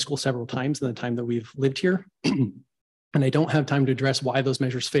new high school several times in the time that we've lived here. And I don't have time to address why those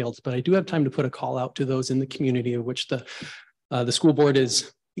measures failed, but I do have time to put a call out to those in the community of which the school board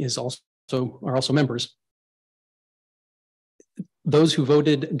are also members. Those who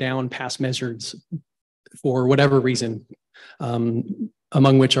voted down past measures for whatever reason,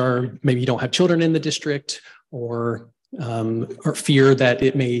 among which are maybe you don't have children in the district or fear that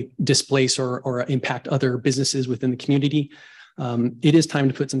it may displace or impact other businesses within the community. It is time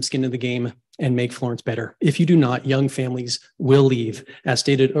to put some skin in the game and make Florence better. If you do not, young families will leave. As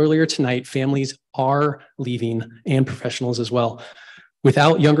stated earlier tonight, families are leaving and professionals as well.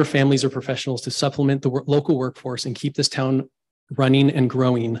 Without younger families or professionals to supplement the local workforce and keep this town running and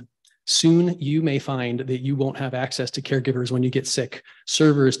growing, soon you may find that you won't have access to caregivers when you get sick,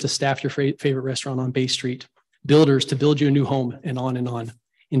 servers to staff your favorite restaurant on Bay Street, builders to build you a new home, and on and on.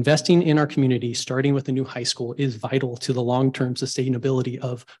 Investing in our community, starting with a new high school, is vital to the long-term sustainability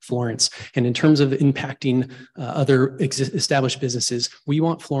of Florence. And in terms of impacting other established businesses, we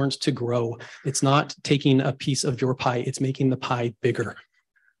want Florence to grow. It's not taking a piece of your pie, it's making the pie bigger.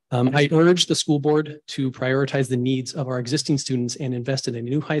 I urge the school board to prioritize the needs of our existing students and invest in a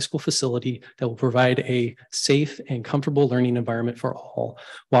new high school facility that will provide a safe and comfortable learning environment for all.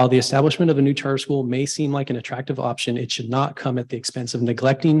 While the establishment of a new charter school may seem like an attractive option, it should not come at the expense of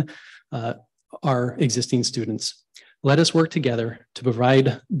neglecting our existing students. Let us work together to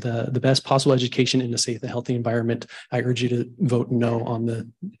provide the best possible education in a safe and healthy environment. I urge you to vote no on the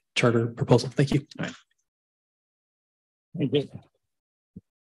charter proposal. Thank you. All right. Thank you.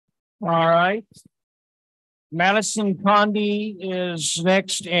 All right. Madison Condi is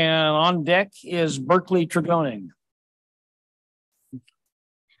next, and on deck is Berkeley Tregoning.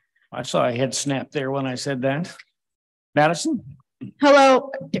 I saw a head snap there when I said that. Madison?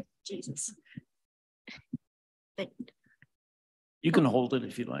 Hello. Jesus. You can hold it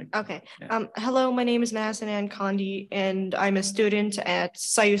if you like. Okay. Hello, my name is Madison Ann Condi, and I'm a student at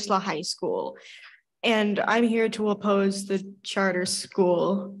Siuslaw High School. And I'm here to oppose the charter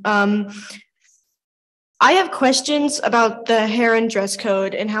school. I have questions about the hair and dress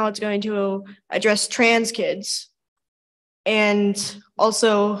code and how it's going to address trans kids. And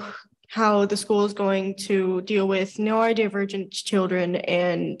also how the school is going to deal with neurodivergent children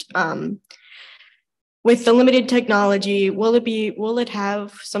and with the limited technology, will it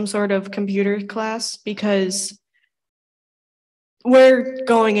have some sort of computer class? Because we're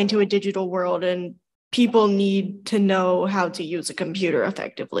going into a digital world and people need to know how to use a computer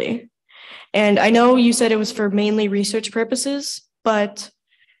effectively. And I know you said it was for mainly research purposes, but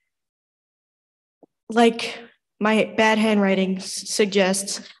like my bad handwriting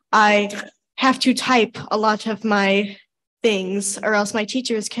suggests, I have to type a lot of my things or else my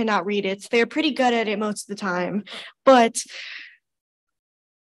teachers cannot read it. They're pretty good at it most of the time, but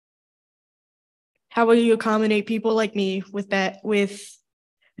how will you accommodate people like me with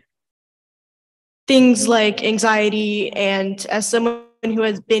things like anxiety? And as someone who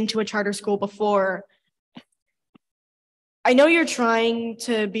has been to a charter school before, I know you're trying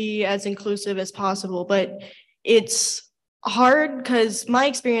to be as inclusive as possible, but it's hard because my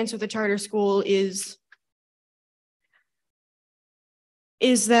experience with a charter school is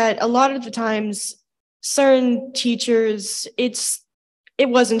that a lot of the times certain teachers, it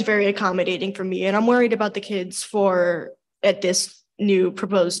wasn't very accommodating for me. And I'm worried about the kids at this new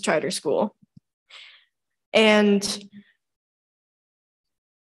proposed charter school. And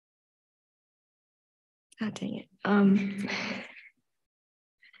God dang it. I'm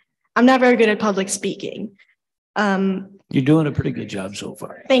not very good at public speaking. You're doing a pretty good job so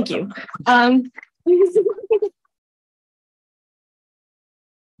far. Thank you.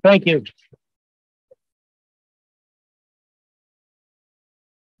 Thank you.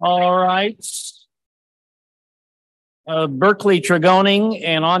 All right. Berkeley Tregoning,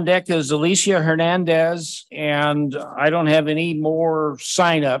 and on deck is Alicia Hernandez, and I don't have any more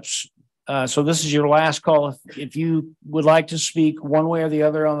signups. So this is your last call. If you would like to speak one way or the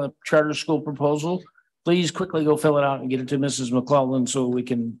other on the charter school proposal, please quickly go fill it out and get it to Mrs. McClellan so we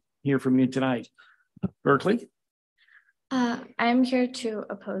can hear from you tonight. Berkeley? I'm here to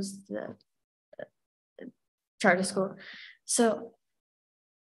oppose the charter school. So,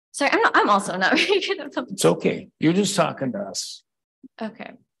 sorry, I'm also not very good at something. It's okay. You're just talking to us.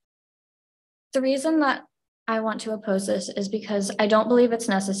 Okay. The reason that I want to oppose this is because I don't believe it's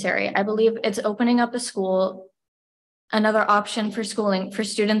necessary. I believe it's opening up a school, another option for schooling for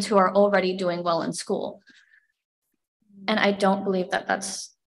students who are already doing well in school. And I don't believe that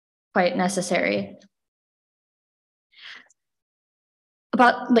that's quite necessary.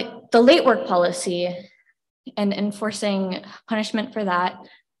 About like the late work policy and enforcing punishment for that,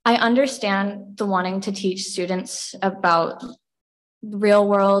 I understand the wanting to teach students about the real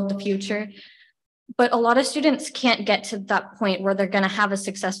world, the future, but a lot of students can't get to that point where they're going to have a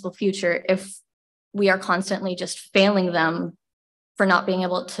successful future if we are constantly just failing them for not being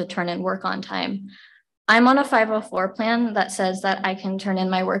able to turn in work on time. I'm on a 504 plan that says that I can turn in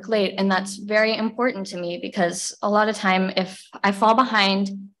my work late, and that's very important to me because a lot of time if I fall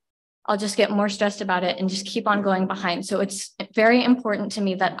behind, I'll just get more stressed about it and just keep on going behind. So it's very important to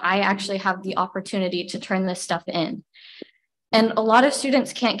me that I actually have the opportunity to turn this stuff in. And a lot of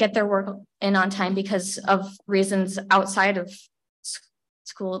students can't get their work in on time because of reasons outside of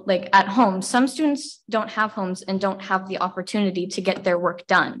school, like at home. Some students don't have homes and don't have the opportunity to get their work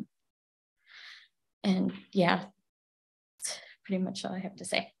done. And yeah, that's pretty much all I have to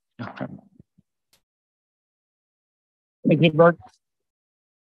say. Okay. Thank you, Berkeley.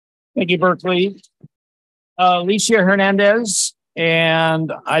 Thank you, Berkeley. Alicia Hernandez,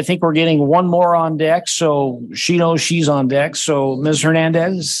 and I think we're getting one more on deck, so she knows she's on deck. So Ms.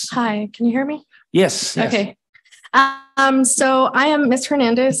 Hernandez. Hi, can you hear me? Yes. Okay. So I am Ms.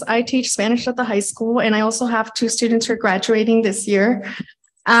 Hernandez. I teach Spanish at the high school, and I also have 2 students who are graduating this year.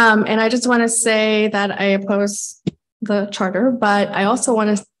 And I just want to say that I oppose the charter, but I also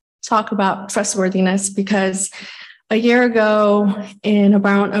want to talk about trustworthiness because a year ago in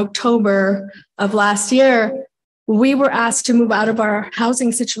around October of last year, we were asked to move out of our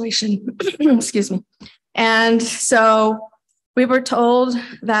housing situation, excuse me. And so we were told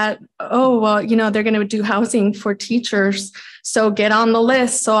that, oh, well, you know, they're going to do housing for teachers. So get on the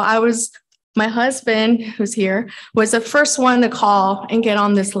list. So I was my husband, who's here, was the first one to call and get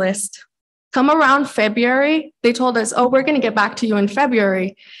on this list. Come around February, they told us, oh, we're going to get back to you in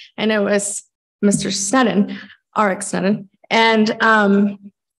February. And it was Mr. Sneddon, RX Sneddon. And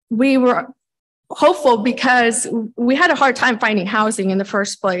we were hopeful because we had a hard time finding housing in the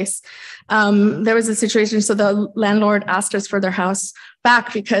first place. There was a situation, so the landlord asked us for their house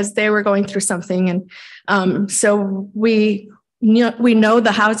back because they were going through something. And so we know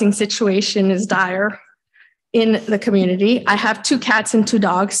the housing situation is dire in the community. I have 2 cats and 2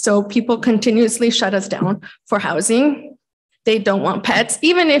 dogs, so people continuously shut us down for housing. They don't want pets.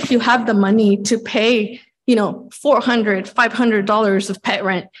 Even if you have the money to pay, $400, $500 of pet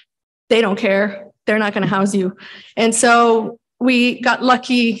rent, they don't care. They're not going to house you. And so we got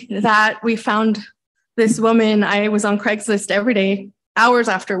lucky that we found this woman. I was on Craigslist every day, hours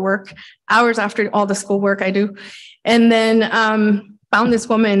after work, hours after all the schoolwork I do. And then found this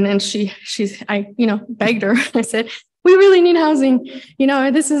woman, and I begged her. I said, we really need housing.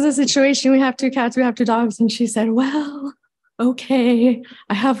 This is a situation. We have 2 cats, we have 2 dogs. And she said, well, okay,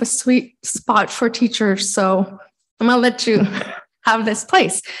 I have a sweet spot for teachers, so I'm gonna let you have this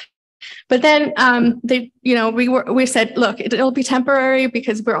place. But then we said, look, it'll be temporary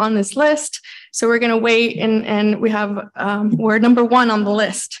because we're on this list. So we're going to wait, and we have, we're number 1 on the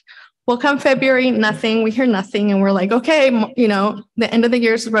list. Well, come February, nothing, we hear nothing. And we're like, okay, the end of the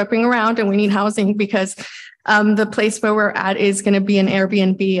year is wrapping around and we need housing because the place where we're at is going to be an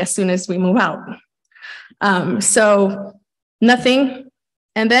Airbnb as soon as we move out. So nothing.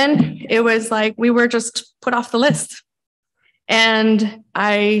 And then it was like, we were just put off the list. And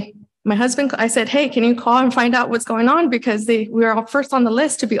my husband, I said, hey, can you call and find out what's going on? Because we were all first on the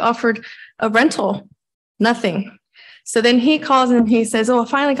list to be offered a rental. Nothing. So then he calls and he says, oh, I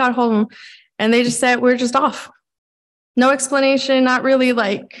finally got home. And they just said, we're just off. No explanation, not really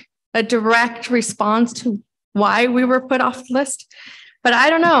like a direct response to why we were put off the list. But I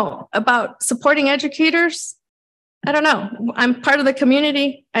don't know about supporting educators. I don't know. I'm part of the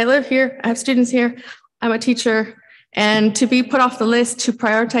community. I live here. I have students here. I'm a teacher. And to be put off the list to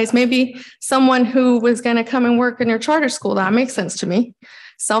prioritize maybe someone who was going to come and work in your charter school, that makes sense to me.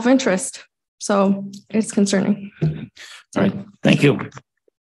 Self-interest. So it's concerning. All right. Thank you.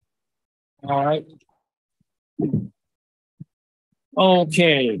 All right.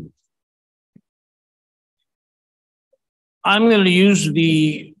 Okay. I'm going to use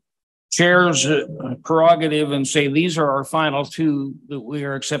the chair's prerogative and say these are our final 2 that we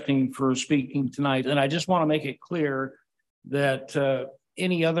are accepting for speaking tonight. And I just want to make it clear that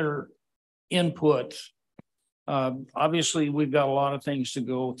any other input, obviously we've got a lot of things to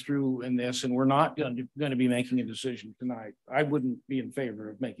go through in this, and we're not going to be making a decision tonight. I wouldn't be in favor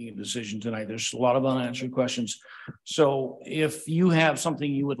of making a decision tonight. There's a lot of unanswered questions. So if you have something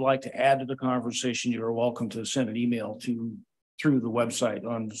you would like to add to the conversation, you are welcome to send an email through the website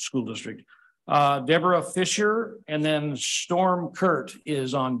on the school district. Deborah Fisher, and then Storm Kurt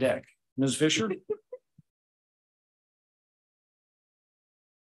is on deck. Ms. Fisher?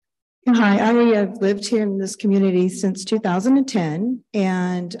 Hi, I have lived here in this community since 2010,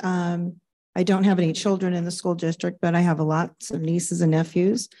 and I don't have any children in the school district, but I have lots of nieces and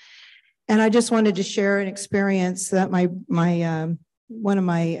nephews. And I just wanted to share an experience that one of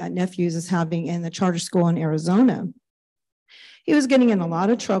my nephews is having in the charter school in Arizona. He was getting in a lot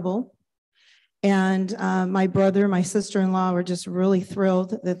of trouble. And my brother, my sister-in-law were just really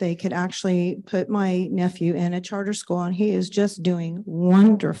thrilled that they could actually put my nephew in a charter school, and he is just doing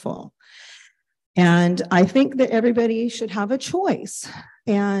wonderful. And I think that everybody should have a choice.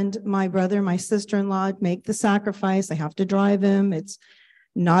 And my brother, my sister-in-law make the sacrifice. They have to drive him. It's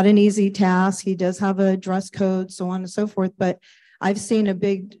not an easy task. He does have a dress code, so on and so forth. But I've seen a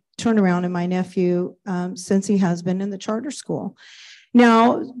big turnaround in my nephew since he has been in the charter school.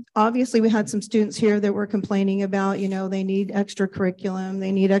 Now, obviously, we had some students here that were complaining about, they need extra curriculum,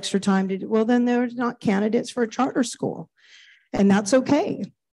 they need extra time to do. Well, then they're not candidates for a charter school. And that's okay.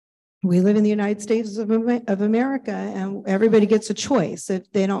 We live in the United States of America, and everybody gets a choice. If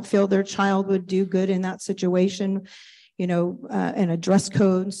they don't feel their child would do good in that situation, in a dress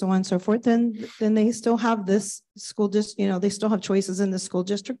code and so on and so forth, then they still have this school they still have choices in the school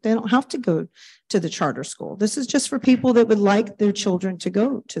district. They don't have to go to the charter school. This is just for people that would like their children to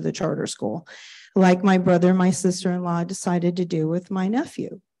go to the charter school, like my brother, my sister-in-law decided to do with my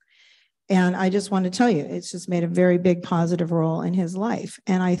nephew. And I just want to tell you, it's just made a very big positive role in his life.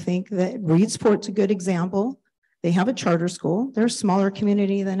 And I think that Reedsport's a good example. They have a charter school. They're a smaller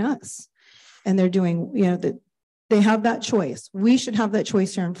community than us. And they're doing, they have that choice. We should have that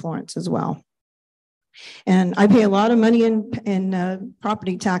choice here in Florence as well. And I pay a lot of money in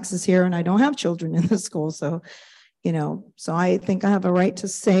property taxes here, and I don't have children in the school. So, so I think I have a right to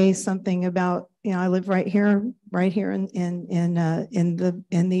say something about, I live right here in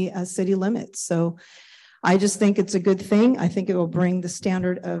the city limits. So I just think it's a good thing. I think it will bring the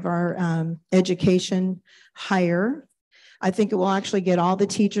standard of our education higher. I think it will actually get all the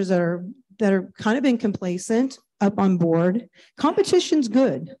teachers that are kind of been complacent up on board. Competition's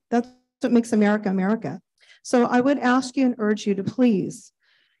good. That's what makes America America. So I would ask you and urge you to please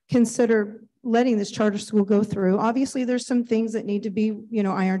consider letting this charter school go through. Obviously, there's some things that need to be,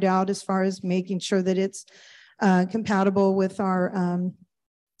 ironed out as far as making sure that it's compatible with our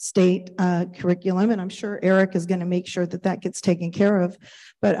state curriculum. And I'm sure Eric is going to make sure that that gets taken care of.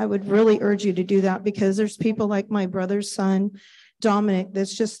 But I would really urge you to do that, because there's people like my brother's son, Dominic,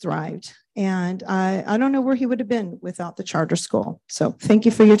 that's just thrived. And I don't know where he would have been without the charter school. So thank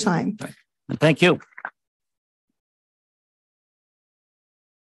you for your time. Thank you.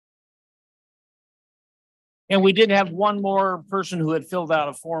 And we did have one more person who had filled out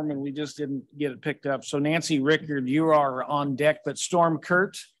a form and we just didn't get it picked up. So Nancy Rickard, you are on deck, but Storm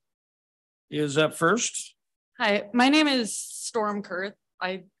Kurt is up first. Hi, my name is Storm Kurt.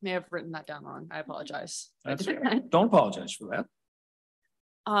 I may have written that down wrong. I apologize. Don't apologize for that.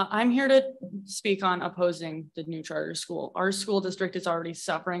 I'm here to speak on opposing the new charter school. Our school district is already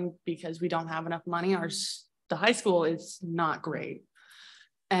suffering because we don't have enough money. The high school is not great.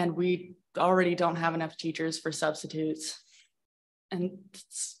 And we already don't have enough teachers for substitutes. And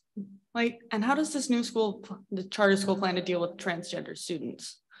it's and how does this new school, the charter school, plan to deal with transgender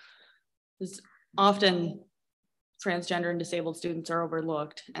students? Because often transgender and disabled students are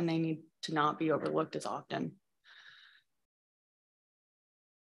overlooked, and they need to not be overlooked as often.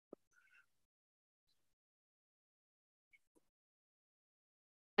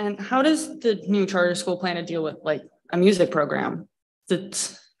 And how does the new charter school plan to deal with a music program? The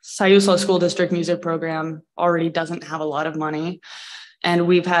Siuslaw School District music program already doesn't have a lot of money. And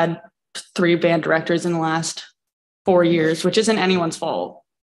we've had 3 band directors in the last 4 years, which isn't anyone's fault.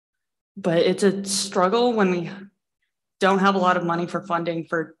 But it's a struggle when we don't have a lot of money for funding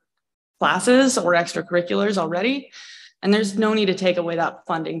for classes or extracurriculars already. And there's no need to take away that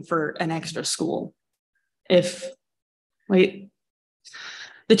funding for an extra school. The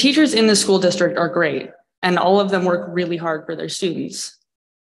teachers in the school district are great, and all of them work really hard for their students.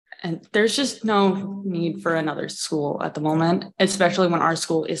 And there's just no need for another school at the moment, especially when our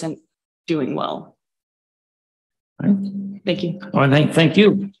school isn't doing well. Thank you. Oh, thank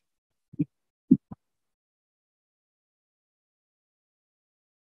you.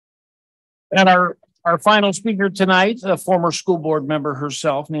 And our final speaker tonight, a former school board member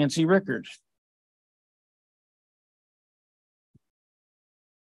herself, Nancy Rickard.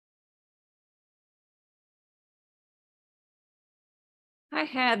 I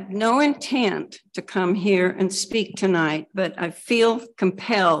had no intent to come here and speak tonight, but I feel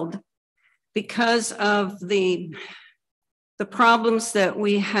compelled because of the problems that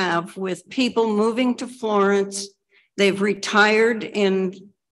we have with people moving to Florence. They've retired in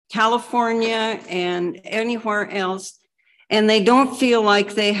California and anywhere else, and they don't feel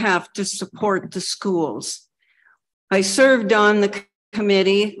like they have to support the schools. I served on the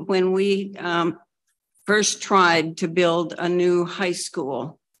committee when we first tried to build a new high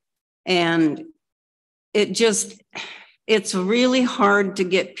school. And it's really hard to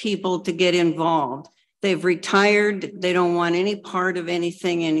get people to get involved. They've retired, they don't want any part of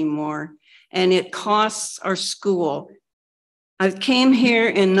anything anymore. And it costs our school. I came here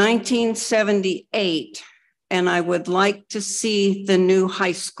in 1978, and I would like to see the new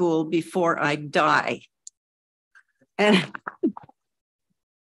high school before I die. And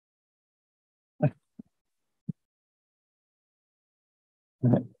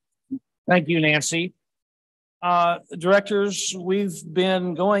thank you, Nancy. Directors, we've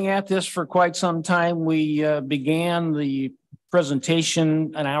been going at this for quite some time. We began the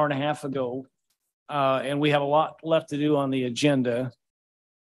presentation an hour and a half ago, and we have a lot left to do on the agenda.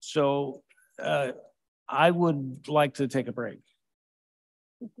 So I would like to take a break.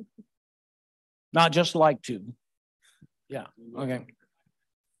 Not just like to. Yeah, okay.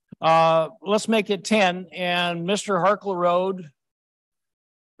 Let's make it 10, and Mr. Harkleroad,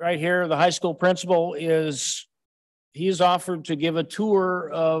 right here, the high school principal, he's offered to give a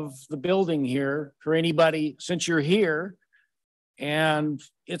tour of the building here for anybody, since you're here and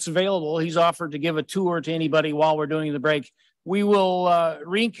it's available. He's offered to give a tour to anybody while we're doing the break. We will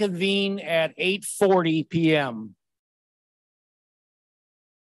reconvene at 8:40 p.m.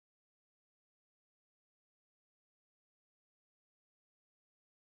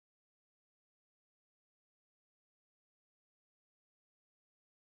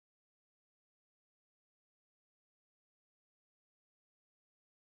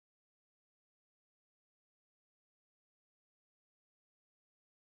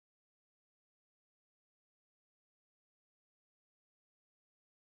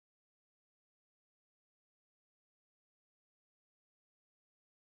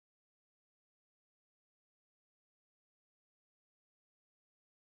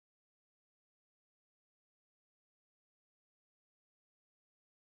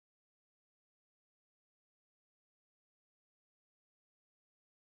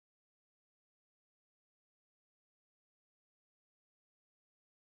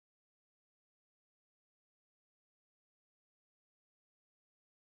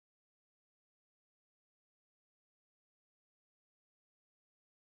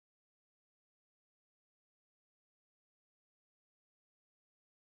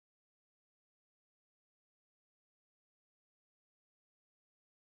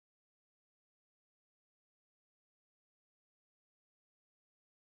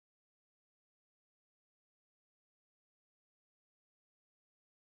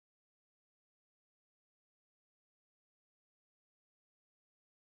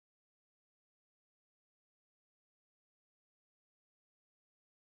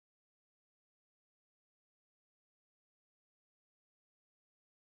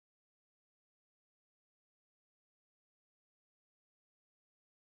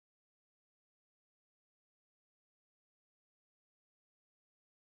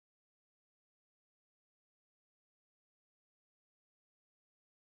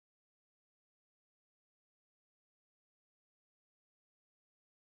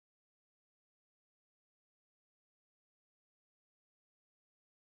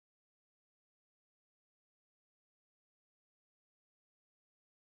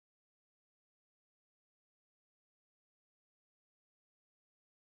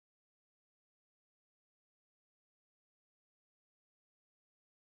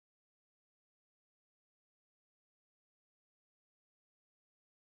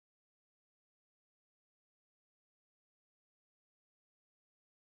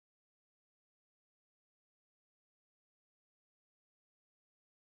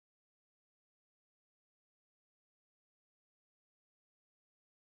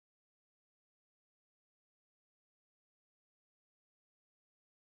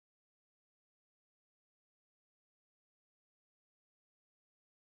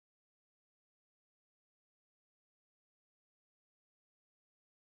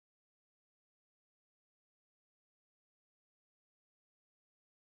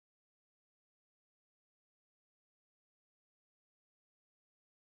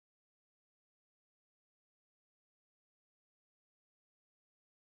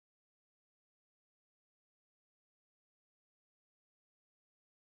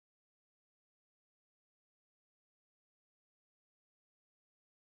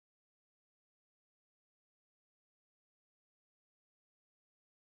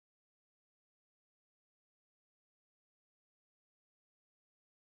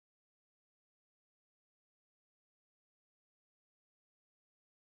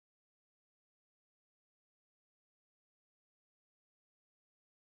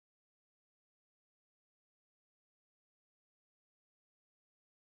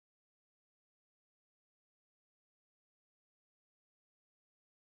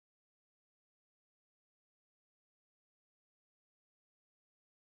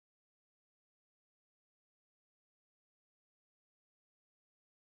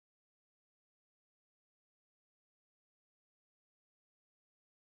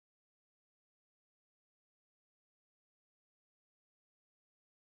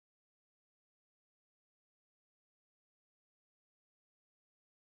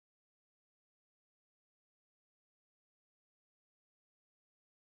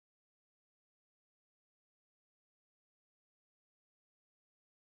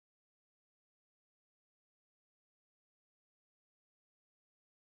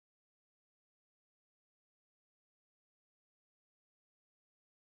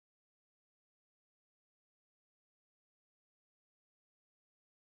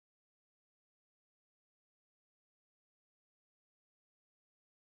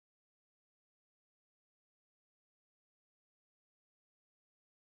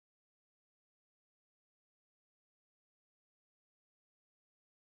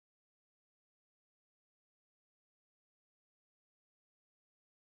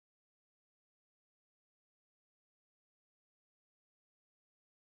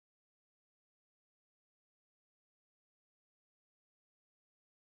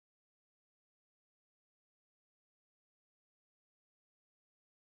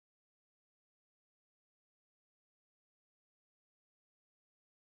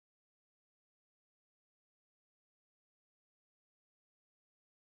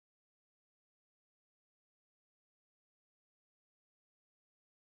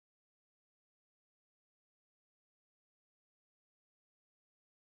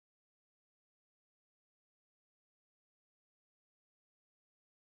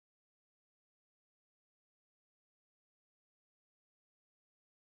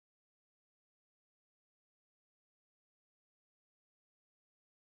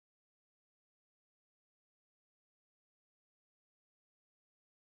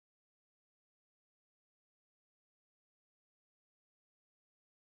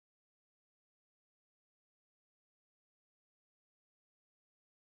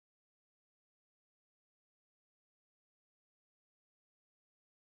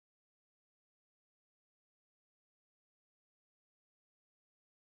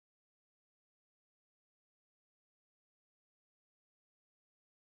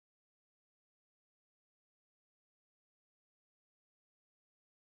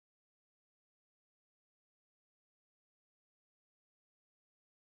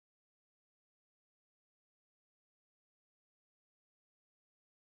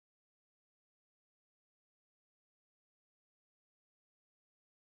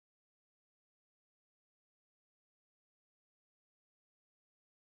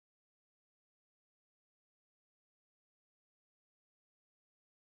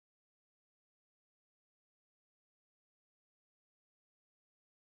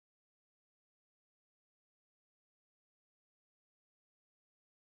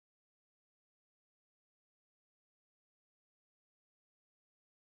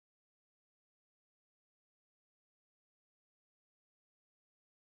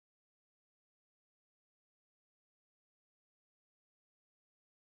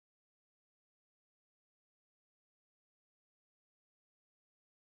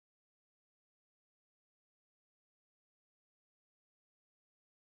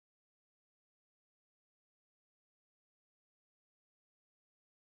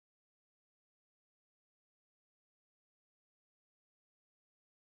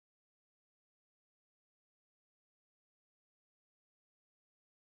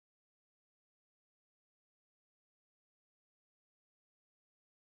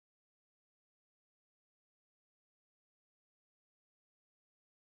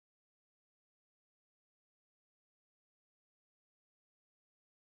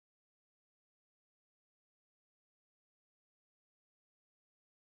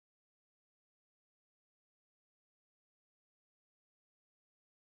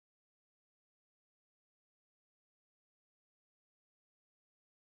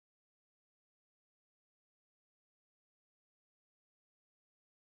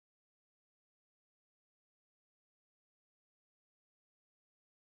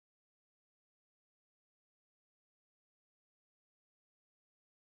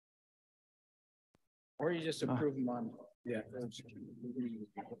 Or you just approve them on, yeah.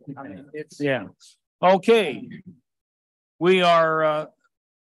 I mean, it's. Yeah. Okay. We are,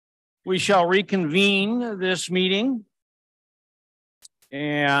 we shall reconvene this meeting.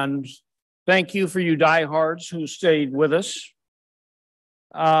 And thank you for you diehards who stayed with us.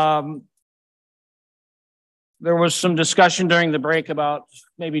 There was some discussion during the break about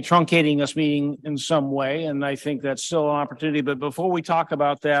maybe truncating this meeting in some way, and I think that's still an opportunity. But before we talk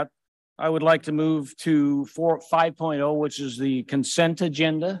about that, I would like to move to 5.0, which is the consent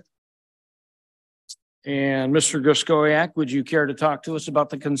agenda. And Mr. Groskoyak, would you care to talk to us about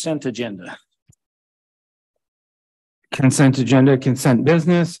the consent agenda? Consent agenda, consent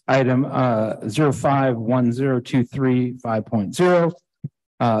business, item 051023 5.0.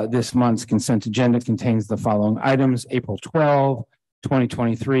 This month's consent agenda contains the following items: April 12,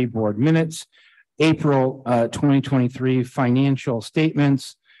 2023 board minutes, April 2023 financial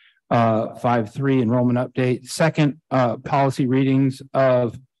statements, 5.3 enrollment update, second policy readings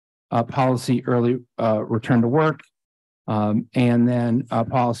of policy early return to work, and then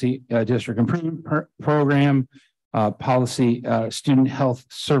policy district improvement program, policy student health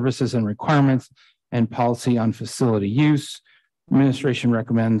services and requirements, and policy on facility use. Administration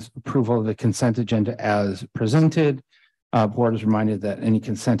recommends approval of the consent agenda as presented. Board is reminded that any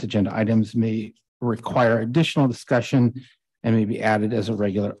consent agenda items may require additional discussion and may be added as a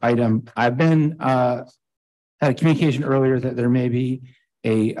regular item. I've been had a communication earlier that there may be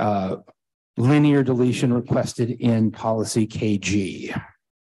a linear deletion requested in policy KG.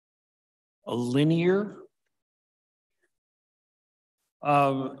 A linear?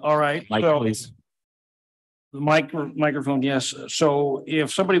 All right. Mike, so, please. The microphone, yes. So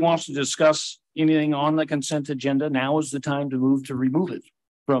if somebody wants to discuss anything on the consent agenda, now is the time to move to remove it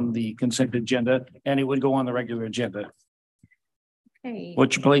from the consent agenda, and it would go on the regular agenda. Okay.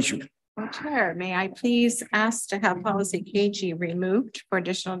 What's your pleasure? Well, Chair, may I please ask to have policy KG removed for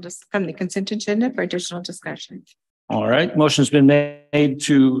additional from the consent agenda for additional discussion? All right. Motion's been made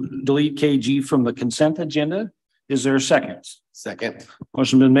to delete KG from the consent agenda. Is there a second? Second.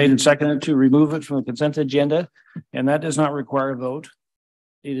 Motion been made and seconded to remove it from the consent agenda, and that does not require a vote.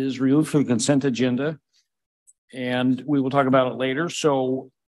 It is removed from the consent agenda, and we will talk about it later.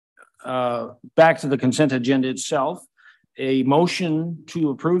 So back to the consent agenda itself. A motion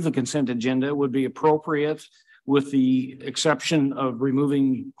to approve the consent agenda would be appropriate with the exception of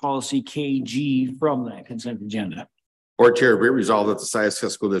removing policy KG from that consent agenda. Board Chair, be resolved that the Scioto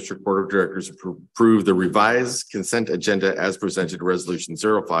School District Board of Directors approve the revised consent agenda as presented, resolution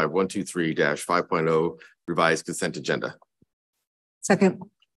 05123-5.0 revised consent agenda. Second.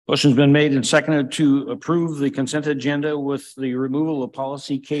 Motion's been made and seconded to approve the consent agenda with the removal of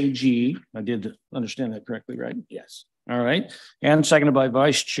policy KG. I did understand that correctly, right? Yes. All right. And seconded by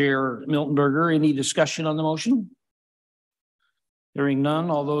Vice Chair Miltenberger. Any discussion on the motion? Hearing none,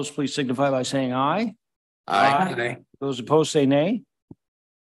 all those please signify by saying aye. Aye. Those opposed say nay.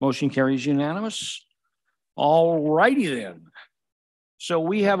 Motion carries unanimous. All righty then. So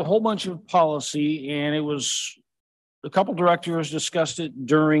we have a whole bunch of policy, and it was a couple directors discussed it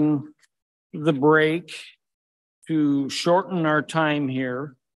during the break to shorten our time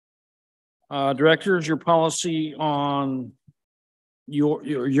here. Directors, your policy on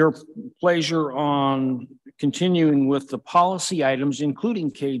your pleasure on continuing with the policy items,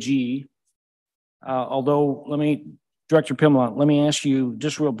 including KG. Although, Director Pimlott, let me ask you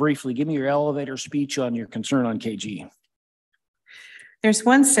just real briefly, give me your elevator speech on your concern on KG. There's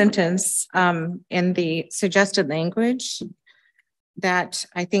one sentence in the suggested language that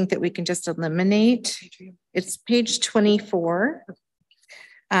I think that we can just eliminate. It's page 24.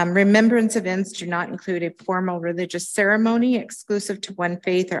 Remembrance events do not include a formal religious ceremony exclusive to one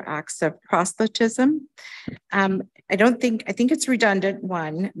faith or acts of proselytism. I think it's redundant,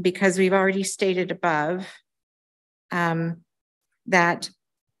 one, because we've already stated above that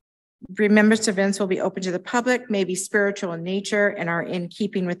remembrance events will be open to the public, may be spiritual in nature, and are in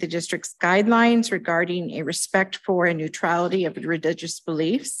keeping with the district's guidelines regarding a respect for and neutrality of religious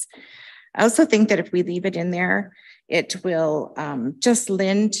beliefs. I also think that if we leave it in there, it will just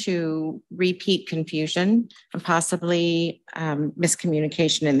lend to repeat confusion and possibly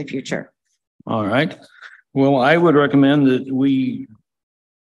miscommunication in the future. All right. Well, I would recommend that we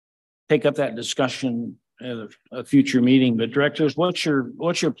take up that discussion at a future meeting. But directors, what's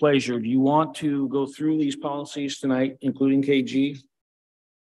your pleasure? Do you want to go through these policies tonight, including KG?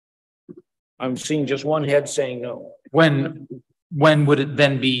 I'm seeing just one head saying no. When would it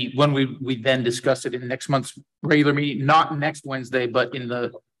then be, when we then discuss it in next month's regular meeting, not next Wednesday, but in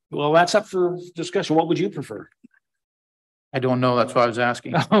the. Well, that's up for discussion. What would you prefer? I don't know. That's what I was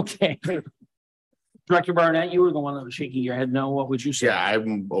asking. Okay. Director Barnett, you were the one that was shaking your head no. What would you say? Yeah,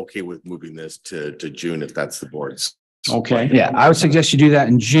 I'm okay with moving this to June if that's the board's. Okay. Yeah, I would suggest you do that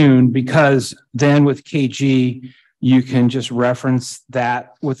in June because then with KG, you can just reference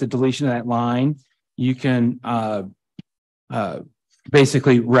that with the deletion of that line. You can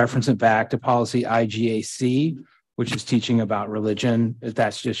basically reference it back to policy IGAC, which is teaching about religion. If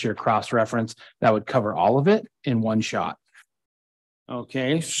that's just your cross reference, that would cover all of it in one shot.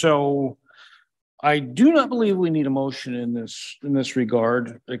 Okay, so I do not believe we need a motion in this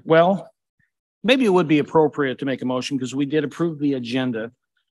regard. Like, well, maybe it would be appropriate to make a motion because we did approve the agenda.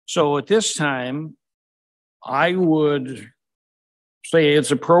 So at this time, I would say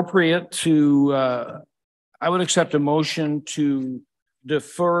it's appropriate to, I would accept a motion to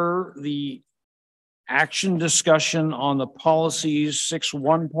defer the action discussion on the policies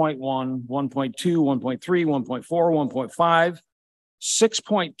 6.1.1, 1.2, 1.3, 1.4, 1.5,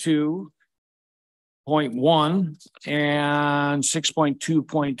 6.2.1 and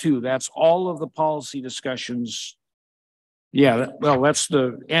 6.2.2. That's all of the policy discussions. Yeah, well, that's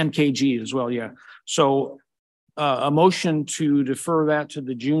the NKG as well. Yeah. So a motion to defer that to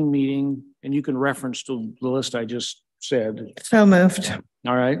the June meeting, and you can reference to the list I just said. So moved.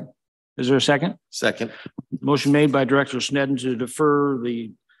 All right. Is there a second? Second. Motion made by Director Sneddon to defer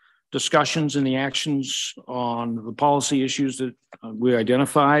the discussions and the actions on the policy issues that we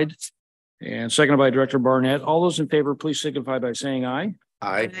identified. And seconded by Director Barnett. All those in favor, please signify by saying aye.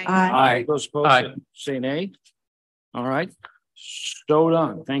 Aye. Aye. Those opposed, say nay. All right. So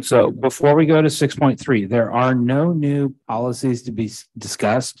done. Thanks. So before we go to 6.3, there are no new policies to be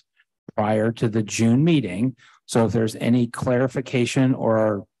discussed prior to the June meeting. So if there's any clarification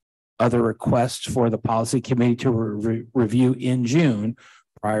or other requests for the policy committee to review in June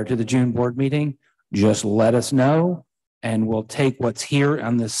prior to the June board meeting, just let us know and we'll take what's here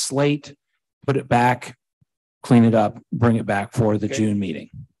on this slate, put it back, clean it up, bring it back for the June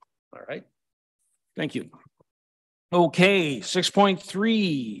meeting. All right. Thank you. Okay,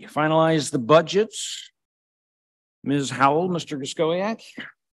 6.3, finalize the budgets. Ms. Howell, Mr. Guskowiak.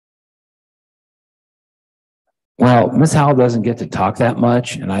 Well, Ms. Howell doesn't get to talk that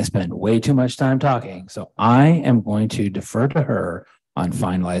much and I spend way too much time talking. So I am going to defer to her on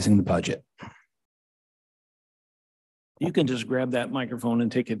finalizing the budget. You can just grab that microphone and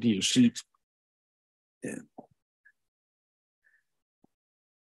take it to your seat. Yeah.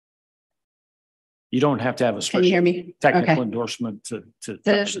 You don't have to have a special Can you hear me? technical Okay. endorsement to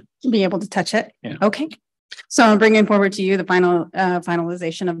touch it. Be able to touch it? Yeah. Okay. So I'm bringing forward to you the final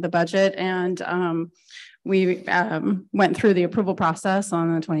finalization of the budget, and we went through the approval process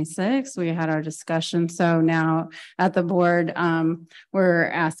on the 26th. We had our discussion. So now at the board, we're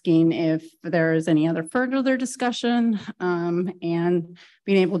asking if there is any other further discussion and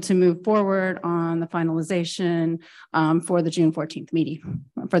being able to move forward on the finalization for the June 14th meeting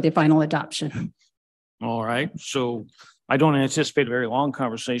for the final adoption. All right. So I don't anticipate a very long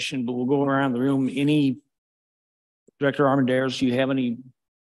conversation, but we'll go around the room. Any Director Armendariz, do you have any?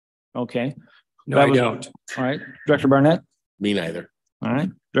 Okay. No, I don't. All right. Director Barnett? Me neither. All right.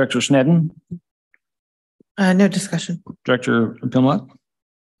 Director Sneddon? No discussion. Director Pimlett?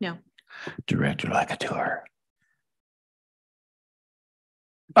 No. Director Lakator.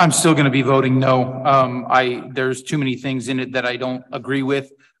 I'm still going to be voting no. There's too many things in it that I don't agree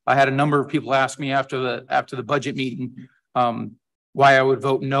with. I had a number of people ask me after the budget meeting why I would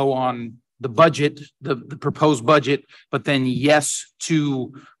vote no on the budget, the proposed budget, but then yes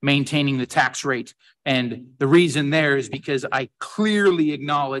to maintaining the tax rate. And the reason there is because I clearly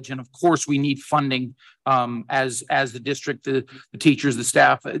acknowledge, and of course we need funding as the district, the teachers, the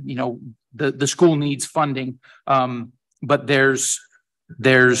staff, the school needs funding. But there's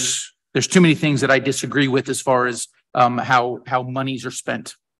too many things that I disagree with as far as how monies are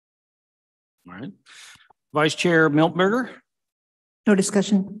spent. All right. Vice Chair Miltberger? No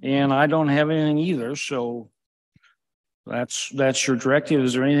discussion. And I don't have anything either. So that's your directive.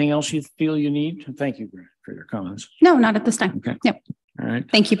 Is there anything else you feel you need? Thank you for your comments. No, not at this time. Okay. Yep. All right.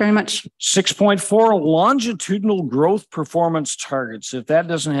 Thank you very much. 6.4 longitudinal growth performance targets. If that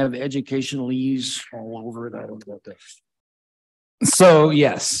doesn't have educational ease all over it, I don't know what that is. So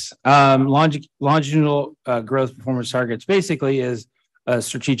yes, longitudinal growth performance targets basically is a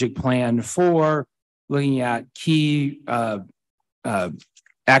strategic plan for looking at key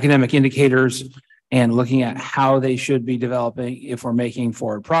academic indicators and looking at how they should be developing if we're making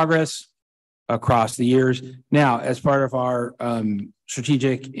forward progress across the years. Now, as part of our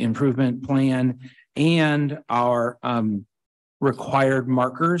strategic improvement plan and our required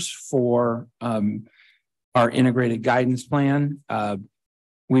markers for our integrated guidance plan,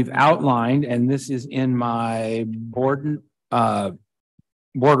 we've outlined, and this is in my board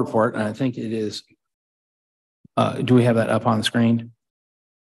report, and I think it is. Do we have that up on the screen?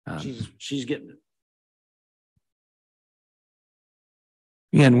 She's getting it.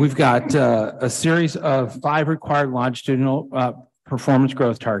 Again, we've got a series of 5 required longitudinal performance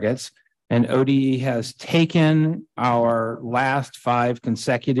growth targets, and ODE has taken our last 5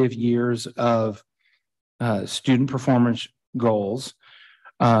 consecutive years of student performance goals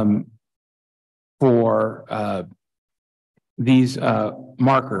for these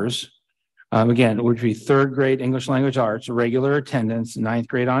markers. Again, it would be 3rd grade English language arts, regular attendance, 9th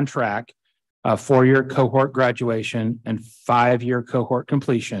grade on track, 4-year cohort graduation, and 5-year cohort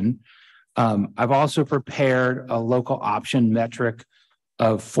completion. I've also prepared a local option metric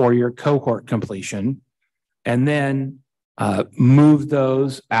of 4-year cohort completion, and then move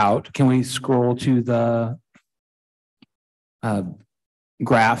those out. Can we scroll to the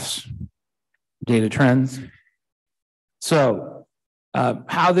graphs, data trends? So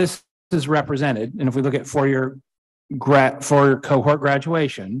how this is represented, and if we look at 4-year cohort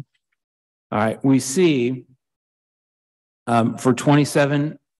graduation, all right, we see for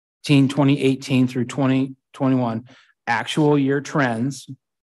 2017, 2018 through 2021 actual year trends,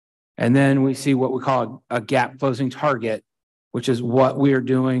 and then we see what we call a gap closing target, which is what we are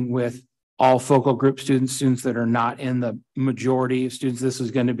doing with all focal group students that are not in the majority of students. This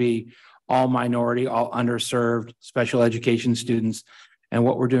is going to be all minority, all underserved special education students, and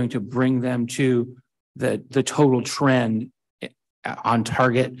what we're doing to bring them to the total trend on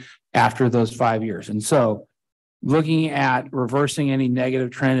target after those 5 years. And so looking at reversing any negative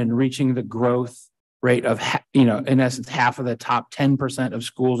trend and reaching the growth rate of, in essence, half of the top 10% of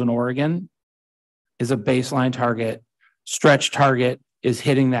schools in Oregon is a baseline target. Stretch target is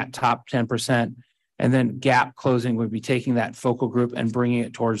hitting that top 10%. And then gap closing would be taking that focal group and bringing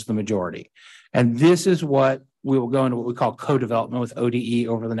it towards the majority. And this is what we will go into what we call co-development with ODE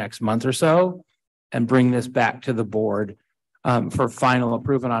over the next month or so and bring this back to the board for final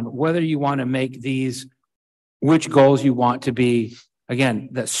approval on whether you want to make these, which goals you want to be, again,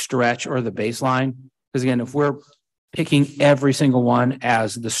 the stretch or the baseline. Because again, if we're picking every single one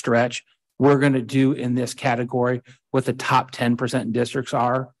as the stretch, we're going to do in this category what the top 10% districts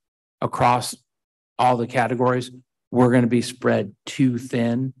are across all the categories. We're going to be spread too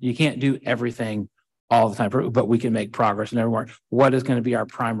thin. You can't do everything all the time, but we can make progress in everywhere. What is going to be our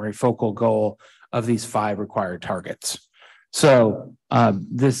primary focal goal of these 5 required targets? So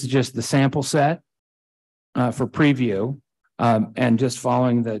this is just the sample set for preview, and just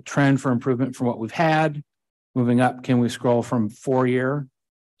following the trend for improvement from what we've had. Moving up, can we scroll from 4-year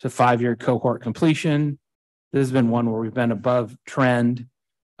to 5-year cohort completion? This has been one where we've been above trend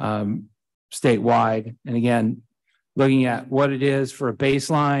statewide. And again, looking at what it is for a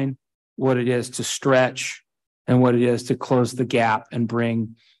baseline, what it is to stretch, and what it is to close the gap and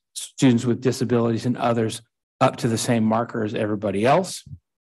bring students with disabilities and others up to the same marker as everybody else.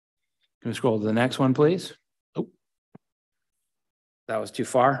 Can we scroll to the next one, please? Oh, that was too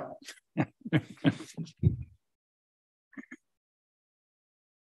far.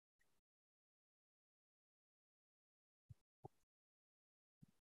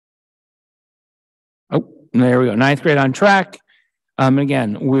 Oh, there we go. 9th grade on track.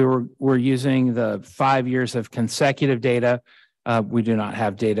 Again, we're using the 5 years of consecutive data. We do not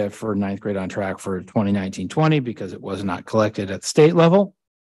have data for 9th grade on track for 2019-20 because it was not collected at the state level.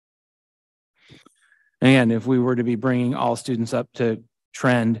 And if we were to be bringing all students up to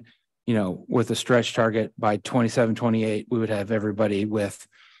trend, with a stretch target by 27-28, we would have everybody with,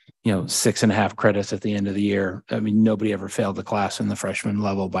 6.5 credits at the end of the year. I mean, nobody ever failed the class in the freshman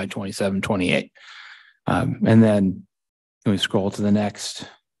level by 27-28. And then can we scroll to the next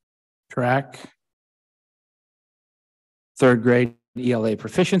track? 3rd grade ELA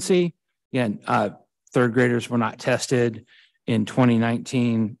proficiency. Again, 3rd graders were not tested in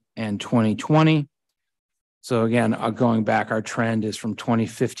 2019 and 2020. So again, going back, our trend is from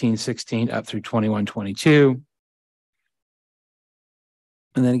 2015-16 up through 21-22.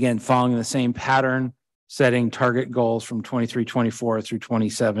 And then again, following the same pattern, setting target goals from 23-24 through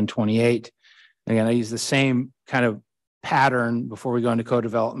 27-28. Again, I use the same kind of pattern before we go into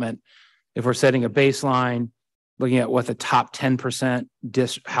co-development. If we're setting a baseline, looking at what the top 10%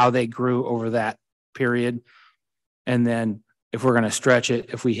 how they grew over that period. And then if we're going to stretch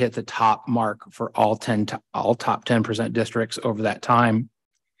it, if we hit the top mark for all top 10% districts over that time.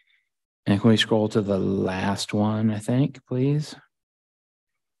 And can we scroll to the last one, I think, please?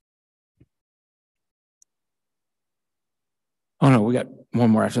 Oh no, we got one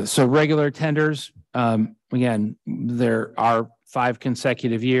more after this. So regular attenders, again, there are 5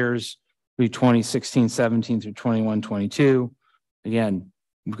 consecutive years, through 2016, 17 through 21, 22. Again,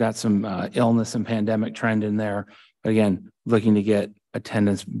 we've got some illness and pandemic trend in there. But again, looking to get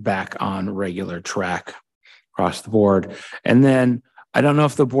attendance back on regular track across the board. And then I don't know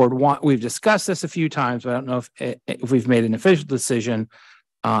if the board we've discussed this a few times, but I don't know if we've made an official decision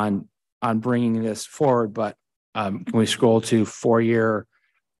on bringing this forward, but can we scroll to 4-year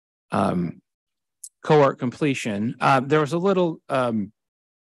cohort completion? There was a little, and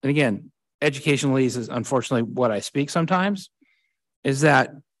again, education leads is unfortunately what I speak sometimes, is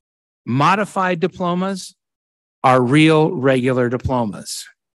that modified diplomas are real regular diplomas.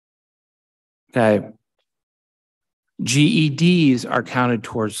 Okay. GEDs are counted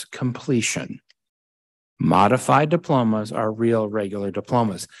towards completion. Modified diplomas are real regular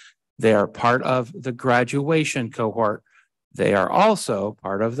diplomas. They are part of the graduation cohort. They are also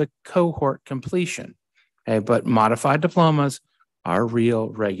part of the cohort completion. Okay, but modified diplomas are real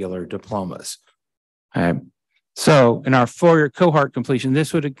regular diplomas. Okay. So in our 4-year cohort completion,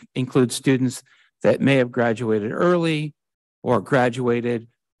 this would include students that may have graduated early or graduated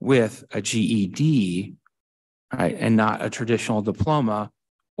with a GED, right, and not a traditional diploma,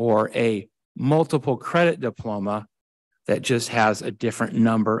 or a multiple credit diploma that just has a different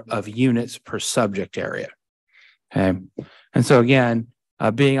number of units per subject area. Okay. And so again,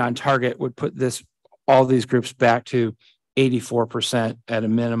 being on target would put all these groups back to 84% at a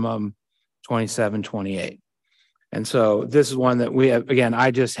minimum, 27, 28. And so this is one that we have, again,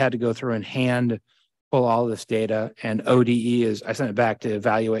 I just had to go through and hand pull all this data, and ODE I sent it back to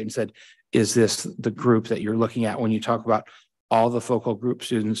evaluate and said, is this the group that you're looking at when you talk about all the focal group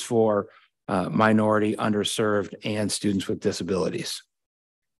students for minority, underserved, and students with disabilities?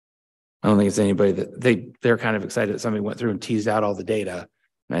 I don't think it's anybody that they're kind of excited that somebody went through and teased out all the data.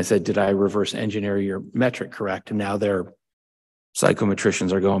 And I said, did I reverse engineer your metric correct? And now their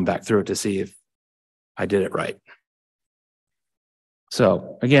psychometricians are going back through it to see if I did it right.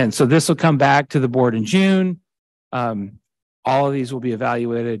 So again, so this will come back to the board in June. All of these will be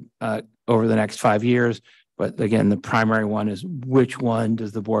evaluated over the next 5 years. But again, the primary one is which one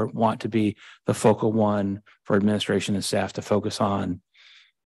does the board want to be the focal one for administration and staff to focus on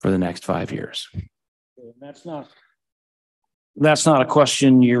for the next 5 years. That's not a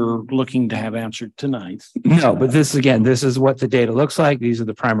question you're looking to have answered tonight. No, but this is what the data looks like. These are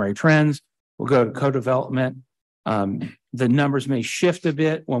the primary trends. We'll go to co-development. The numbers may shift a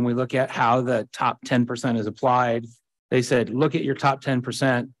bit when we look at how the top 10% is applied. They said, look at your top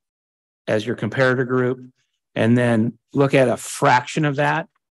 10% as your comparator group, and then look at a fraction of that.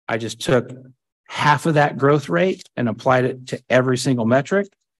 I just took half of that growth rate and applied it to every single metric.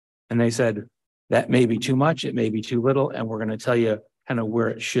 And they said, that may be too much, it may be too little, and we're going to tell you kind of where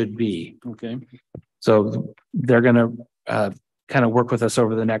it should be. Okay. So they're going to kind of work with us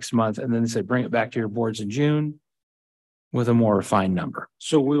over the next month, and then they said, bring it back to your boards in June with a more refined number.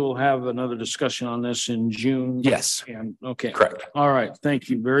 So we will have another discussion on this in June. Yes. And okay. Correct. All right. Thank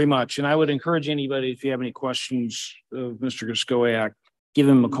you very much. And I would encourage anybody, if you have any questions of Mr. Kraskowiak, give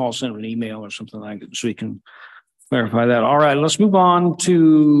him a call, send him an email or something like that so he can clarify that. All right. Let's move on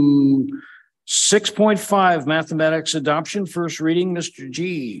to 6.5 mathematics adoption, first reading, Mr.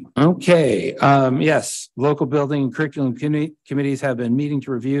 G. Okay. Yes. Local building and curriculum committees have been meeting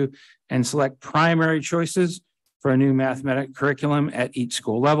to review and select primary choices for a new mathematics curriculum at each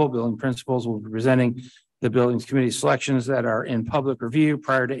school level. Building principals will be presenting the buildings committee selections that are in public review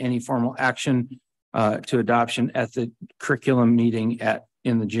prior to any formal action to adoption at the curriculum meeting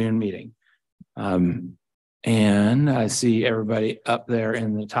in the June meeting. And I see everybody up there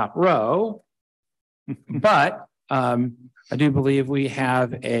in the top row, but I do believe we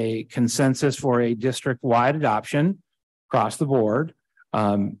have a consensus for a district-wide adoption across the board.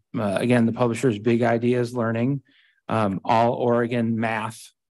 Again, the publisher's Big Ideas Learning, all Oregon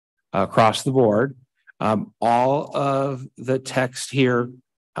math across the board. All of the text here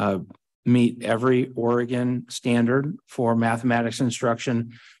meet every Oregon standard for mathematics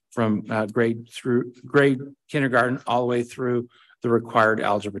instruction from grade kindergarten all the way through the required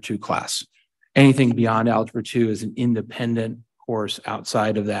Algebra 2 class. Anything beyond Algebra 2 is an independent course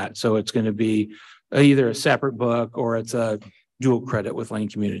outside of that. So it's going to be either a separate book or it's a dual credit with Lane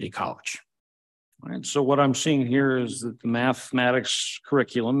Community College. All right. So what I'm seeing here is that the mathematics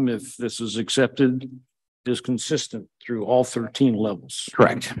curriculum, if this is accepted, is consistent through all 13 levels.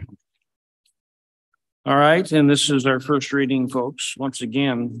 Correct. All right. And this is our first reading, folks. Once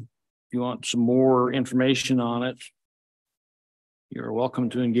again, if you want some more information on it, you're welcome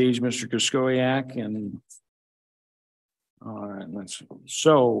to engage Mr. Kraskowiak. And all right,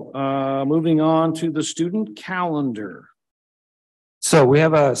 moving on to the student calendar. So we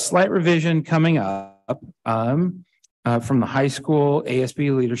have a slight revision coming up from the high school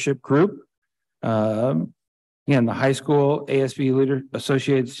ASB leadership group. Again, the high school ASB leader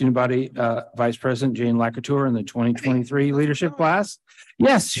associated student body vice president Jane Lacouture in the 2023 leadership class.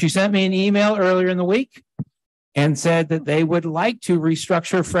 Yes, she sent me an email earlier in the week and said that they would like to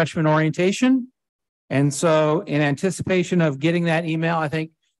restructure freshman orientation. And so in anticipation of getting that email, I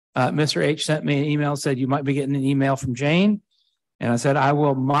think Mr. H sent me an email, said you might be getting an email from Jane. And I said, I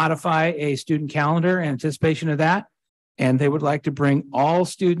will modify a student calendar in anticipation of that. And they would like to bring all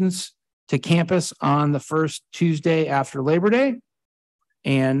students to campus on the first Tuesday after Labor Day.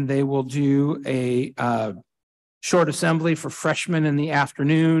 And they will do a short assembly for freshmen in the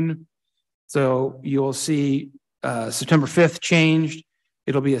afternoon. So you'll see September 5th changed.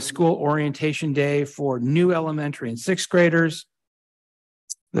 It'll be a school orientation day for new elementary and sixth graders.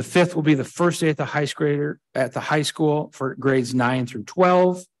 The 5th will be the first day at the high school for grades 9 through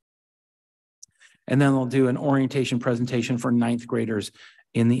 12. And then they'll do an orientation presentation for ninth graders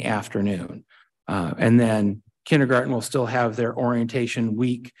in the afternoon. And then kindergarten will still have their orientation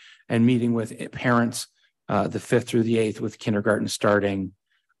week and meeting with parents the 5th through the 8th, with kindergarten starting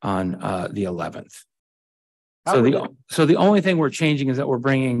on the 11th. So the only thing we're changing is that we're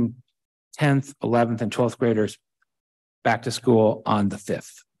bringing 10th, 11th, and 12th graders back to school on the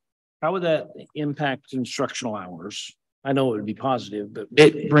 5th. How would that impact instructional hours? I know it would be positive, but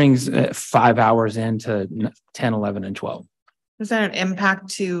it brings 5 hours into 10, 11, and 12. Is that an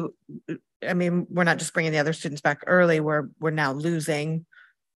impact to, I mean, we're not just bringing the other students back early, we're now losing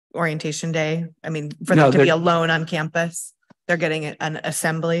orientation day. I mean, for them to be alone on campus, they're getting an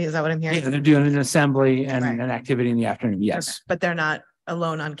assembly. Is that what I'm hearing? Yeah, they're doing an assembly and an activity in the afternoon. Yes. Okay. But they're not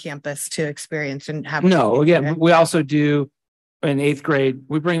alone on campus to experience and have. No, again, we also do in 8th grade,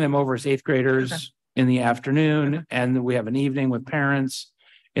 we bring them over as 8th graders in the afternoon, and we have an evening with parents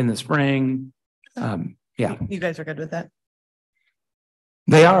in the spring. Yeah. You guys are good with that?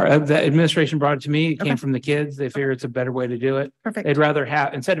 They are. The administration brought it to me. It came from the kids. They figure it's a better way to do it. Perfect. They'd rather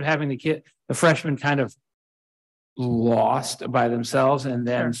have, instead of having the freshmen kind of lost by themselves and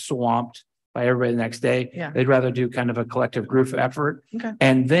then swamped by everybody the next day. Yeah. They'd rather do kind of a collective group effort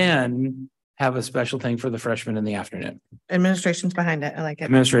and then have a special thing for the freshmen in the afternoon. Administration's behind it. I like it.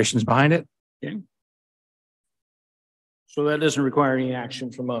 Administration's behind it. Okay. So that doesn't require any action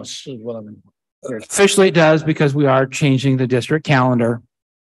from us, is what I'm. Officially it does, because we are changing the district calendar.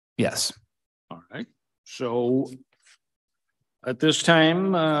 Yes. All right. So at this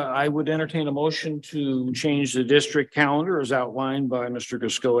time, I would entertain a motion to change the district calendar as outlined by Mr.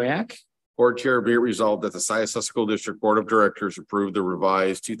 Guskowiak. Board Chair, be it resolved that the Siuslaw School District Board of Directors approve the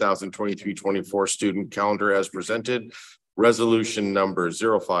revised 2023-24 student calendar as presented. Resolution number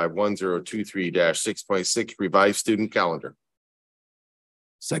 051023-6.6 revised student calendar.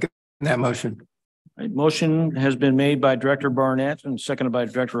 Second that motion. Right, motion has been made by Director Barnett and seconded by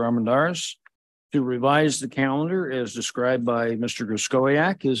Director Armendariz to revise the calendar as described by Mr.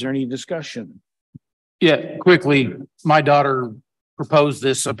 Guskowiak. Is there any discussion? Yeah, quickly, my daughter proposed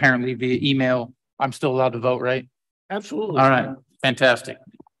this apparently via email. I'm still allowed to vote, right? Absolutely. All right, fantastic.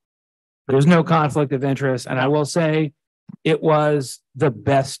 There's no conflict of interest. And I will say it was the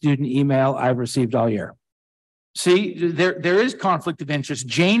best student email I've received all year. See, there is conflict of interest.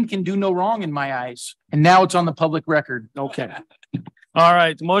 Jane can do no wrong in my eyes. And now it's on the public record. Okay. All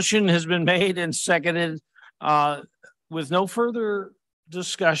right. The motion has been made and seconded with no further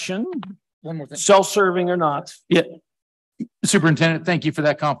discussion. One more thing. Self-serving or not. Yeah. Superintendent, thank you for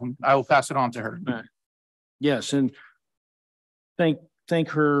that compliment. I will pass it on to her. Right. Yes. And thank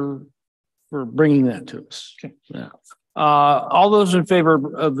her for bringing that to us. Okay. Yeah. All those in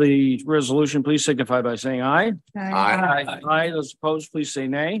favor of the resolution, please signify by saying aye. Aye. Those opposed, please say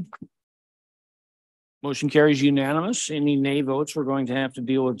nay. Motion carries unanimous. Any nay votes, we're going to have to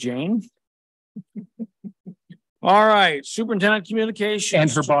deal with Jane. All right, Superintendent Communications.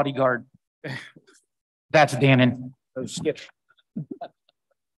 And her bodyguard. That's Dannon. Skip.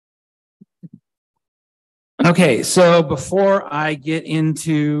 Okay, so before I get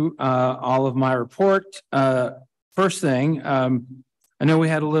into all of my report, first thing, I know we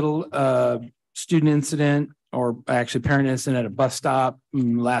had a little student incident, or actually parent incident at a bus stop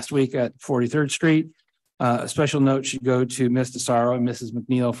last week at 43rd Street. A special note should go to Ms. DeSaro and Mrs.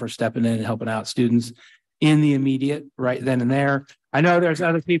 McNeil for stepping in and helping out students in the immediate right then and there. I know there's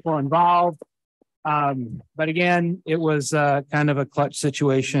other people involved, but again, it was kind of a clutch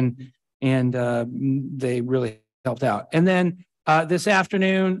situation, and they really helped out. And then this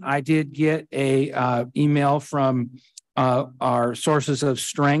afternoon, I did get a email from our sources of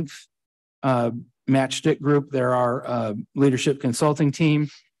strength, Matchstick Group. They're our leadership consulting team.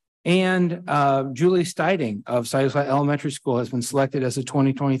 And Julie Stiding of Siuslaw Elementary School has been selected as a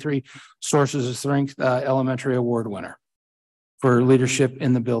 2023 Sources of Strength Elementary Award winner for leadership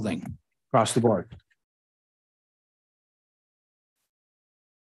in the building across the board.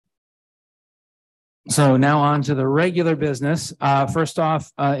 So now on to the regular business. First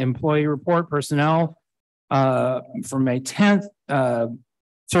off, employee report, personnel from May 10th,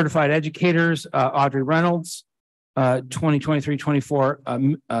 certified educators, Audrey Reynolds,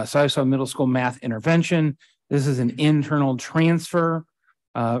 2023-24 Siuslaw Middle School math intervention. This is an internal transfer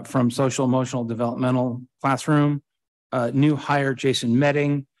from social emotional developmental classroom. New hire Jason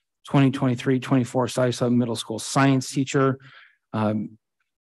Medding, 2023-24 Siuslaw Middle School science teacher.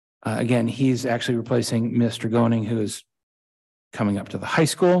 Again, he's actually replacing Mr. Goning, who is coming up to the high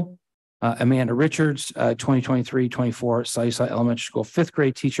school. Amanda Richards, 2023-24 Siuslaw Elementary School fifth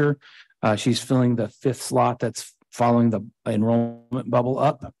grade teacher. She's filling the fifth slot that's following the enrollment bubble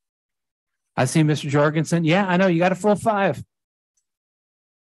up. I see Mr. Jorgensen. Yeah, I know you got a full 5.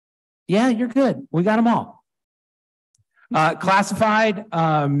 Yeah, you're good. We got them all. Classified,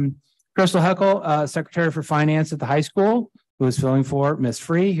 Crystal Heckel, Secretary for Finance at the high school, who is filling for Ms.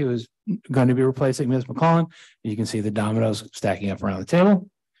 Free, who is going to be replacing Ms. McClellan. You can see the dominoes stacking up around the table.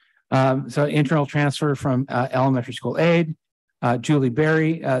 So internal transfer from elementary school aide. Julie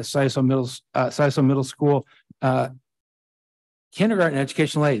Berry, Siuslaw Middle School kindergarten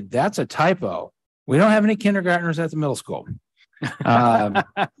educational aide. That's a typo. We don't have any kindergartners at the middle school.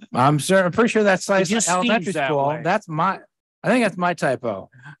 I'm pretty sure that's Siuslaw Elementary School. I think that's my typo.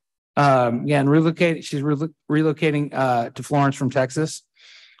 Again, she's relocating to Florence from Texas.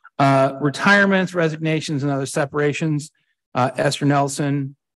 Retirements, resignations, and other separations. Esther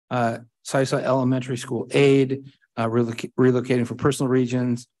Nelson, Siuslaw Elementary School aide, relocating for personal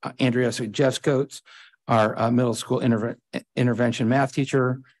reasons. Andrea Jeffcoats, our middle school intervention math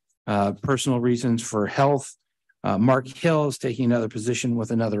teacher, personal reasons for health. Mark Hill is taking another position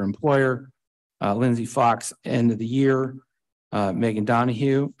with another employer. Lindsay Fox, end of the year. Megan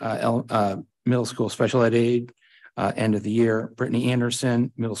Donahue, middle school special ed aide, end of the year. Brittany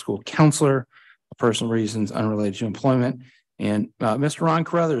Anderson, middle school counselor, personal reasons unrelated to employment. And Mr. Ron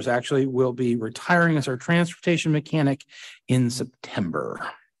Carruthers actually will be retiring as our transportation mechanic in September.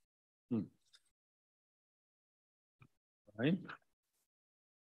 All right.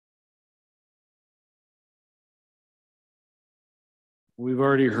 We've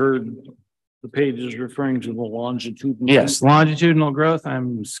already heard the pages referring to the longitudinal. Yes, longitudinal growth.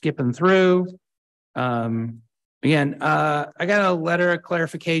 I'm skipping through. Again, I got a letter of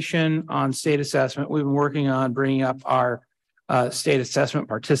clarification on state assessment. We've been working on bringing up our state assessment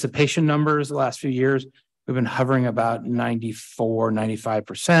participation numbers the last few years. We've been hovering about 94,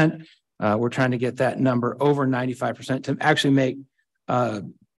 95%. We're trying to get that number over 95% to actually make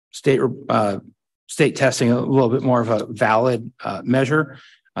state testing a little bit more of a valid measure.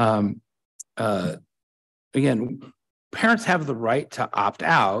 Again, parents have the right to opt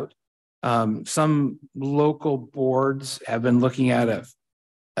out. Some local boards have been looking at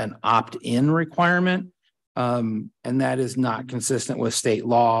an opt-in requirement, and that is not consistent with state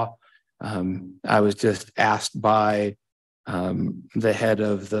law. I was just asked by the head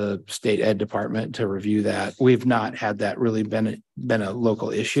of the state ed department to review that. We've not had that really been a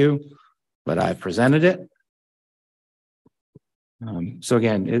local issue, but I've presented it. So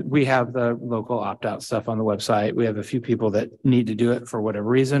again, we have the local opt-out stuff on the website. We have a few people that need to do it for whatever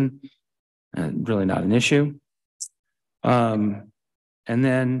reason, and really not an issue. And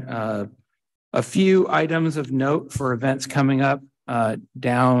then a few items of note for events coming up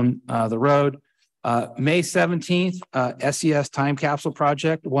down the road. May 17th, SES Time Capsule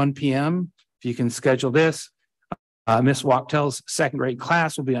Project, 1 p.m. If you can schedule this. Miss Wachtel's second grade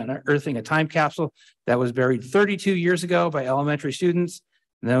class will be unearthing a time capsule that was buried 32 years ago by elementary students.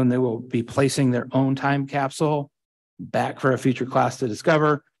 And then they will be placing their own time capsule back for a future class to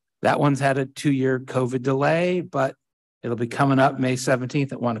discover. That one's had a 2-year COVID delay, but it'll be coming up May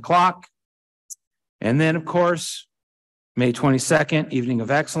 17th at 1 o'clock. And then, of course, May 22nd, Evening of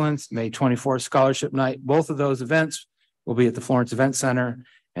Excellence, May 24th, Scholarship Night. Both of those events will be at the Florence Event Center,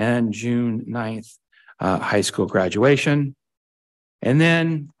 and June 9th, high school graduation. And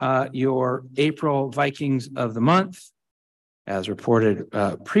then your April Vikings of the month, as reported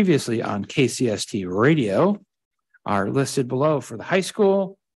previously on KCST radio, are listed below for the high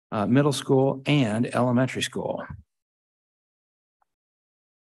school, middle school, and elementary school.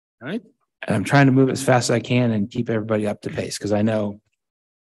 All right. And I'm trying to move as fast as I can and keep everybody up to pace, because I know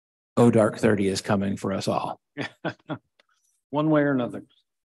Dark 30 is coming for us all. One way or another.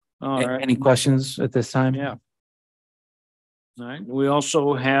 All right. Any questions at this time? Yeah. All right. We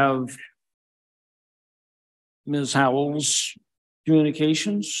also have Ms. Howell's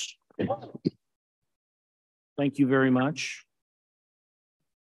communications. Thank you very much.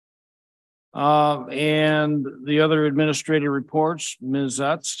 And the other administrative reports, Ms.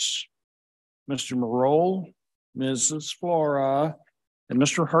 Utz, Mr. Marole, Mrs. Flora, and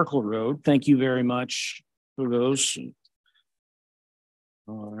Mr. Harkleroad. Thank you very much for those.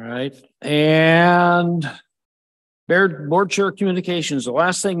 All right. And board chair communications. The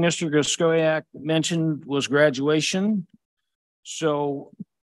last thing Mr. Groskoyak mentioned was graduation. So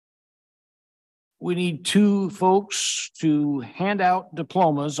we need 2 folks to hand out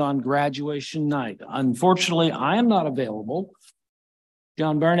diplomas on graduation night. Unfortunately, I am not available.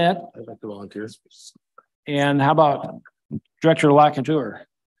 John Barnett. I'd like to volunteer. And how about Director Lacouture?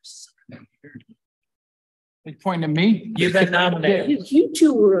 They point at me. You've been nominated. You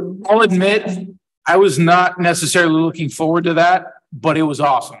two were. I'll admit, I was not necessarily looking forward to that, but it was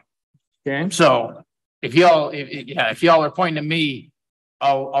awesome. Okay. So if y'all are pointing at me,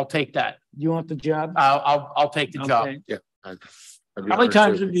 I'll take that. You want the job? I'll take the job. Yeah. How many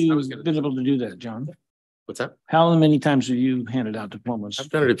times have you been able to do that, John? What's that? How many times have you handed out diplomas? I've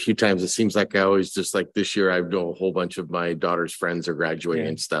done it a few times. It seems like I always just like this year, I know a whole bunch of my daughter's friends are graduating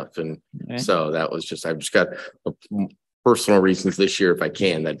and stuff. And so that was just, I've just got personal reasons this year. If I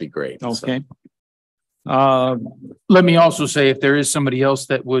can, that'd be great. Okay. Let me also say, if there is somebody else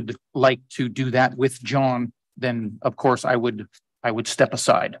that would like to do that with John, then of course I would step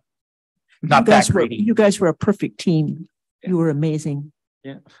aside. Not that greedy. You guys were a perfect team. You were amazing.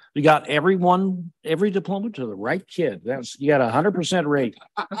 Yeah. You got every diploma to the right kid. You got 100% rate.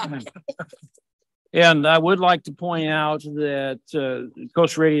 And I would like to point out that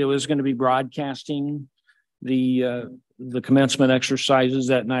Coast Radio is going to be broadcasting the commencement exercises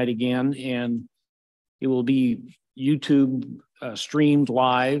that night again, and it will be YouTube streamed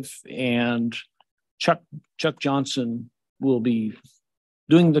live, and Chuck Johnson will be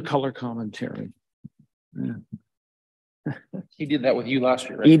doing the color commentary. Yeah. He did that with you last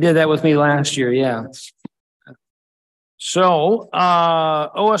year, right? He did that with me last year, yeah. So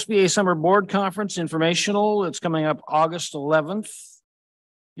OSBA Summer Board Conference informational, it's coming up August 11th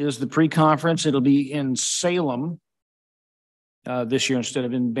is the pre-conference. It'll be in Salem this year instead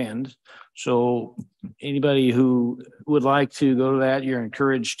of in Bend. So anybody who would like to go to that, you're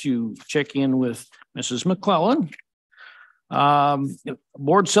encouraged to check in with Mrs. McClellan.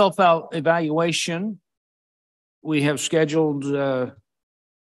 Board self-evaluation. We have scheduled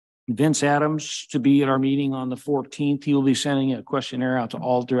Vince Adams to be at our meeting on the 14th. He will be sending a questionnaire out to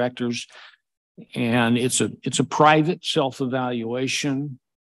all directors, and it's a private self-evaluation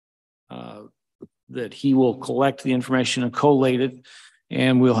that he will collect the information and collate it,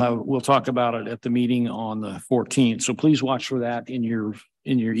 and we'll talk about it at the meeting on the 14th. So please watch for that in your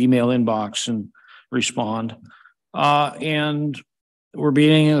email inbox and respond. And we're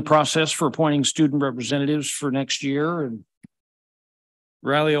beginning the process for appointing student representatives for next year. And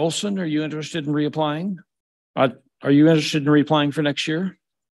Riley Olson, are you interested in reapplying? Are you interested in reapplying for next year?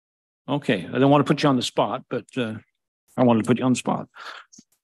 Okay, I don't want to put you on the spot, but I wanted to put you on the spot.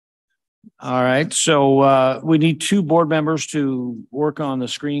 All right, so we need 2 board members to work on the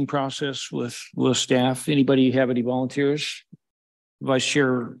screening process with staff. Anybody have any volunteers? Vice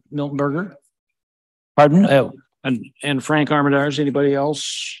Chair Miltenberger? Pardon? Oh. And Frank Armendariz, anybody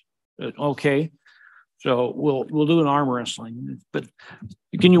else? Okay. So we'll do an arm wrestling, but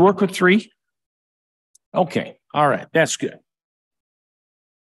can you work with 3? Okay. All right. That's good.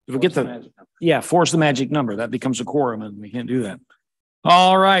 If we get 4 is the magic number. That becomes a quorum and we can't do that.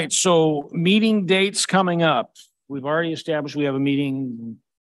 All right. So meeting dates coming up. We've already established we have a meeting.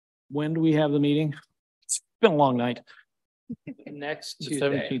 When do we have the meeting? It's been a long night. Next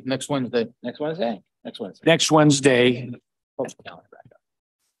Tuesday. Next Wednesday. Next Wednesday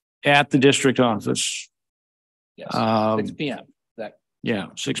at the district office. Yes, 6 p.m. Yeah,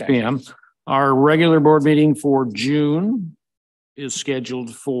 6 p.m. Our regular board meeting for June is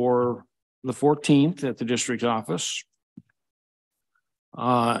scheduled for the 14th at the district office.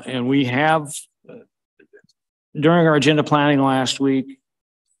 And we have, during our agenda planning last week,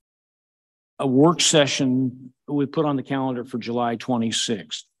 a work session we put on the calendar for July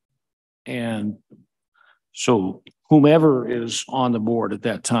 26th. And so whomever is on the board at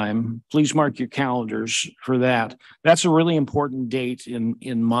that time, please mark your calendars for that. That's a really important date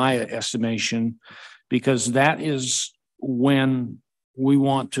in my estimation, because that is when we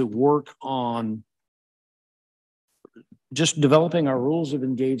want to work on just developing our rules of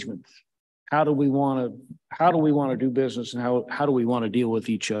engagement, how do we want to do business, and how do we want to deal with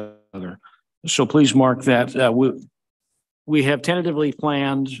each other? So please mark that. We have tentatively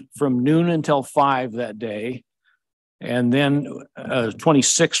planned from noon until 5 that day. And then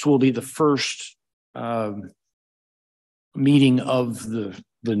 26th will be the first meeting of the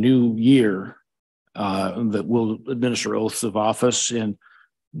new year that will administer oaths of office and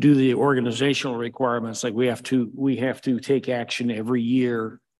do the organizational requirements. Like we have to take action every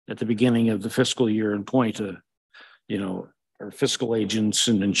year at the beginning of the fiscal year and point to, our fiscal agents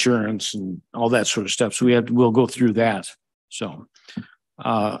and insurance and all that sort of stuff. So we'll go through that. So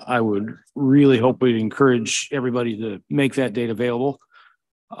I would really hope we'd encourage everybody to make that date available.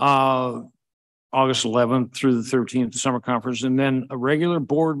 August 11th through the 13th, the summer conference, and then a regular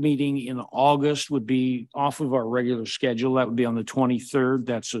board meeting in August would be off of our regular schedule. That would be on the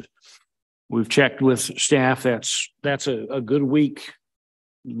 23rd. We've checked with staff. That's a good week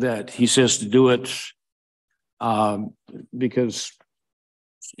that he says to do it because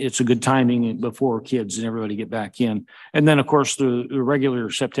it's a good timing before kids and everybody get back in. And then, of course, the regular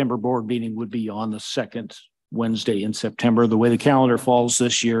September board meeting would be on the second Wednesday in September. The way the calendar falls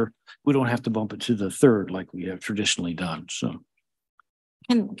this year, we don't have to bump it to the 3rd like we have traditionally done. So,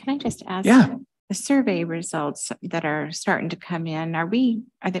 can I just ask? Yeah. The survey results that are starting to come in, are we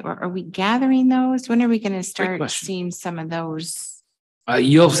gathering those? When are we going to start seeing some of those?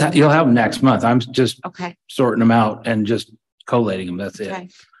 You'll have them next month. I'm just sorting them out and just collating them. That's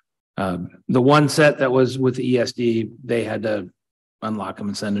it. The one set that was with the ESD, they had to unlock them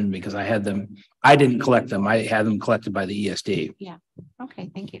and send them because I had them. I didn't collect them. I had them collected by the ESD. Yeah.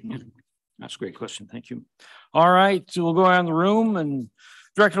 Okay. Thank you. That's a great question. Thank you. All right. So we'll go around the room and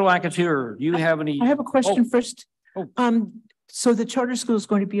Director Lacouture, do you have any? I have a question first. So the charter school is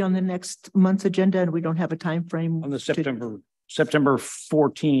going to be on the next month's agenda and we don't have a time frame? On the September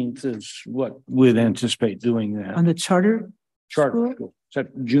 14th is what we'd anticipate doing that. On the charter school?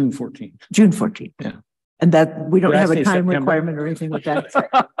 June 14th. June 14th. Yeah. And that we don't have a time requirement or anything with that.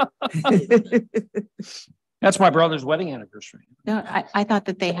 That's my brother's wedding anniversary. No, I thought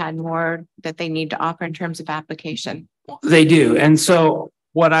that they had more that they need to offer in terms of application. They do. And so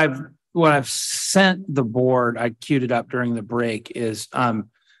what I've sent the board, I queued it up during the break, is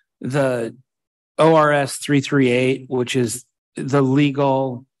the ORS 338, which is the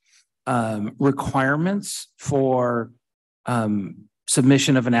legal requirements for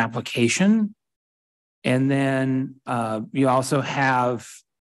submission of an application. And then you also have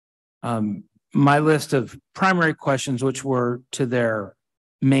my list of primary questions, which were to their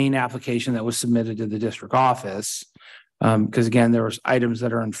main application that was submitted to the district office. Because again, there was items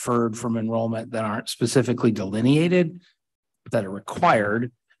that are inferred from enrollment that aren't specifically delineated, that are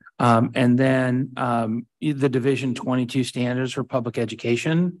required. And then the Division 22 standards for public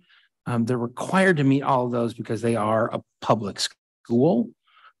education, they're required to meet all of those because they are a public school.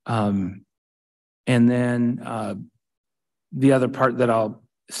 And then the other part that I'll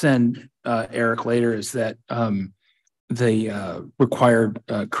send Eric later is that the required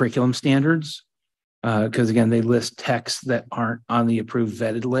curriculum standards, because again, they list texts that aren't on the approved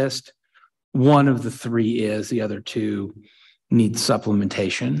vetted list. One of the 3 is, the other 2 need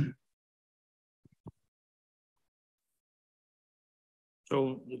supplementation.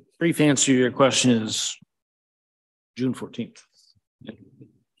 So the brief answer to your question is June 14th.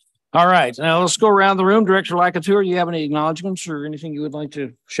 All right, now let's go around the room. Director Lacouture, do you have any acknowledgements or anything you would like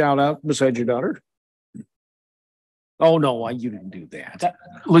to shout out besides your daughter? Oh, no, you didn't do that.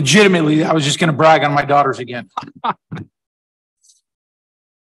 Legitimately, I was just going to brag on my daughters again.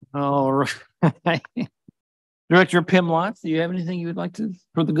 All right. Director Pimlott, do you have anything you would like to,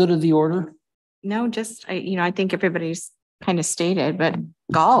 for the good of the order? No, just, I think everybody's kind of stated, but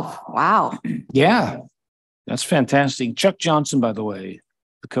golf, wow. Yeah, that's fantastic. Chuck Johnson, by the way,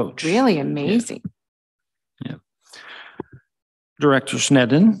 the coach. Really amazing. Yeah. Director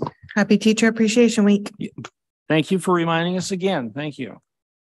Snedden. Happy Teacher Appreciation Week. Thank you for reminding us again. Thank you.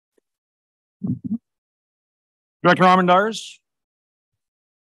 Director Armendars.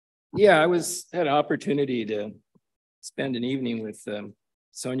 Yeah, I had an opportunity to spend an evening with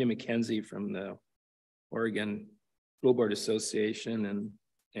Sonia McKenzie from the Oregon School Board Association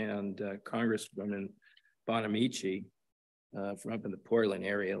and Congresswoman Bonamici from up in the Portland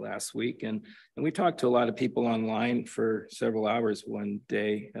area last week. And we talked to a lot of people online for several hours one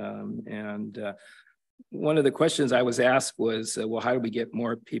day. One of the questions I was asked was, well, how do we get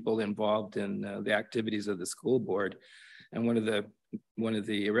more people involved in the activities of the school board? And one of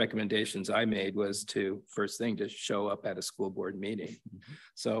the recommendations I made was to show up at a school board meeting.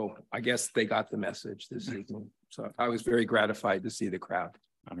 So I guess they got the message this evening. So I was very gratified to see the crowd.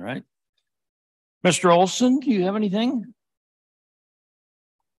 All right. Mr. Olson, do you have anything?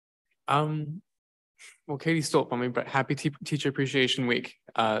 Well, Katie stole it from me, but happy Teacher Appreciation Week.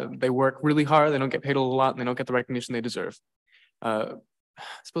 They work really hard. They don't get paid a lot, and they don't get the recognition they deserve. I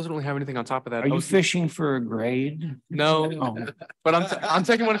suppose we don't have anything on top of that. Are you fishing for a grade? No, Oh. but I'm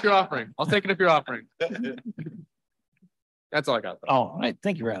taking one if you're offering. I'll take it if you're offering. That's all I got. Oh, all right.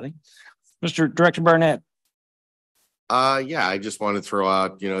 Thank you, Riley. Mr. Director Barnett. Yeah, I just want to throw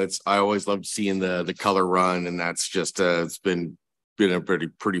out, I always loved seeing the color run, and that's just it's been a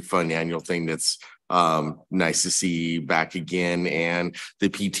pretty fun annual thing that's nice to see back again. And the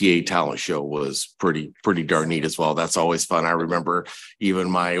PTA talent show was pretty darn neat as well. That's always fun. I remember even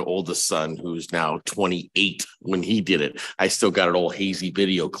my oldest son, who's now 28, when he did it, I still got an old hazy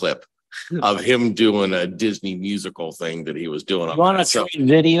video clip of him doing a Disney musical thing that he was doing. You want to trade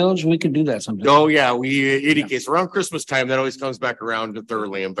videos? We could do that sometime. Oh yeah, in any case, around Christmas time, that always comes back around to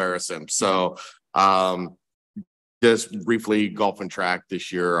thoroughly embarrass him. So just briefly, golf and track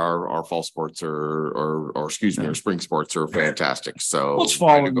this year, our fall sports or excuse me, our spring sports are fantastic. So let's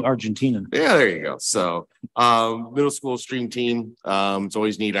follow Argentina. Yeah, there you go. So middle school stream team. It's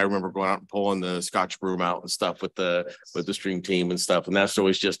always neat. I remember going out and pulling the Scotch broom out and stuff with the stream team and stuff. And that's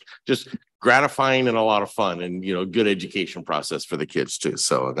always just gratifying and a lot of fun, and good education process for the kids too.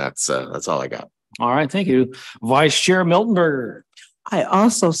 So that's all I got. All right, thank you. Vice Chair Miltenberger. I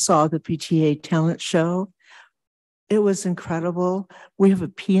also saw the PTA talent show. It was incredible. We have a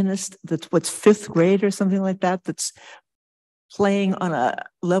pianist that's fifth grade or something like that, that's playing on a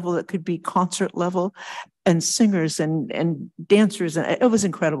level that could be concert level, and singers and dancers. And it was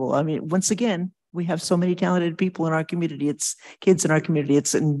incredible. I mean, once again, we have so many talented people in our community. It's kids in our community.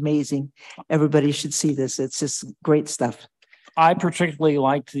 It's amazing. Everybody should see this. It's just great stuff. I particularly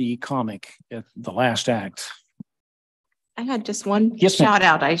liked the comic at the last act. I had just one Yes, shout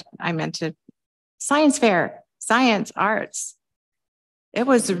out. I meant to science fair. Science, arts. It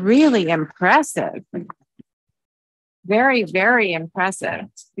was really impressive. Very, very impressive.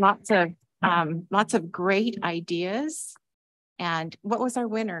 Lots of great ideas. And what was our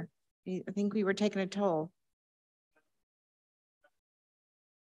winner? I think we were taking a toll.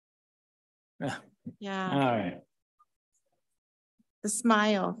 Yeah. All right. The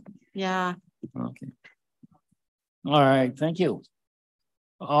smile. Yeah. Okay. All right. Thank you.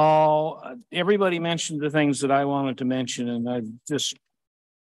 Everybody mentioned the things that I wanted to mention, and I just,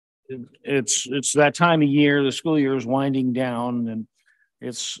 it's that time of year, the school year is winding down, and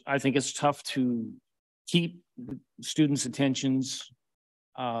I think it's tough to keep students' attentions,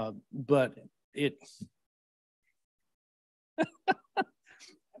 but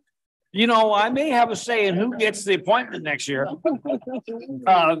I may have a say in who gets the appointment next year.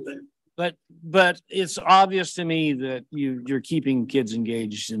 But it's obvious to me that you're keeping kids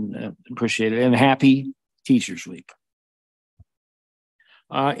engaged and appreciate it. And happy Teachers Week.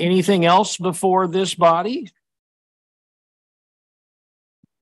 Anything else before this body?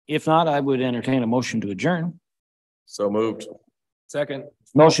 If not, I would entertain a motion to adjourn. So moved. Second.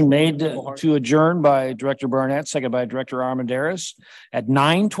 Motion made to adjourn by Director Barnett, second by Director Armendariz at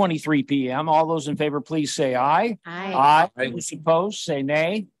 9:23 p.m. All those in favor, please say aye. Aye. Aye. Those opposed, say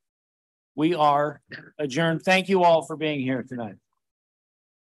nay. We are adjourned. Thank you all for being here tonight.